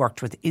that she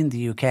worked with in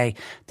the UK,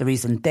 the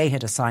reason they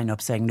had a sign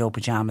up saying no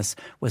pyjamas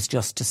was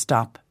just to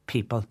stop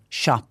people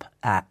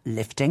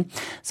shoplifting.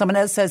 Someone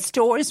else says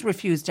stores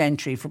refused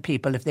entry for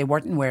people if they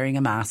weren't wearing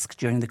a mask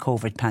during the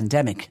COVID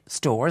pandemic.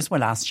 Stores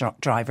will ask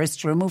drivers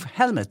to remove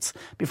helmets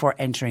before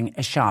entering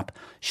a shop.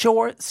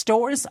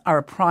 Stores are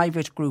a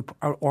private group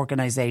or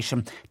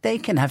organisation. They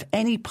can have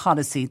any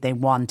policy they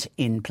want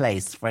in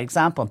place. For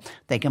example,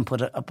 they can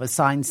put up a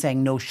sign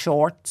saying no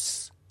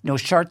shorts, no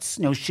shirts,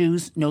 no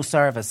shoes, no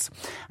service.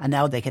 And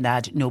now they can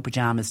add no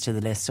pyjamas to the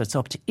list. So it's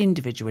up to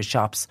individual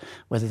shops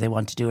whether they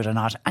want to do it or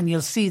not. And you'll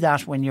see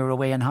that when you're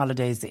away on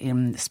holidays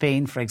in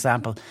Spain, for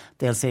example.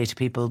 They'll say to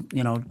people,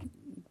 you know,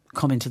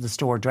 come into the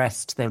store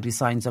dressed. There'll be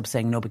signs up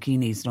saying no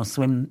bikinis, no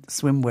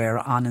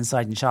swimwear on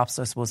inside in shops.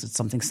 So I suppose it's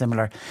something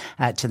similar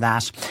to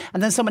that.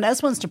 And then someone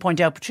else wants to point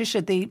out,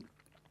 Patricia,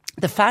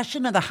 the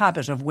fashion and the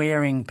habit of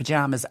wearing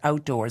pyjamas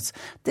outdoors,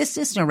 this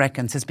listener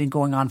reckons has been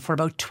going on for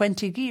about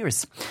 20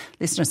 years.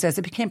 Listener says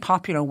it became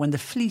popular when the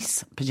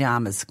fleece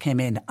pyjamas came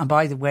in. And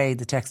by the way,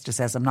 the texter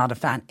says, I'm not a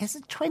fan. Is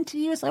it 20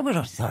 years? I would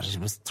have thought it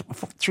was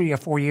 3 or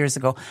 4 years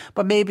ago.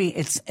 But maybe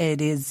it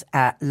is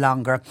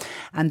longer.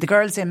 And the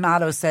girls in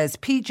Mallow says,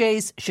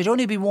 PJs should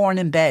only be worn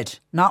in bed,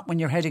 not when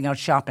you're heading out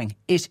shopping.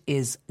 It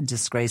is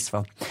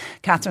disgraceful.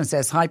 Catherine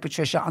says, hi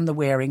Patricia, on the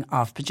wearing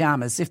of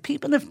pyjamas. If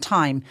people have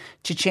time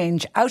to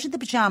change out of the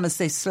pyjamas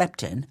they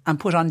slept in and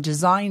put on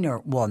designer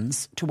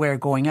ones to wear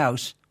going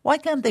out, why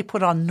can't they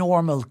put on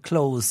normal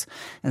clothes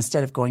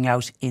instead of going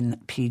out in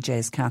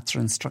PJs?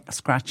 Catherine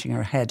scratching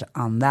her head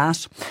on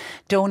that.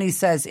 Donny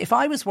says, if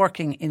I was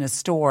working in a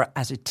store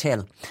at a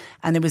till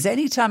and it was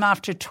any time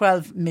after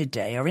 12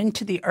 midday or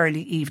into the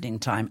early evening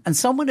time and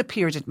someone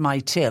appeared at my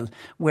till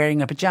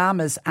wearing a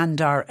pyjamas and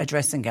or a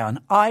dressing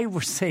gown, I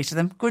would say to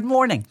them, good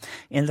morning,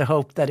 in the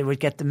hope that it would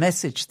get the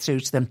message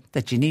through to them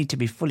that you need to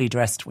be fully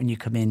dressed when you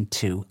come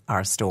into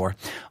our store.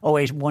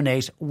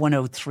 0818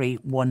 103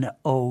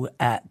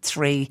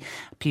 103.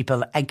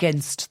 People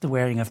against the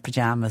wearing of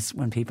pyjamas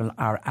when people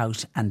are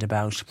out and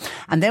about.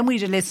 And then we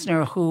had a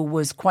listener who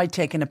was quite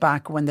taken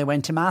aback when they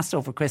went to Mass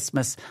over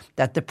Christmas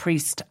that the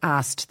priest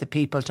asked the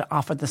people to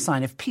offer the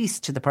sign of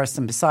peace to the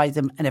person beside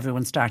them, and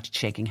everyone started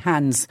shaking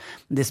hands.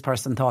 This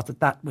person thought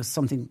that was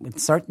something that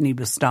certainly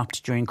was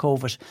stopped during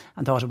COVID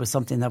and thought it was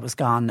something that was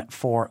gone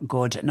for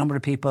good. A number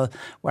of people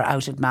were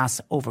out at Mass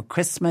over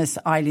Christmas.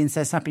 Eileen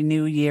says, Happy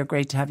New Year,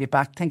 great to have you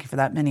back. Thank you for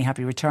that. Many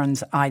happy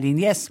returns, Eileen.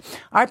 Yes,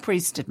 our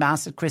priest at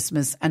Mass at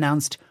Christmas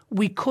announced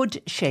we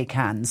could shake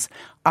hands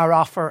or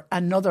offer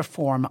another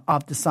form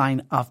of the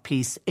sign of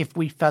peace if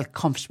we felt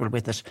comfortable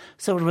with it.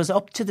 So it was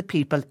up to the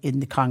people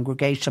in the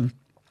congregation.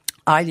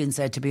 Eileen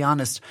said, to be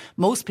honest,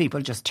 most people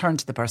just turned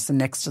to the person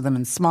next to them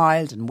and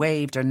smiled and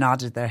waved or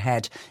nodded their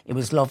head. It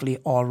was lovely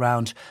all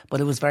round,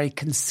 but it was very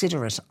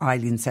considerate,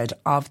 Eileen said,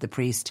 of the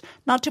priest,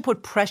 not to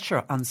put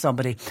pressure on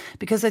somebody.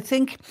 Because I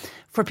think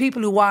for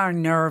people who are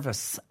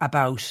nervous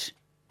about,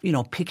 you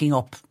know, picking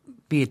up,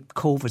 be it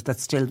COVID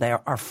that's still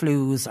there, or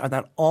flus, or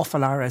that awful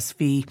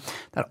RSV,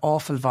 that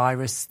awful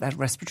virus, that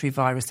respiratory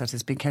virus that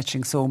has been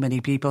catching so many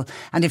people.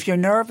 And if you're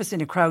nervous in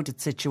a crowded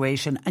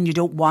situation and you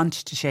don't want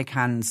to shake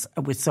hands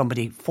with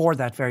somebody for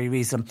that very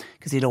reason,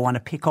 because you don't want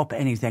to pick up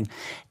anything,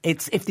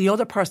 it's if the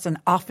other person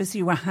offers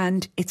you a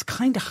hand, it's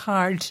kind of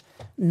hard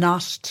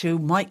not to.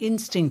 My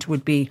instinct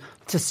would be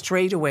to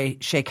straight away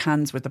shake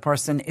hands with the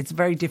person. It's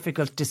very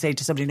difficult to say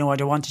to somebody, no, I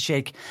don't want to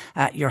shake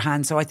your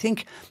hand. So I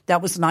think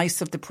that was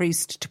nice of the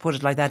priest to put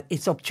it like that.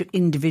 It's up to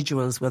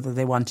individuals whether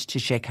they want to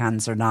shake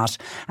hands or not.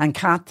 And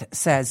Kath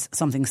says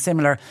something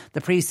similar.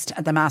 The priest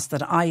at the Mass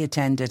that I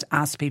attended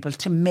asked people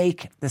to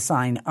make the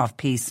sign of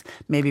peace,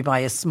 maybe by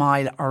a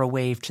smile or a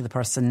wave to the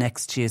person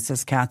next to you,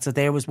 says Kath. So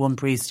there was one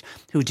priest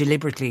who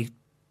deliberately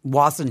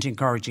wasn't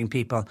encouraging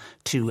people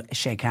to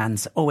shake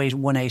hands.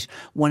 0818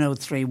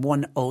 103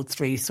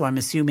 103. So I'm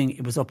assuming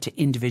it was up to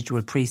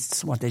individual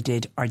priests what they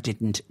did or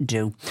didn't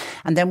do.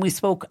 And then we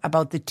spoke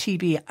about the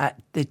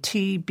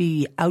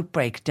TB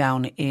outbreak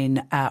down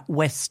in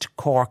West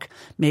Cork.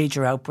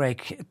 Major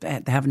outbreak.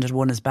 They haven't had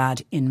one as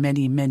bad in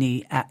many,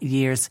 many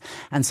years.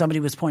 And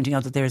somebody was pointing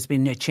out that there's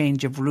been a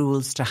change of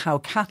rules to how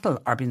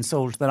cattle are being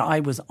sold that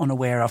I was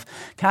unaware of.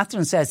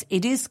 Catherine says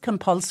it is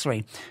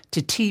compulsory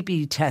to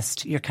TB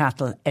test your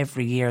cattle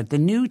every year. The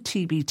new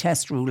TB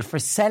test rule for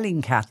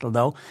selling cattle,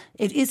 though,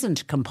 it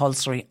isn't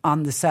compulsory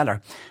on the seller.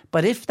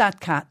 But if that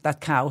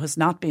cow has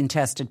not been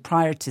tested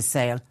prior to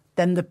sale,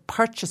 then the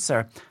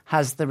purchaser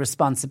has the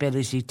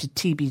responsibility to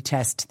TB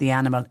test the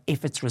animal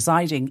if it's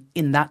residing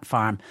in that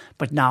farm,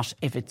 but not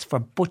if it's for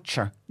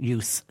butcher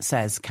use,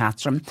 says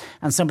Catherine.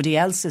 And somebody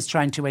else is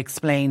trying to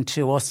explain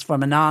to us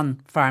from a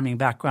non-farming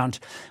background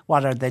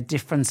what are the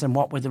difference and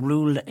what were the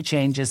rule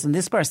changes. And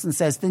this person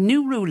says the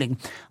new ruling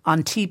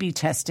on TB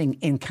testing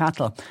in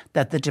cattle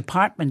that the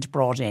department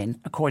brought in,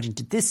 according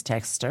to this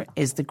texter,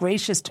 is the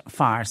greatest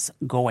farce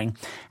going.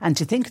 And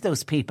to think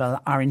those people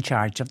are in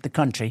charge of the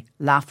country,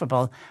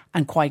 laughable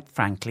and quite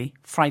frankly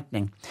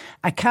frightening.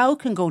 A cow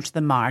can go to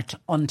the mart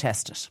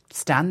untested,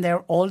 stand there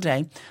all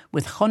day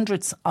with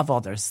hundreds of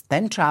others,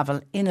 then travel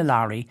in a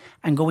lorry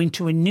and go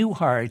into a new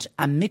herd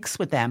and mix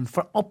with them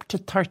for up to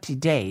 30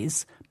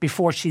 days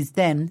before she's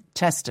then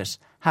tested,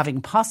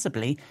 having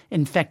possibly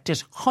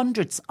infected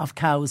hundreds of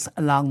cows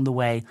along the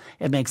way.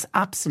 It makes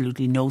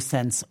absolutely no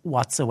sense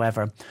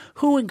whatsoever.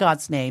 Who in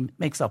God's name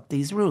makes up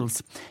these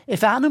rules?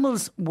 If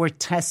animals were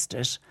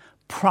tested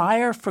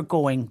prior for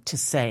going to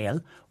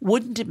sale,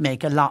 wouldn't it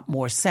make a lot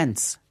more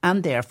sense?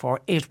 And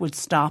therefore it would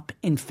stop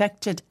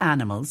infected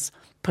animals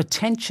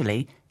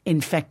potentially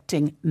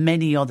infecting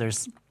many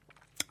others,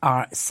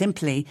 or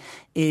simply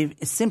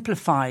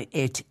simplify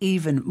it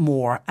even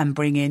more and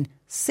bring in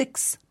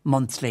 6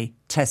 monthly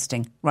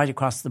testing right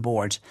across the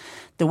board.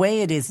 The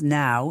way it is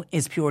now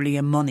is purely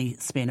a money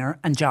spinner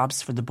and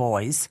jobs for the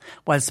boys,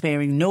 while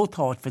sparing no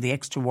thought for the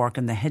extra work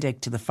and the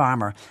headache to the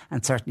farmer,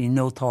 and certainly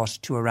no thought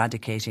to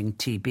eradicating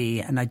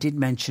TB. And I did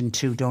mention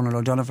to Donald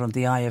O'Donovan of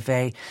the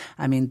IFA,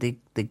 I mean, the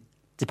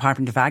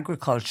Department of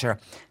Agriculture,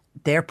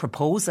 their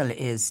proposal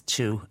is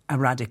to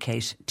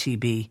eradicate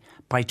TB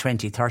by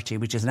 2030,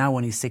 which is now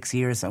only 6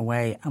 years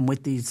away. And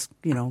with these,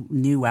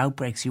 new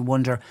outbreaks, you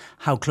wonder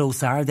how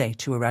close are they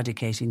to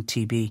eradicating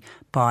TB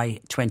by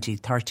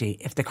 2030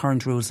 if the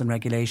current rules and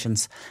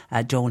regulations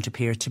don't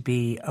appear to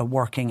be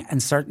working.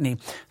 And certainly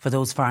for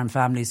those farm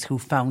families who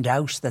found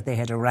out that they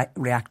had a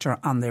reactor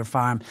on their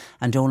farm,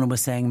 and Donald was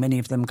saying many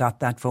of them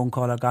got that phone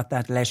call or got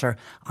that letter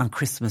on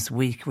Christmas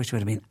week, which would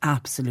have been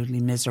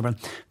absolutely miserable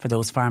for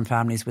those farm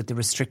families with the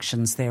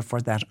restrictions therefore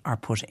that are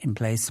put in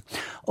place.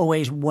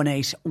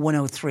 0818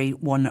 103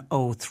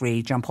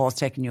 103. John Paul's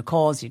taking your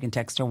calls. You can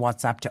text or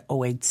WhatsApp to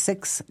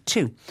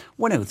 0862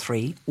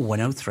 103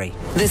 103.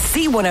 The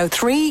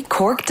C103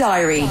 Cork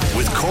Diary.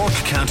 With Cork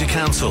County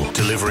Council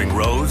delivering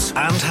roads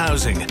and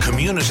housing,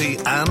 community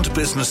and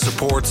business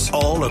supports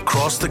all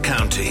across the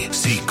county.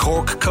 See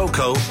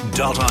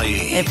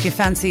corkcoco.ie. If you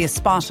fancy a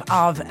spot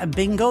of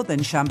bingo,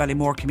 then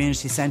Shanballymore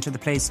Community Centre, the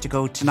place to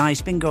go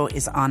tonight. Bingo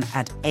is on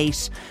at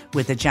 8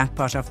 with a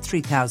jackpot of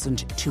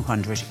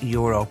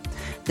 €3,200.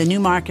 The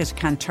Newmarket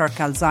Kanturk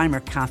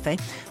Alzheimer Cafe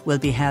will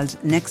be held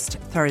next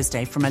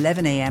Thursday from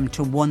 11 a.m.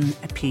 to 1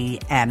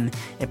 p.m.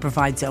 It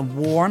provides a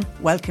warm,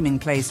 welcoming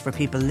place for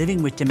people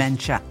living with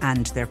dementia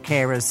and their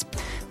carers.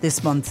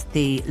 This month,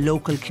 the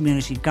local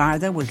community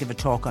Garda will give a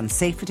talk on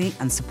safety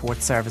and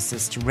support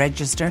services. To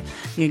register,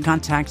 you can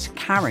contact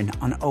Karen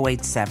on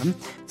 087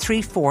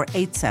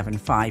 3487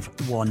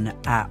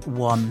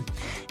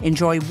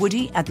 Enjoy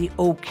Woody at the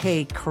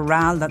OK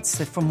Corral. That's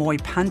the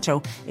Fermoy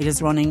Panto. It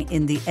is running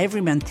in the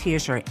Everyman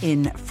Theatre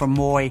in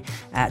Fermoy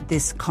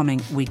this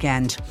coming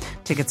weekend.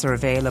 Tickets are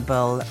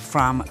available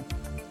from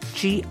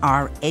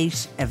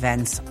GR8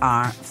 events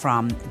are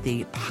from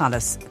the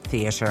Palace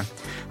Theatre.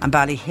 And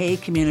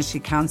Ballyhay Community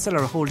Council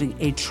are holding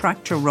a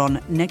tractor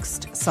run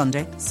next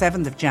Sunday,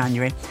 7th of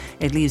January.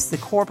 It leaves the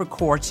Corbett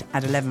Court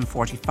at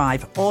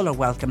 11:45. All are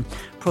welcome.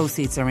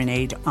 Proceeds are in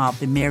aid of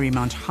the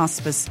Marymount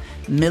Hospice,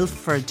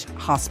 Milford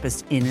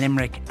Hospice in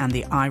Limerick and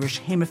the Irish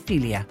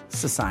Haemophilia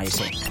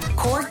Society.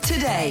 Cork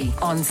Today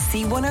on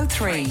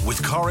C103.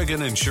 With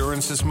Corrigan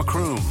Insurance's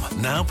Macroom,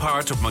 now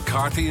part of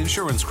McCarthy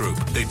Insurance Group.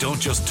 They don't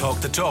just talk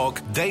the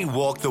talk, they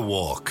walk the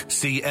walk.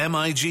 See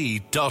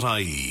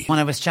MIG.ie. When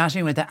I was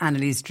chatting with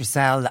Annalise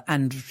Dressel,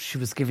 and she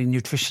was giving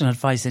nutritional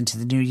advice into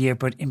the new year,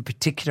 but in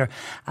particular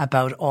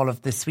about all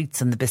of the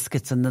sweets and the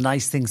biscuits and the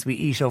nice things we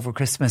eat over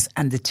Christmas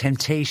and the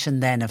temptation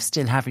then then of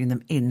still having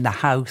them in the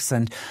house.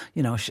 And,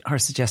 you know, her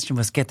suggestion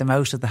was get them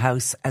out of the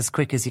house as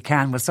quick as you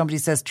can. Well, somebody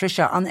says,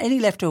 Tricia, on any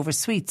leftover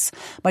sweets,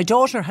 my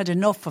daughter had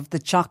enough of the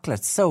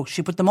chocolates, so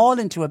she put them all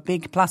into a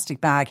big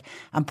plastic bag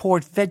and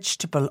poured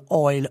vegetable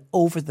oil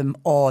over them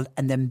all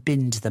and then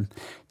binned them.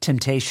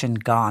 Temptation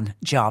gone,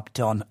 job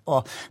done.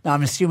 Oh, now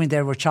I'm assuming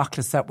there were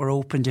chocolates that were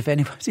opened. If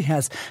anybody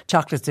has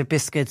chocolates or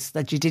biscuits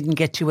that you didn't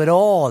get to at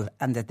all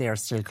and that they are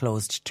still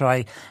closed,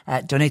 try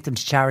donate them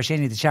to charity.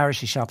 Any of the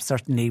charity shops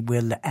certainly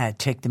will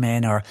take them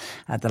in, or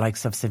the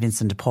likes of St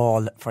Vincent de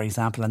Paul, for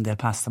example, and they'll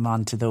pass them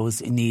on to those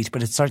in need.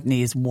 But it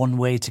certainly is one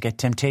way to get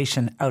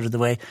temptation out of the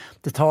way.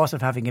 The thought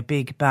of having a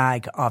big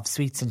bag of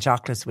sweets and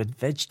chocolates with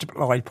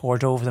vegetable oil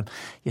poured over them,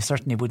 you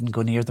certainly wouldn't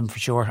go near them for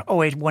sure.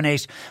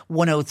 0818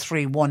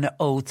 103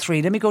 103.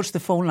 Let me go to the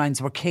phone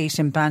lines where Kate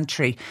in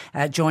Bantry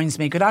joins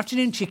me. Good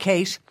afternoon to you,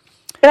 Kate.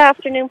 Good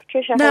afternoon,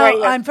 Patricia. How are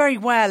you? I'm very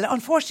well.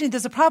 Unfortunately,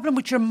 there's a problem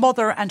with your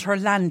mother and her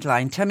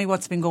landline. Tell me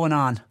what's been going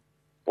on.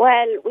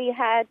 Well, we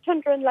had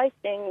thunder and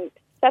lightning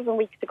 7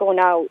 weeks ago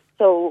now,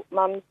 so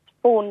Mum's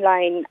phone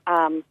line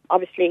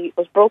obviously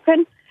was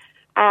broken,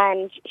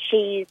 and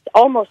she's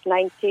almost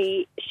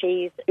 90.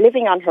 She's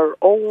living on her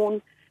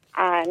own,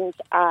 and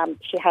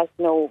she has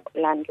no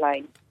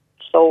landline.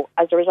 So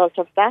as a result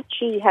of that,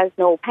 she has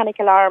no panic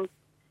alarm,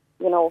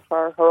 you know,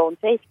 for her own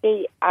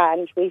safety.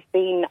 And we've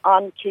been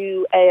on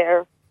to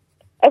air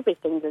every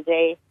single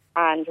day,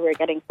 and we're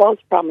getting false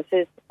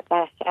promises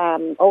that,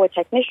 a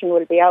technician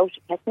will be out,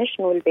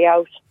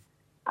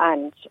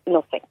 and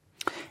nothing.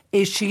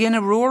 Is she in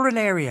a rural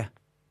area?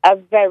 A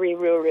very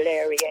rural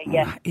area,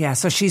 yes. Yeah,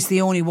 so she's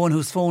the only one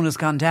whose phone has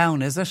gone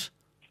down, is it?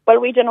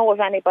 Well, we don't know of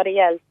anybody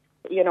else.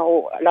 You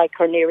know, like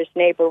her nearest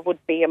neighbour would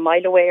be a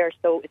mile away or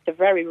so. It's a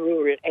very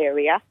rural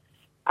area.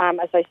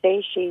 As I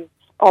say, she's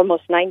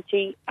almost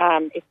 90.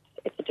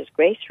 It's a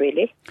disgrace,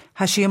 really.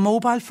 Has she a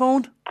mobile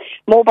phone?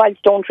 Mobiles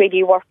don't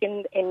really work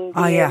in the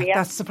area. Yeah,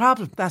 that's the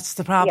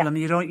problem.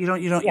 Yeah. You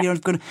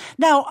don't go.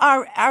 Now,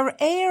 are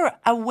AIR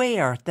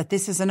aware that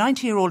this is a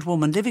 90-year-old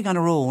woman living on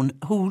her own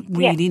who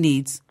really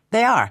needs?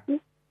 They are.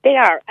 They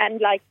are,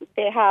 and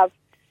they have.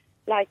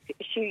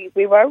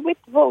 We were with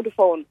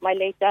Vodafone. My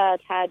late dad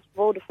had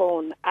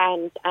Vodafone,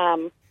 and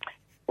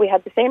we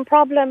had the same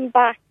problem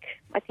back,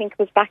 I think it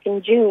was back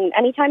in June.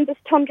 Anytime there's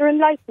thunder and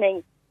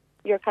lightning,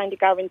 you're kind of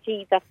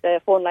guaranteed that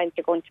the phone lines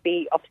are going to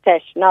be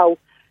upset. Now,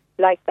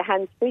 like the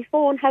hands-free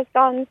phone has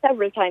gone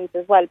several times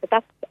as well, but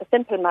that's a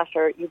simple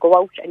matter. You go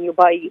out and you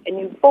buy a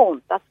new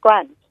phone. That's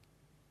grand.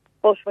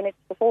 But when it's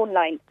the phone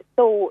line,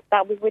 so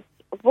that was with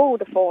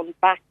Vodafone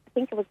back, I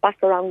think it was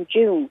back around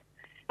June,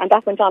 and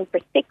that went on for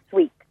 6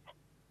 weeks.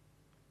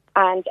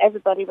 And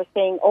everybody was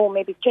saying,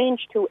 maybe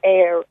change to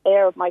AIR.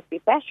 AIR might be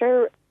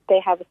better. They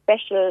have a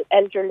special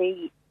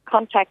elderly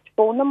contact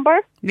phone number.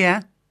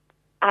 Yeah.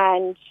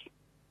 And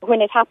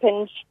when it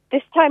happened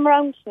this time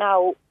around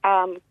now,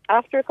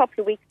 after a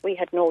couple of weeks, we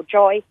had no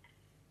joy.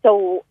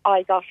 So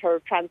I got her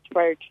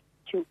transferred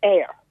to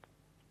AIR.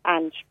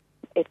 And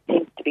it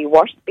seems to be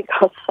worse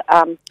because...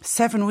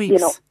 7 weeks? You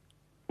know,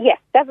 yes,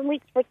 7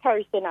 weeks for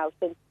Thursday now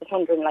since the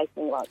thunder and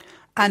lightning was.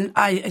 And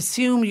I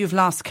assume you've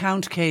lost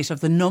count, Kate, of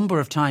the number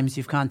of times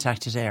you've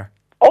contacted AIR.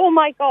 Oh,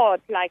 my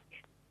God,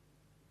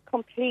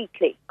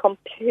 completely.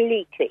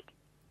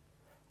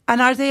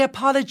 And are they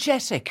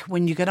apologetic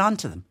when you get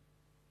onto them?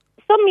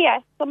 Some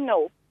yes, some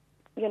no,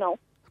 you know.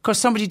 Of course,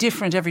 somebody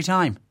different every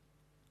time.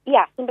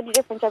 Yeah, somebody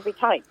different every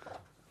time.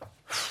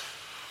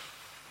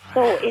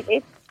 So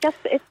it's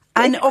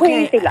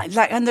crazy.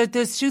 And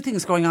there's two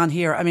things going on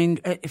here. I mean,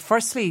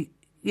 firstly,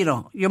 you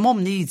know, your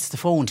mum needs the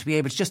phone to be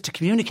able to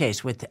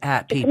communicate with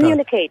people.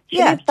 Communicate. She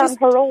lives on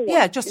her own.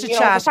 Yeah, just to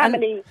chat.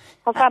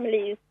 Her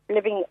family is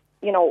living,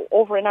 you know,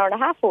 over an hour and a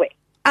half away.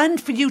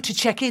 And for you to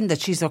check in that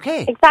she's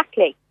okay.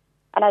 Exactly.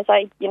 And as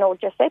I,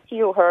 just said to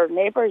you, her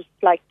neighbours,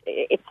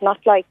 it's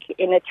not like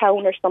in a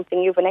town or something,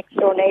 you have a next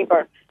door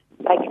neighbour.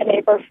 Like a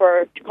neighbour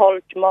to call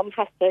to mum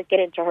has to get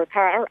into her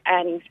car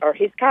or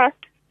his car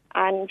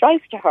and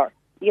drive to her,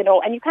 you know,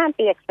 and you can't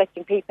be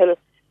expecting people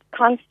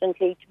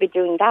constantly to be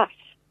doing that.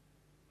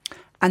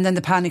 And then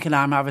the panic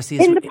alarm, obviously.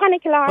 The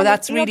panic alarm. Well,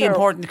 that's really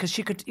important because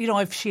she could,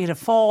 if she had a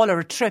fall or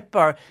a trip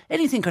or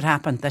anything could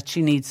happen, that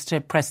she needs to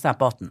press that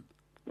button.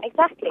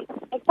 Exactly.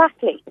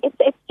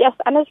 It's just,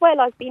 and as well,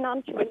 I've been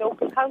on to a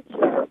local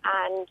counsellor,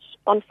 and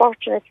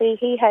unfortunately,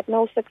 he had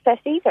no success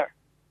either.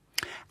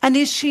 And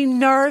is she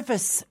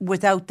nervous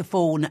without the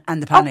phone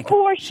and the panic? Of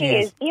course she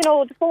is. You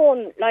know, the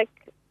phone, I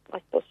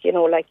suppose,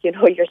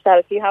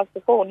 yourself, you have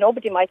the phone.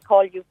 Nobody might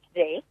call you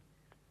today.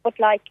 But,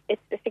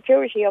 it's the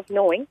security of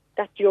knowing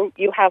that you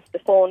have the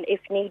phone if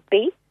need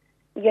be.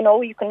 You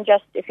know, you can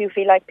just, if you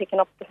feel like picking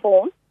up the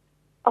phone.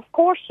 Of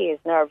course she is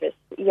nervous,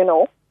 you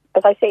know.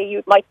 As I say,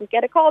 you mightn't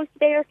get a call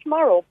today or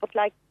tomorrow, but,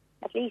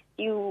 at least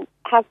you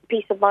have the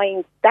peace of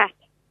mind that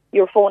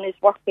your phone is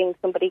working,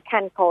 somebody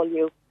can call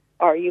you,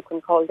 or you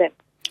can call them.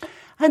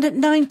 And at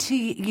 90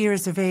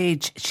 years of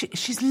age,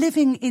 she's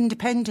living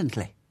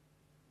independently.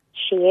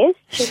 She is.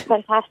 She's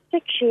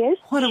fantastic. She is.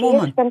 What a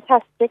woman. She is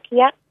fantastic,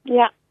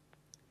 yeah.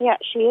 Yeah,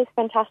 she is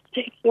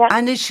fantastic. Yeah.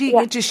 And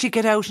does she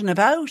get out and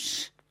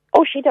about?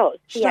 Oh, she does.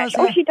 She does,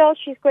 Oh, she does.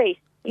 She's great.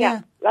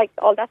 Yeah.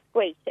 That's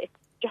great. It's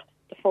just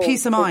the phone.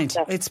 Peace of mind.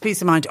 It's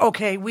peace of mind.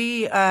 Okay,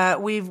 we're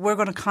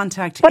going to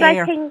contact But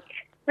Air. I think,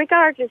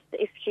 regardless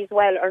if she's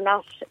well or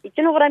not, do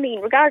you know what I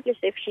mean? Regardless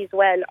if she's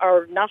well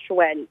or not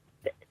well,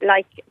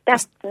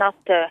 that's not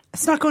the...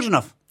 It's not good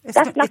enough.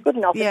 That's not good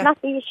enough. Yeah. It's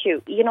not the issue.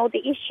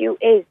 The issue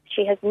is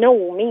she has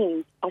no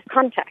means of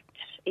contact,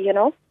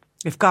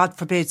 If God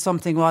forbid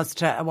something was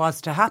to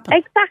happen.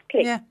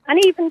 Exactly. Yeah. And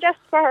even just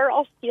for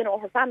us,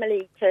 her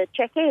family to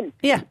check in.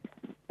 Yeah.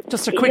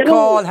 Just a quick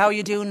call. How are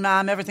you doing,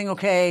 ma'am? Everything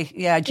okay?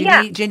 Yeah. Do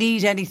you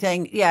need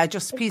anything? Yeah,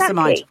 just peace of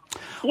mind.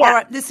 Yeah. All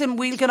right, listen,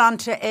 we'll get on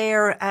to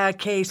Air,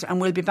 Kate,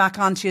 and we'll be back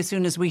on to you as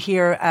soon as we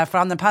hear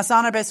from them. Pass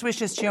on our best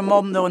wishes to your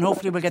mum, though, and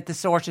hopefully we'll get this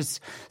sorted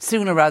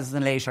sooner rather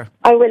than later.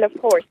 I will, of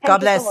course.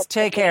 God bless. So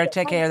take care.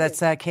 That's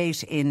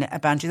Kate in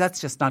Bantry.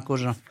 That's just not good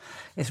enough.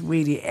 It's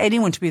really,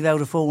 anyone to be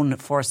without a phone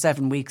for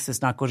 7 weeks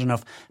is not good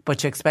enough. But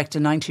to expect a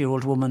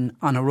 90-year-old woman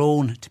on her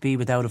own to be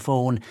without a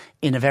phone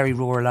in a very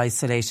rural,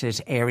 isolated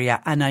area.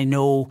 And I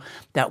know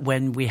that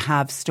when we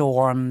have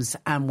storms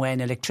and when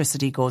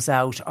electricity goes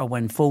out or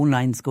when phone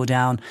lines go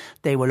down,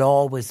 they will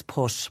always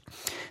put,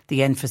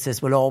 the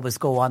emphasis will always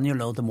go on,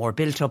 the more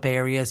built up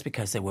areas,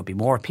 because there will be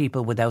more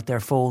people without their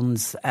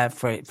phones,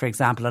 for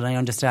example. And I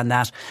understand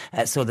that,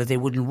 so that they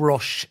wouldn't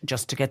rush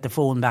just to get the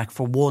phone back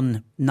for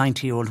one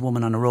 90-year-old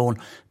woman on her own.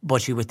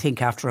 But you would think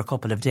after a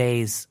couple of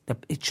days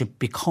that it should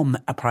become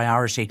a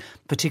priority,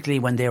 particularly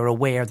when they're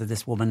aware that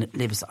this woman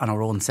lives on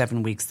her own.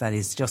 7 weeks, that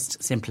is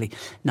just simply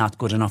not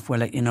good enough. We'll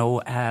let you know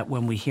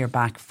when we hear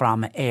back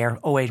from Air.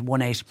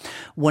 0818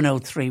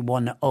 103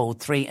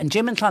 103. And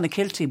Jim in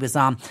Clonakilty was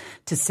on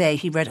to say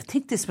he read, I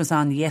think this was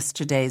on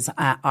yesterday's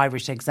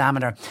Irish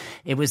Examiner.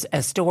 It was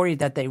a story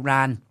that they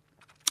ran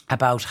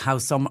about how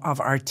some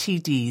of our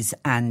TDs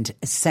and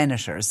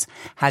senators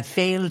had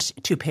failed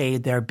to pay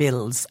their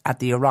bills at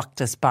the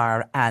Oireachtas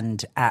bar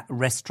and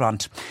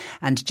restaurant.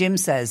 And Jim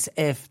says,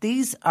 is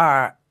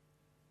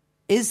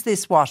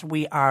this what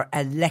we are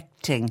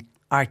electing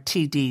our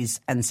TDs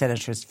and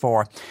senators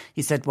for?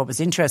 He said what was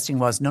interesting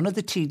was none of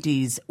the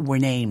TDs were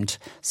named.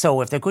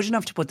 So if they're good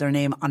enough to put their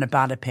name on a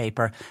ballot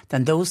paper,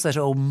 then those that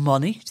owe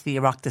money to the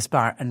Oireachtas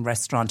bar and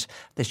restaurant,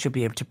 they should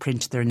be able to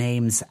print their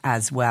names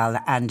as well.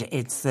 And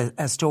it's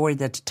a story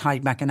that Ty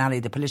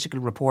McAnally, the political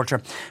reporter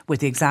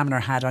with the Examiner,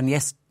 had on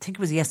I think it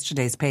was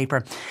yesterday's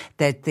paper,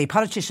 that the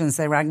politicians,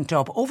 they ranked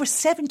up over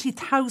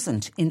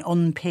 70,000 in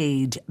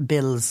unpaid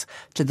bills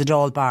to the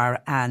Dáil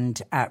bar and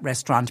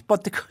restaurant.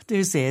 But the good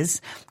news is,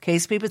 in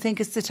case people think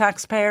it's the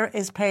taxpayer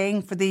is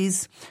paying for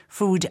these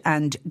food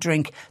and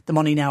drink, the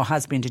money now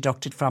has been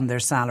deducted from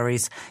their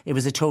salaries. It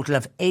was a total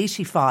of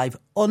 85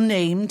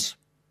 unnamed,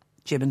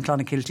 Jim in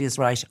Clonakilty is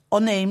right,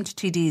 unnamed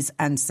TDs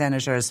and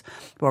senators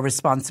were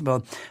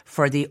responsible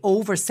for the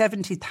over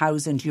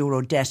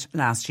 €70,000 debt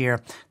last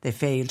year. They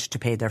failed to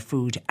pay their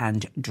food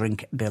and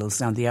drink bills.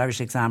 Now, the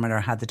Irish Examiner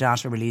had the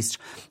data released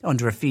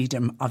under a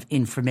Freedom of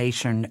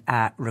Information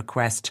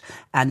request,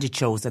 and it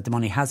shows that the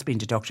money has been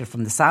deducted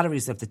from the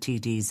salaries of the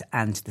TDs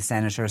and the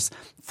senators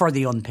for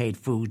the unpaid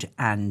food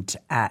and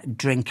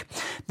drink.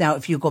 Now,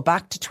 if you go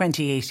back to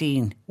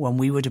 2018, when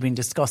we would have been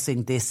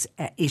discussing this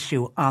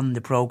issue on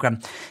the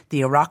programme,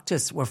 the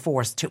Oireachtas were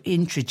forced to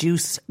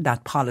introduce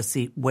that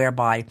policy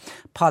whereby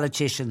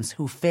politicians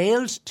who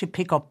failed to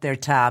pick up their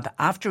tab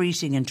after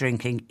eating and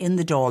drinking in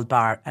the Dáil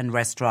bar and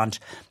restaurant,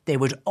 they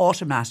would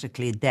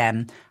automatically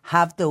then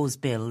have those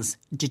bills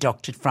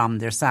deducted from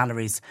their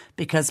salaries.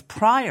 Because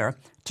prior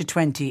to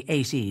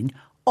 2018,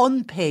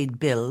 unpaid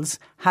bills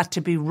had to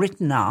be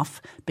written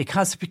off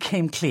because it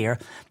became clear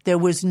there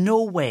was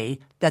no way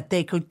that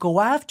they could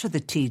go after the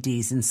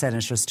TDs and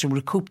senators to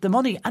recoup the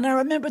money. And I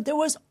remember there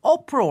was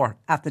uproar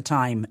at the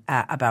time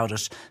about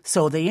it.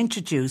 So they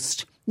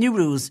introduced new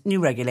rules, new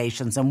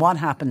regulations. And what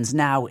happens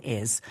now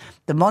is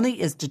the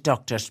money is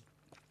deducted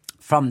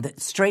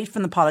straight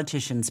from the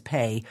politicians'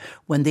 pay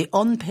when the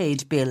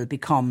unpaid bill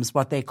becomes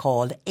what they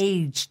call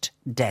aged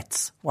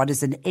debts. What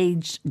is an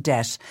aged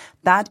debt?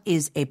 That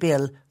is a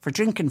bill for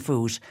drinking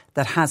food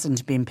that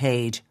hasn't been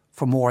paid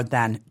for more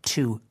than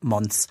 2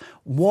 months.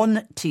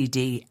 One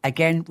TD,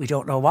 again, we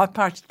don't know what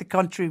part of the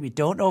country, we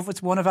don't know if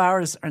it's one of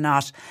ours or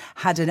not,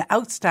 had an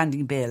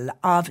outstanding bill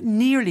of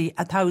nearly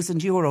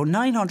 €1,000,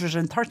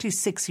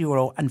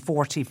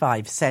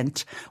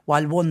 €936.45,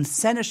 while one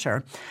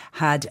senator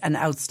had an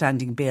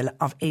outstanding bill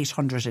of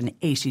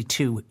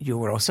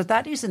 €882. So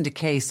that isn't a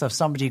case of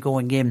somebody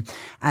going in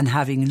and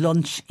having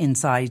lunch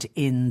inside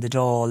in the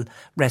Dáil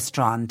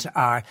restaurant,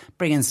 or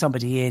bringing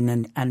somebody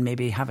in and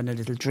maybe having a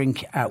little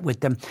drink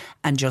with them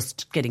and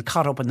just getting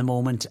caught up in the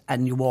moment,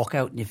 and you walk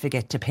out and you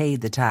forget to pay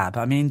the tab.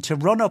 I mean, to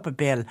run up a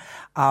bill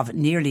of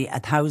nearly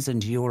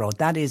 €1,000,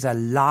 that is a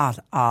lot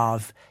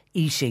of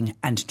eating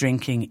and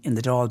drinking in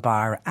the Dáil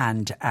Bar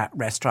and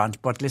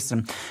restaurant. But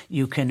listen,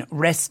 you can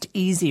rest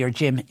easier,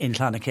 Jim, in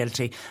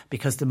Clonakilty,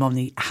 because the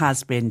money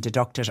has been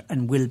deducted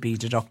and will be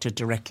deducted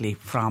directly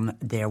from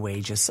their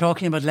wages.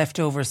 Talking about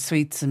leftover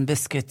sweets and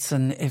biscuits,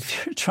 and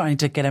if you're trying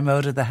to get them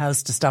out of the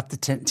house to stop the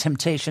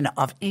temptation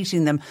of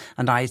eating them,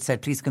 and I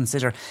said please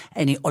consider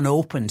any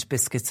unopened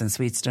biscuits and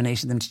sweets,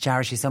 donating them to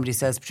charity. Somebody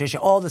says, Patricia,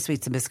 all the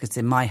sweets and biscuits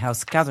in my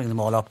house, gathering them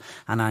all up,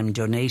 and I'm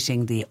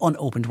donating the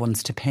unopened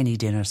ones to Penny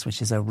Dinners,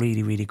 which is a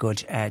really, really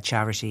good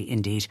charity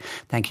indeed.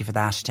 Thank you for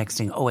that.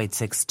 Texting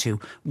 0862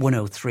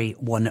 103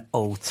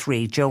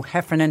 103. Joe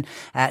Heffernan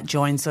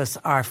joins us,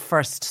 our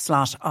first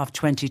slot of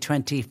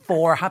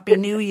 2024. Happy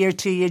New Year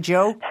to you,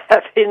 Joe.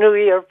 Happy New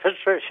Year,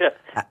 Patricia.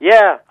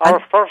 Yeah, our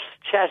first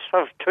chat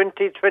of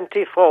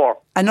 2024.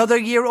 Another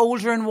year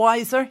older and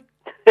wiser?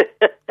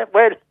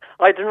 Well,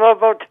 I don't know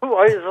about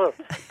wiser,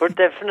 but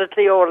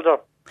definitely older.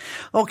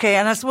 Okay,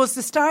 and I suppose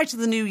the start of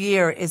the new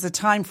year is a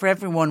time for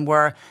everyone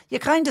where you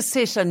kind of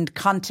sit and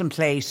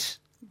contemplate.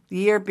 The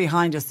year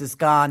behind us is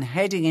gone,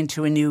 heading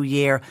into a new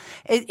year.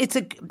 It's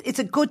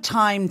a good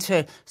time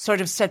to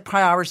sort of set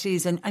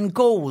priorities and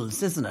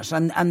goals, isn't it?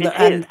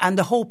 And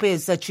the hope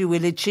is that you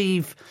will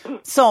achieve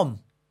some,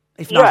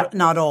 if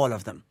not all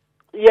of them.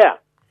 Yeah.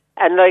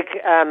 And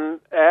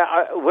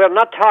we're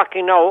not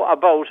talking now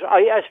about,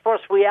 I suppose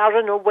we are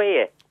in a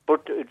way,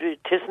 but it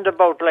isn't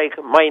about like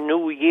my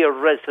New Year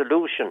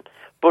resolution,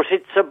 but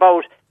it's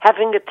about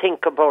having a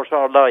think about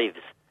our lives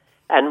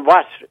and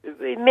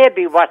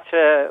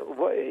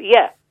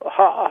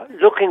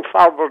looking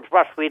forward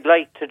what we'd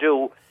like to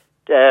do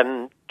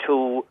to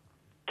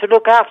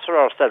look after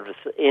ourselves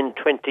in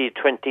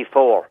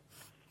 2024.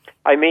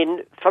 I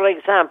mean, for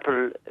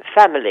example,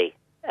 family.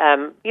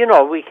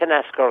 We can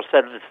ask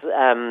ourselves,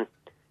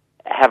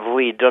 have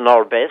we done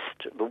our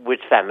best with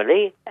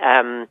family?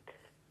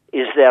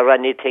 Is there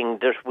anything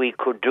that we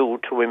could do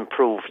to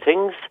improve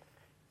things?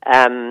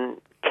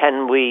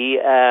 Can we,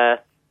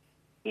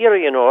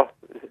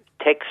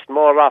 text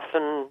more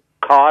often,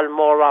 call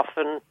more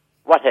often,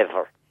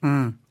 whatever?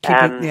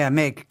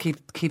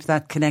 Keep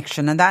that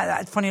connection. And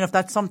that, funny enough,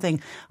 that's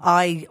something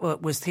I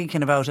was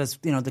thinking about as,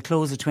 the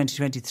close of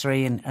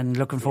 2023 and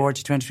looking forward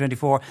to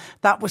 2024.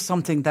 That was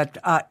something that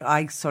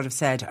I sort of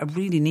said, I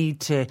really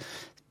need to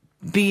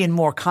be in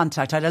more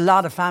contact. I had a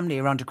lot of family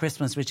around at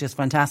Christmas, which is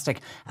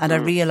fantastic. And I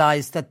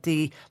realised that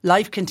the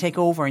life can take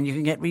over and you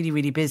can get really,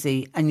 really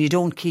busy and you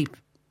don't keep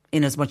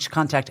in as much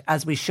contact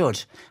as we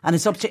should. And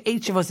it's up to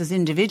each of us as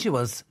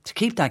individuals to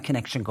keep that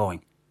connection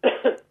going.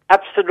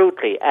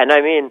 Absolutely. And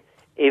I mean,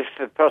 if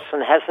a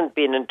person hasn't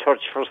been in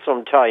touch for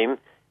some time,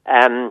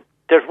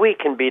 that we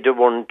can be the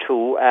one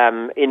to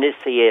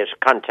initiate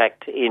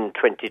contact in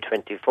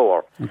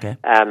 2024,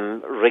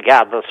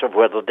 regardless of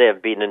whether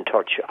they've been in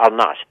touch or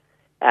not.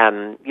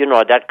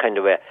 That kind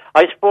of way.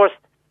 I suppose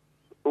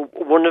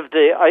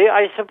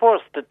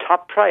the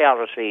top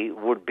priority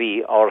would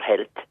be our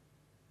health.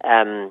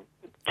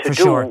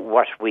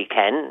 What we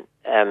can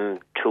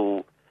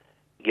to,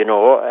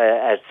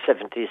 at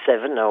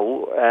 77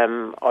 now,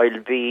 I'll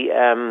be,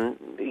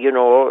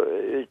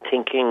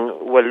 thinking,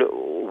 well,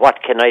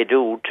 what can I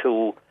do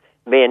to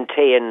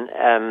maintain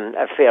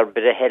a fair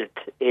bit of health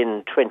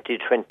in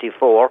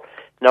 2024?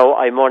 Now,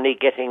 I'm only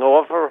getting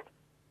over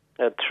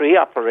 3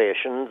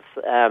 operations,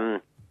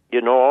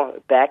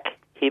 back,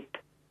 hip,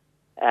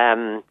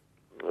 a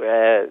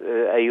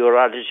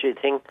urology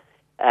thing,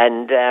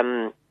 and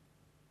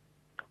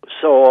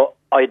so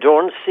I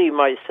don't see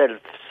myself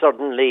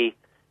suddenly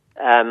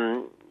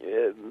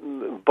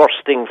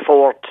bursting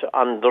forth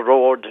on the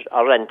road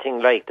or anything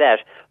like that.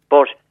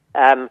 But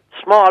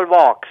small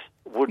walks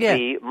would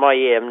be my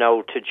aim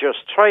now, to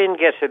just try and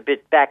get a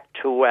bit back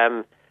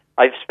to...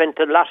 I've spent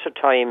a lot of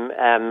time...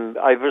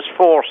 I was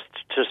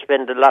forced to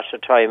spend a lot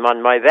of time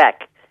on my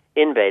back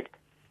in bed.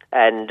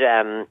 And,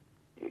 there's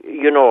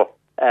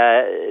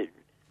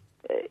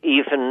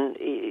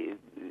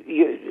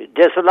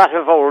a lot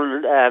of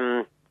old...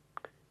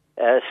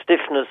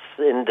 stiffness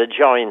in the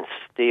joints,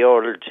 the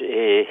old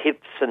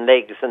hips and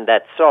legs and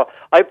that. So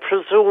I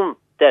presume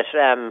that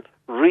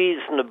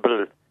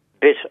reasonable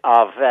bit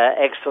of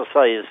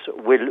exercise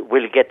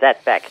will get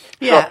that back.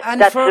 Yeah, so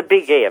and that's a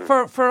big aim.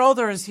 For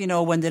others,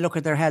 when they look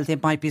at their health,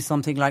 it might be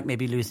something like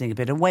maybe losing a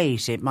bit of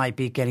weight. It might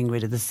be getting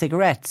rid of the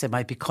cigarettes. It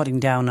might be cutting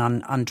down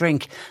on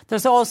drink.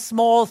 There's all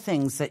small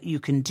things that you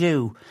can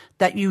do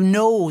that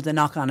the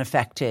knock-on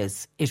effect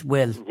is. It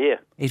will. Yeah.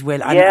 It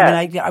will.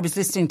 I was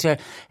listening to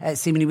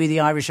seemingly we the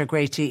Irish are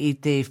great to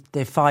eat the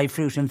 5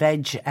 fruit and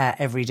veg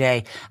every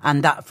day,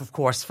 and that, of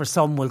course, for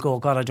some will go,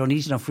 God, I don't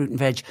eat enough fruit and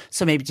veg,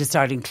 so maybe just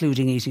start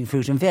including eating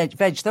fruit and veg.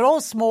 They're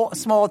all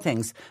small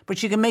things,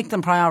 but you can make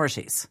them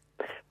priorities.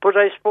 But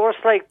I suppose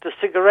like the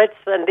cigarettes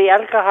and the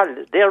alcohol,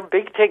 they're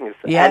big things.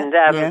 Yeah, and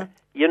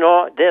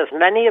there's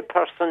many a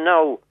person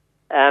now.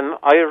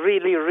 I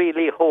really,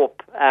 really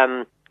hope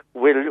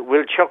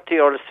will chuck the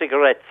old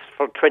cigarettes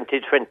for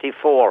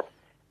 2024.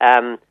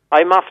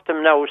 I'm off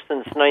them now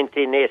since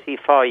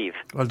 1985.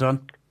 Well done.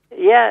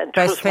 Yeah, it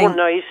Best was thing, one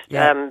night.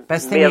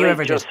 best thing Mary you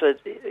ever just did.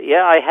 said,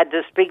 I had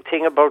this big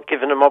thing about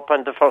giving them up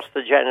on the 1st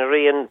of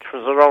January, and it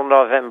was around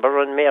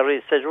November, and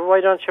Mary said, well,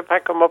 why don't you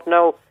pack them up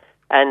now?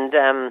 And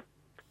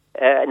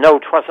no,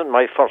 it wasn't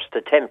my first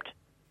attempt.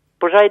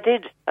 But I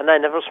did, and I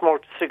never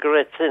smoked a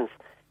cigarette since.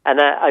 And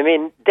I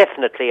mean,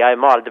 definitely,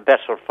 I'm all the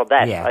better for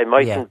that. Yeah, I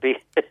mightn't be,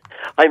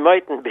 I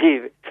mightn't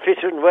be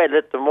fit and well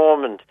at the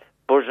moment,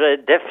 but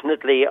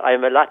definitely,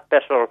 I'm a lot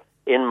better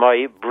in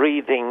my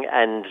breathing,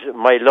 and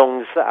my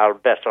lungs are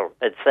better,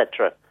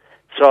 etc.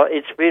 So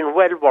it's been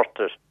well worth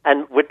it.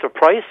 And with the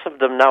price of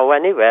them now,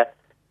 anyway,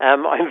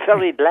 I'm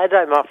very glad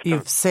I'm off them.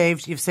 You've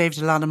saved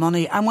a lot of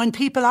money. And when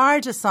people are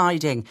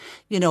deciding,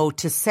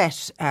 to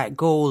set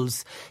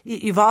goals,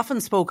 you've often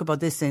spoke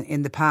about this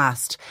in the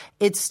past.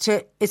 It's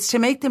to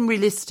make them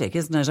realistic,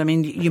 isn't it? I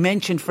mean, you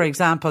mentioned, for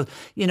example,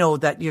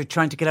 that you're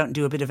trying to get out and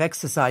do a bit of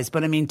exercise.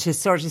 But I mean, to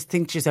sort of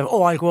think to yourself,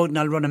 I'll go out and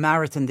I'll run a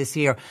marathon this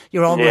year.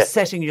 You're almost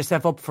setting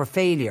yourself up for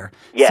failure.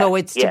 Yeah, so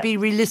it's to be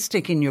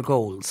realistic in your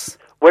goals.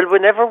 Well,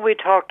 whenever we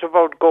talked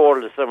about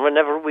goals, and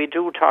whenever we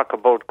do talk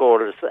about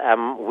goals,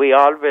 we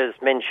always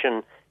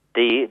mention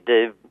the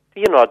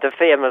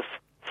famous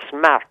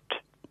SMART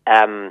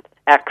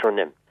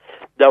acronym.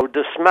 Now,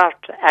 the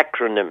SMART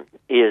acronym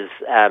is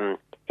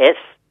S,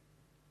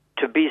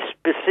 to be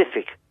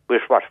specific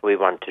with what we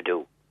want to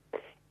do.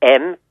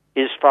 M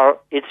is for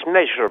it's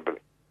measurable.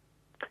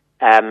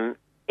 A,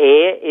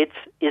 is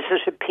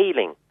it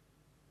appealing?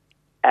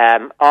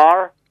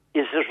 R,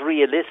 is it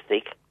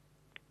realistic?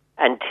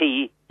 And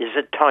T, is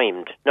it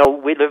timed? Now,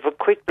 we'll have a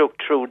quick look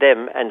through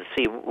them and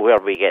see where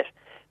we get.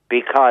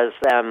 Because,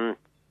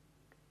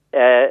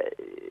 there's,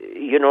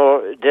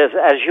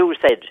 as you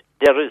said,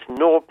 there is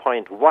no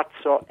point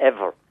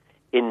whatsoever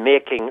in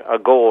making a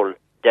goal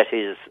that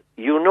is,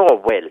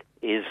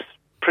 is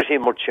pretty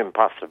much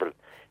impossible.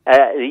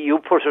 You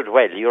put it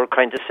well, you're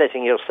kind of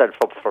setting yourself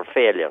up for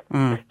failure.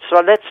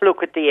 So let's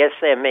look at the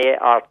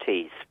SMART,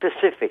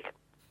 specific.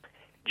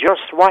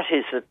 Just what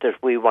is it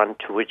that we want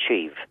to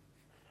achieve?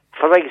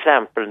 For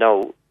example,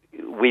 now,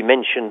 we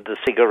mentioned the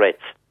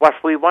cigarettes. What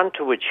we want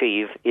to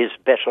achieve is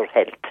better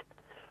health.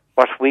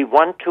 What we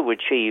want to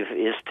achieve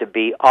is to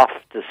be off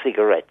the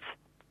cigarettes.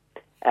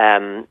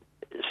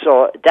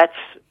 So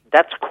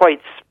that's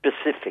quite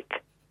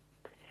specific.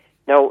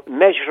 Now,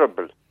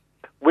 measurable.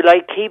 Will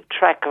I keep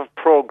track of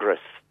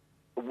progress?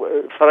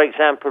 For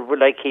example,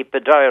 will I keep a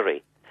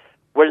diary?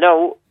 Well,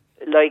 now,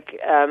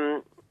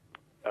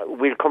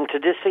 we'll come to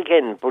this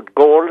again, but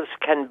goals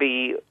can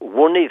be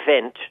one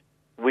event,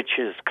 which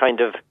is kind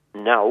of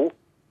now,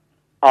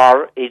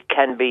 or it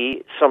can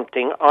be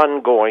something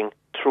ongoing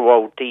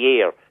throughout the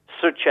year,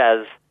 such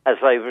as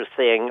I was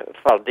saying,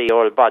 for the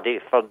old body,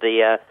 for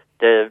the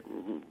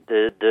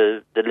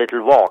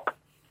little walk.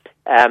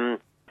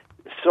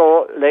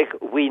 So,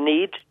 we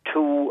need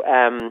to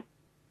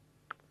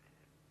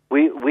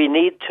we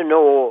need to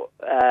know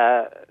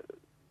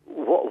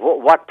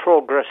what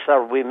progress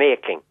are we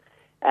making.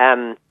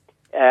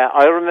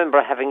 I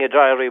remember having a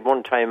diary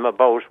one time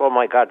about,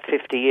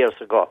 50 years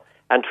ago,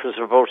 and it was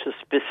about a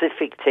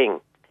specific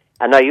thing.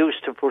 And I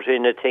used to put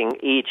in a thing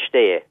each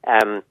day.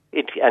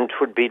 It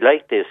would be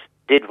like this: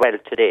 did well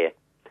today.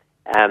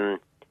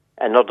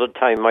 Another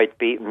time might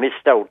be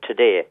missed out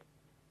today.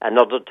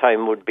 Another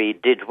time would be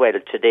did well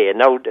today.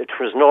 Now, it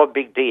was no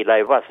big deal.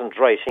 I wasn't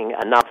writing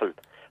a novel.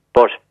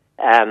 But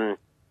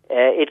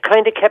it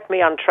kind of kept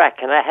me on track,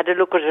 and I had to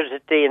look at it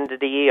at the end of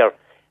the year.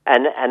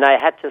 And I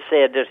had to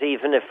say that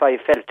even if I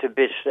felt a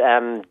bit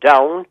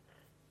down,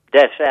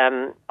 that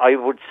I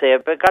would say,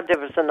 but God,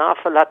 there was an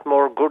awful lot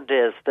more good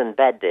days than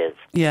bad days.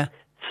 Yeah.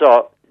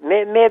 So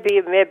maybe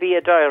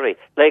a diary.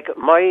 Like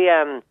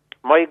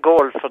my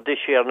goal for this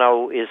year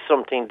now is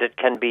something that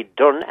can be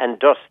done and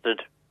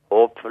dusted,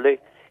 hopefully,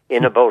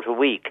 in about a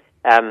week.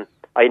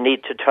 I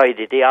need to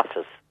tidy the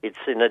office.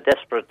 It's in a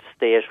desperate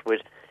state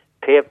with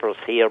papers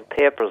here,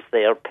 papers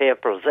there,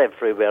 papers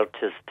everywhere.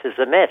 Tis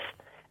a mess.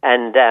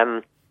 And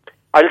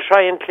I'll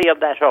try and clear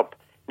that up.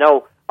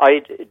 Now,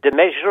 the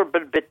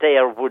measurable bit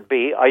there would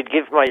be, I'd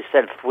give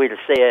myself, we'll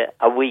say,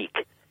 a week.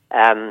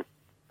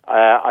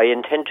 I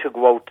intend to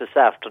go out this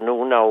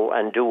afternoon now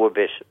and do a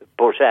bit,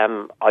 but I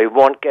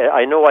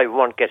know I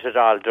won't get it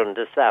all done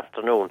this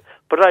afternoon,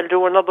 but I'll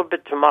do another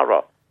bit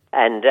tomorrow.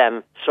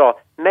 And so,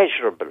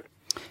 measurable.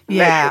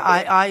 Yeah,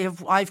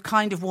 I've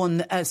kind of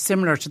one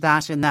similar to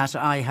that, in that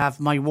I have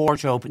my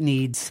wardrobe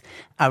needs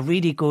a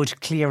really good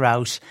clear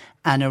out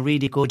and a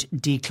really good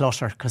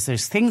declutter, because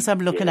there's things I'm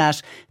looking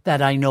at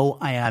that I know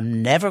I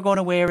am never going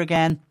to wear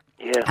again.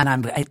 Yeah.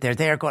 And they're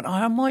there going,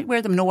 I might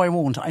wear them. No, I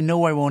won't. I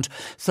know I won't.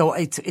 So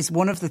it's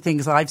one of the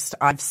things I've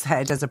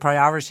said as a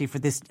priority for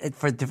this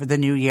for the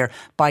new year.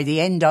 By the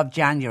end of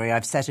January,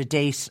 I've set a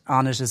date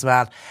on it as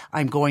well.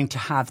 I'm going to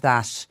have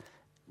that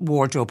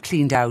wardrobe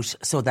cleaned out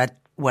so that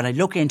when I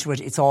look into it,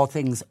 it's all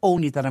things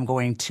only that I'm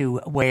going to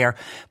wear.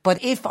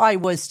 But if I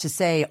was to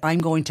say I'm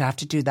going to have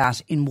to do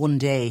that in one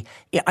day,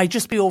 I'd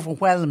just be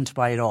overwhelmed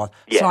by it all.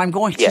 Yeah. So I'm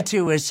going to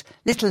do it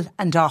little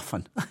and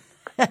often.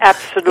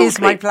 Absolutely. is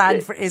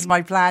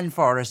my plan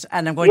for it.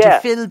 And I'm going to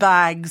fill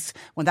bags.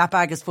 When that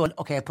bag is full,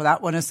 okay, I'll put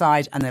that one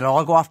aside and they'll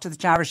all go off to the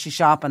charity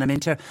shop, and I'm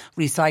into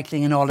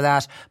recycling and all of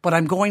that. But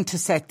I'm going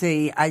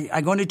to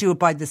I'm going to do it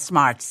by the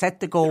smart. Set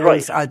the goals.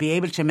 Right. I'll be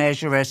able to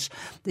measure it.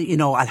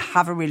 I'll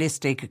have a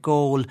realistic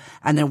goal.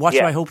 And then what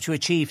do I hope to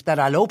achieve? That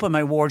I'll open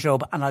my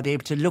wardrobe and I'll be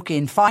able to look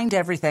in, find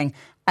everything,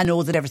 and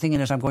know that everything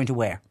in it I'm going to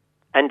wear.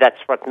 And that's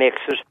what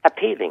makes it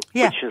appealing,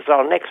 which is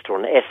our next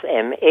one,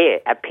 SMA,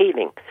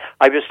 appealing.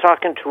 I was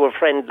talking to a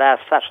friend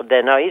last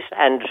Saturday night,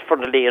 and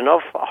funnily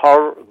enough,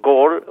 her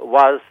goal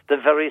was the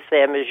very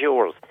same as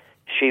yours.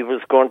 She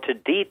was going to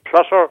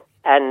declutter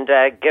and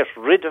get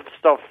rid of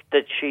stuff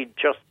that she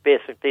just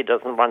basically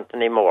doesn't want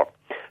anymore.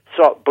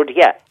 So, but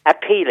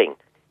appealing.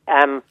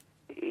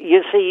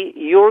 You see,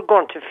 you're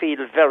going to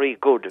feel very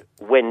good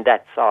when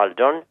that's all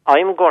done.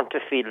 I'm going to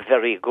feel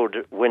very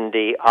good when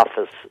the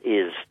office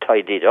is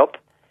tidied up.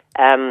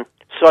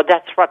 So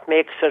that's what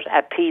makes it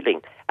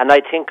appealing. And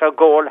I think a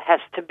goal has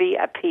to be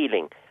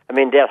appealing. I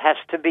mean, there has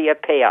to be a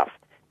payoff.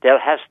 There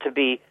has to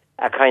be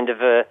a kind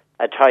of a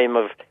time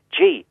of,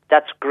 gee,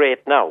 that's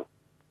great now.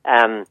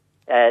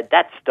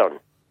 That's done.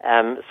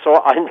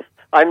 So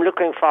I'm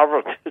looking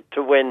forward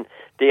to when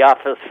the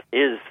office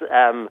is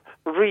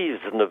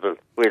reasonable,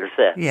 we'll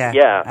say.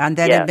 Yeah. And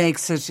then it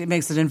makes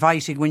it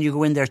inviting when you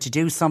go in there to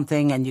do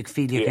something, and you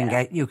feel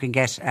you can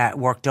get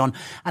work done.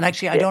 And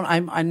actually, I don't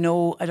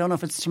know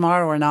if it's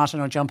tomorrow or not. I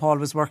know John Paul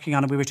was working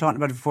on it. We were talking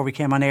about it before we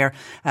came on air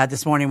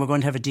this morning. We're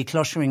going to have a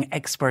decluttering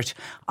expert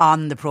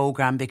on the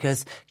programme,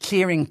 because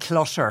clearing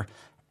clutter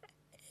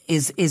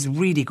is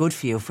really good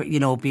for you, for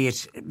be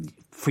it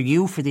for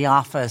you, for the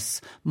office,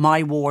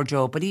 my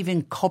wardrobe, but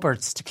even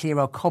cupboards, to clear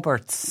out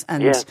cupboards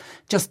and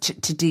just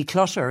to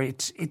declutter.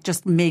 It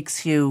just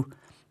makes you,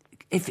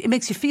 it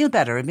makes you feel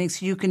better. It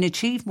makes you can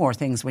achieve more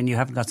things when you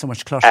haven't got so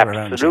much clutter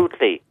around.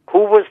 Absolutely.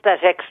 Who was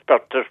that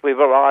expert that we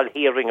were all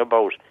hearing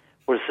about?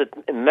 Was it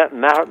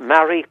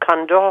Marie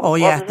Kondo? Oh,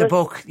 yeah, the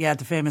book. Yeah,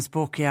 the famous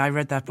book. Yeah, I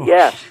read that book.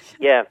 Yeah.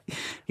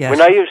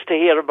 When I used to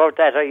hear about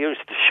that, I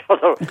used to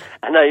shudder,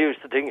 and I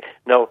used to think,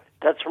 no,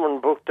 that's one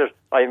book that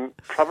I'm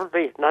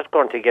probably not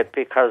going to get,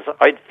 because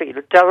I'd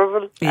feel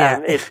terrible.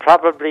 Yeah. It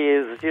probably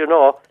is,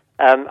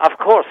 of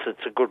course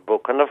it's a good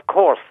book, and of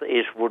course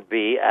it would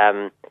be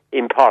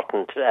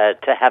important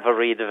to have a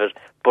read of it.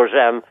 But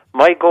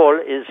my goal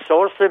is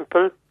so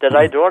simple that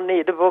I don't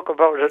need a book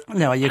about it.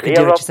 No, you can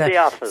do it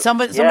yourself.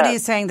 Somebody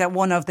is saying that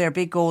one of their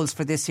big goals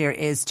for this year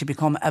is to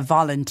become a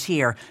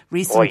volunteer.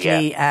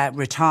 Recently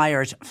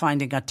retired,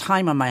 finding a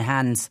time on my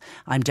hands,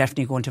 I'm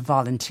definitely going to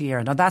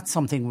volunteer. Now that's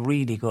something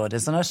really good,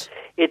 isn't it?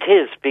 It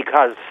is,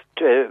 because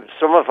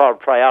some of our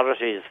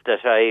priorities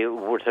that I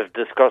would have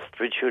discussed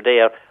with you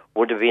there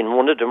would have been,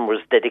 one of them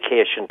was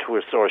dedication to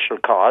a social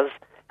cause,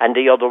 and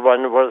the other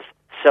one was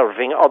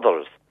serving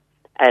others.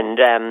 And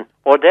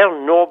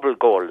they're noble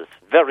goals,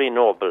 very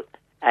noble.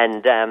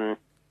 And and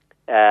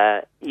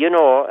there's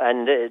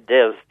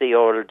the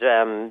old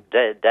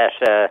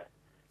that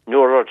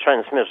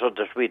neurotransmitter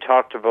that we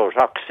talked about,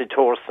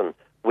 oxytocin.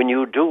 When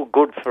you do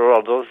good for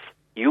others,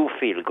 you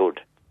feel good.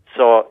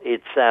 So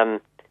it's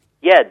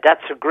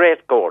that's a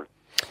great goal.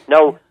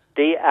 Now,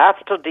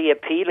 after the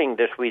appealing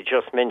that we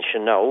just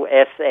mentioned now,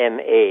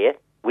 SMA,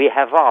 we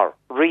have our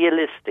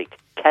realistic.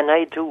 Can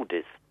I do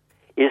this?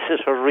 Is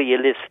it a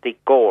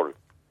realistic goal?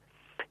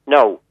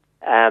 Now,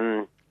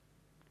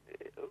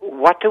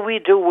 what do we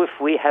do if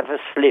we have a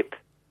slip?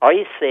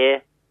 I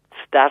say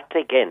start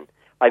again.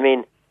 I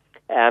mean,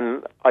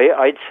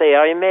 I'd say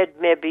I made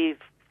maybe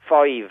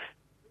 5,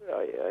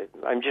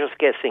 I'm just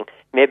guessing,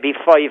 maybe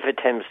 5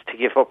 attempts to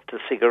give up the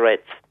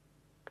cigarettes.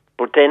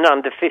 But then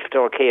on the 5th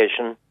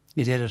occasion,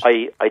 you did it.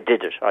 I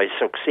did it. I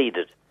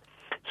succeeded.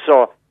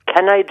 So,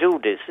 can I do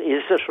this?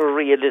 Is it a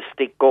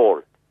realistic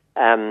goal?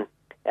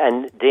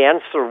 And the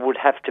answer would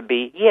have to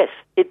be, yes,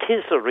 it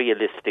is a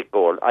realistic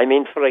goal. I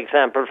mean, for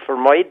example, for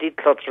my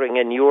decluttering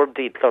and your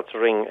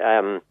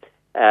decluttering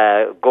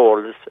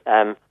goals,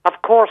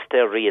 of course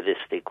they're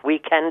realistic. We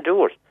can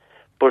do it.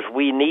 But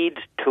we need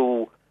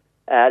to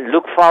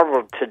look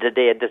forward to the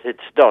day that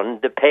it's done,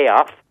 the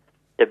payoff,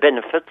 the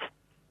benefits,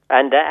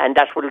 and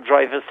that will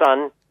drive us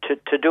on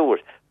to do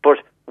it. But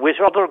with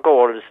other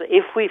goals,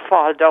 if we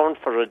fall down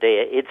for a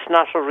day, it's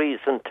not a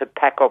reason to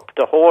pack up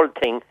the whole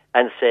thing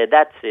and say,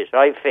 that's it,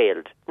 I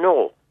failed.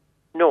 No.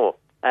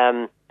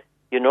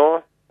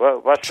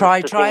 What try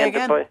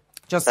again.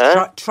 Just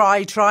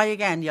try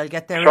again. You'll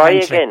get there try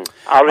eventually. Again.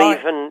 Or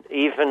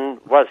even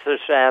was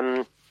it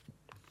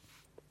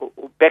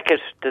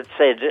Beckett that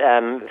said,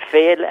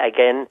 fail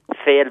again,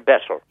 fail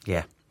better.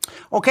 Yeah.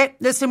 Okay,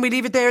 listen, we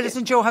leave it there.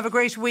 Listen, Joe, have a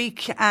great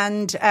week,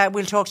 and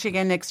we'll talk to you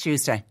again next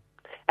Tuesday.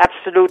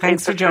 Absolutely.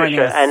 Thanks for Patricia, joining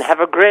us. and have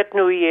a great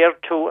new year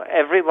to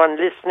everyone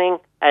listening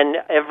and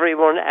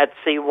everyone at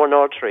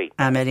C103.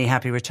 And many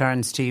happy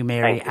returns to you,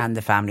 Mary, and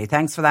the family.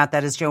 Thanks for that.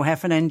 That is Joe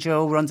Heffernan.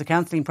 Joe runs a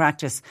counselling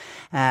practice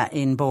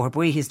in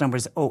Boherbue. His number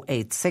is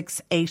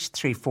 086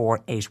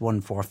 834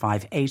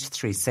 8145,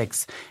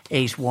 836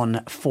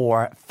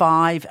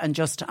 8145. And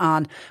just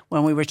on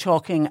when we were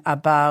talking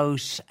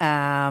about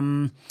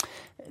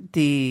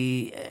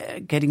the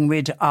getting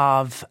rid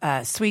of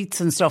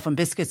sweets and stuff and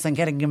biscuits and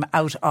getting them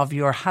out of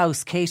your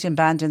house. Kate in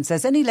Bandon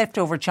says, any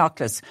leftover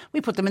chocolates, we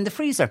put them in the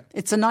freezer.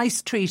 It's a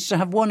nice treat to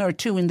have one or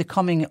two in the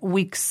coming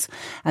weeks.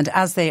 And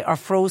as they are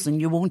frozen,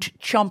 you won't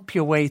chomp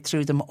your way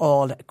through them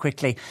all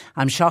quickly.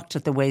 I'm shocked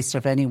at the waste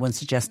of anyone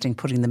suggesting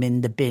putting them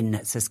in the bin,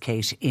 says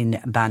Kate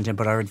in Bandon.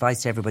 But our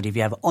advice to everybody, if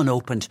you have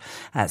unopened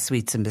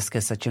sweets and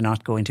biscuits that you're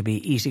not going to be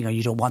eating or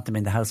you don't want them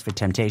in the house for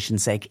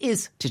temptation's sake,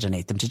 is to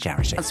donate them to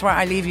charity. That's where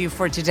I leave you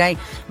for today.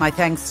 My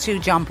thanks to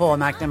John Paul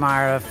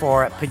McNamara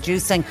for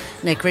producing.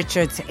 Nick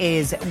Richards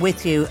is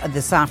with you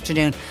this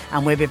afternoon,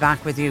 and we'll be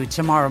back with you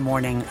tomorrow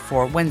morning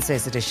for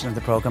Wednesday's edition of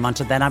the programme.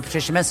 Until then, I'm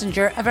Patricia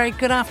Messenger. A very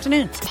good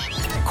afternoon.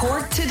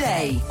 Cork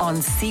Today on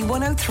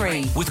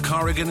C103. With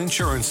Corrigan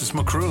Insurance's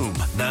Macroom,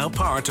 now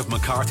part of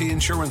McCarthy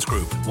Insurance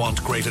Group.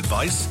 Want great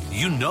advice?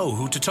 You know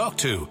who to talk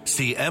to.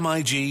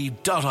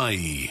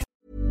 CMIG.ie.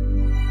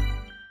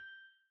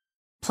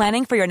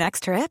 Planning for your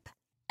next trip?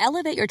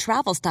 Elevate your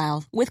travel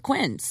style with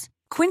Quince.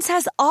 Quince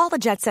has all the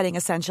jet-setting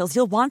essentials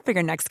you'll want for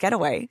your next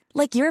getaway,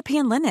 like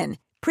European linen,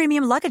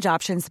 premium luggage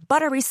options,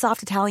 buttery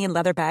soft Italian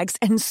leather bags,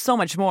 and so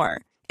much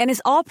more. And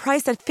is all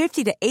priced at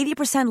 50 to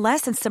 80%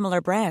 less than similar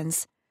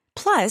brands.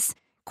 Plus,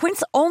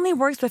 Quince only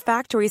works with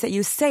factories that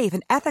use safe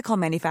and ethical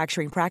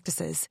manufacturing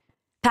practices.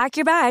 Pack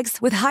your bags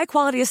with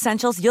high-quality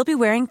essentials you'll be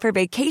wearing for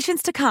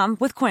vacations to come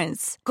with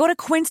Quince. Go to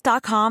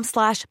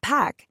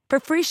quince.com/pack for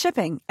free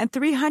shipping and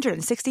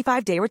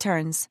 365-day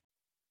returns.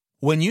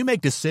 When you make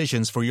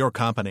decisions for your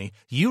company,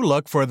 you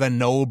look for the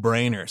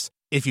no-brainers.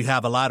 If you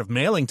have a lot of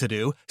mailing to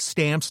do,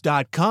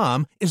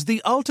 Stamps.com is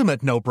the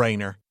ultimate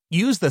no-brainer.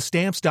 Use the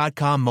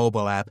Stamps.com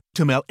mobile app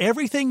to mail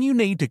everything you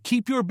need to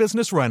keep your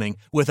business running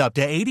with up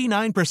to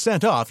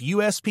 89% off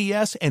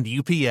USPS and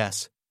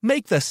UPS.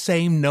 Make the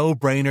same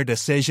no-brainer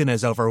decision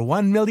as over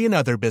 1 million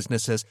other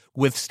businesses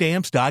with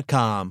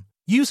Stamps.com.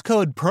 Use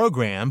code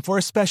PROGRAM for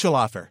a special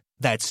offer.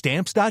 That's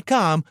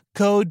Stamps.com,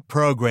 code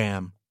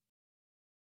PROGRAM.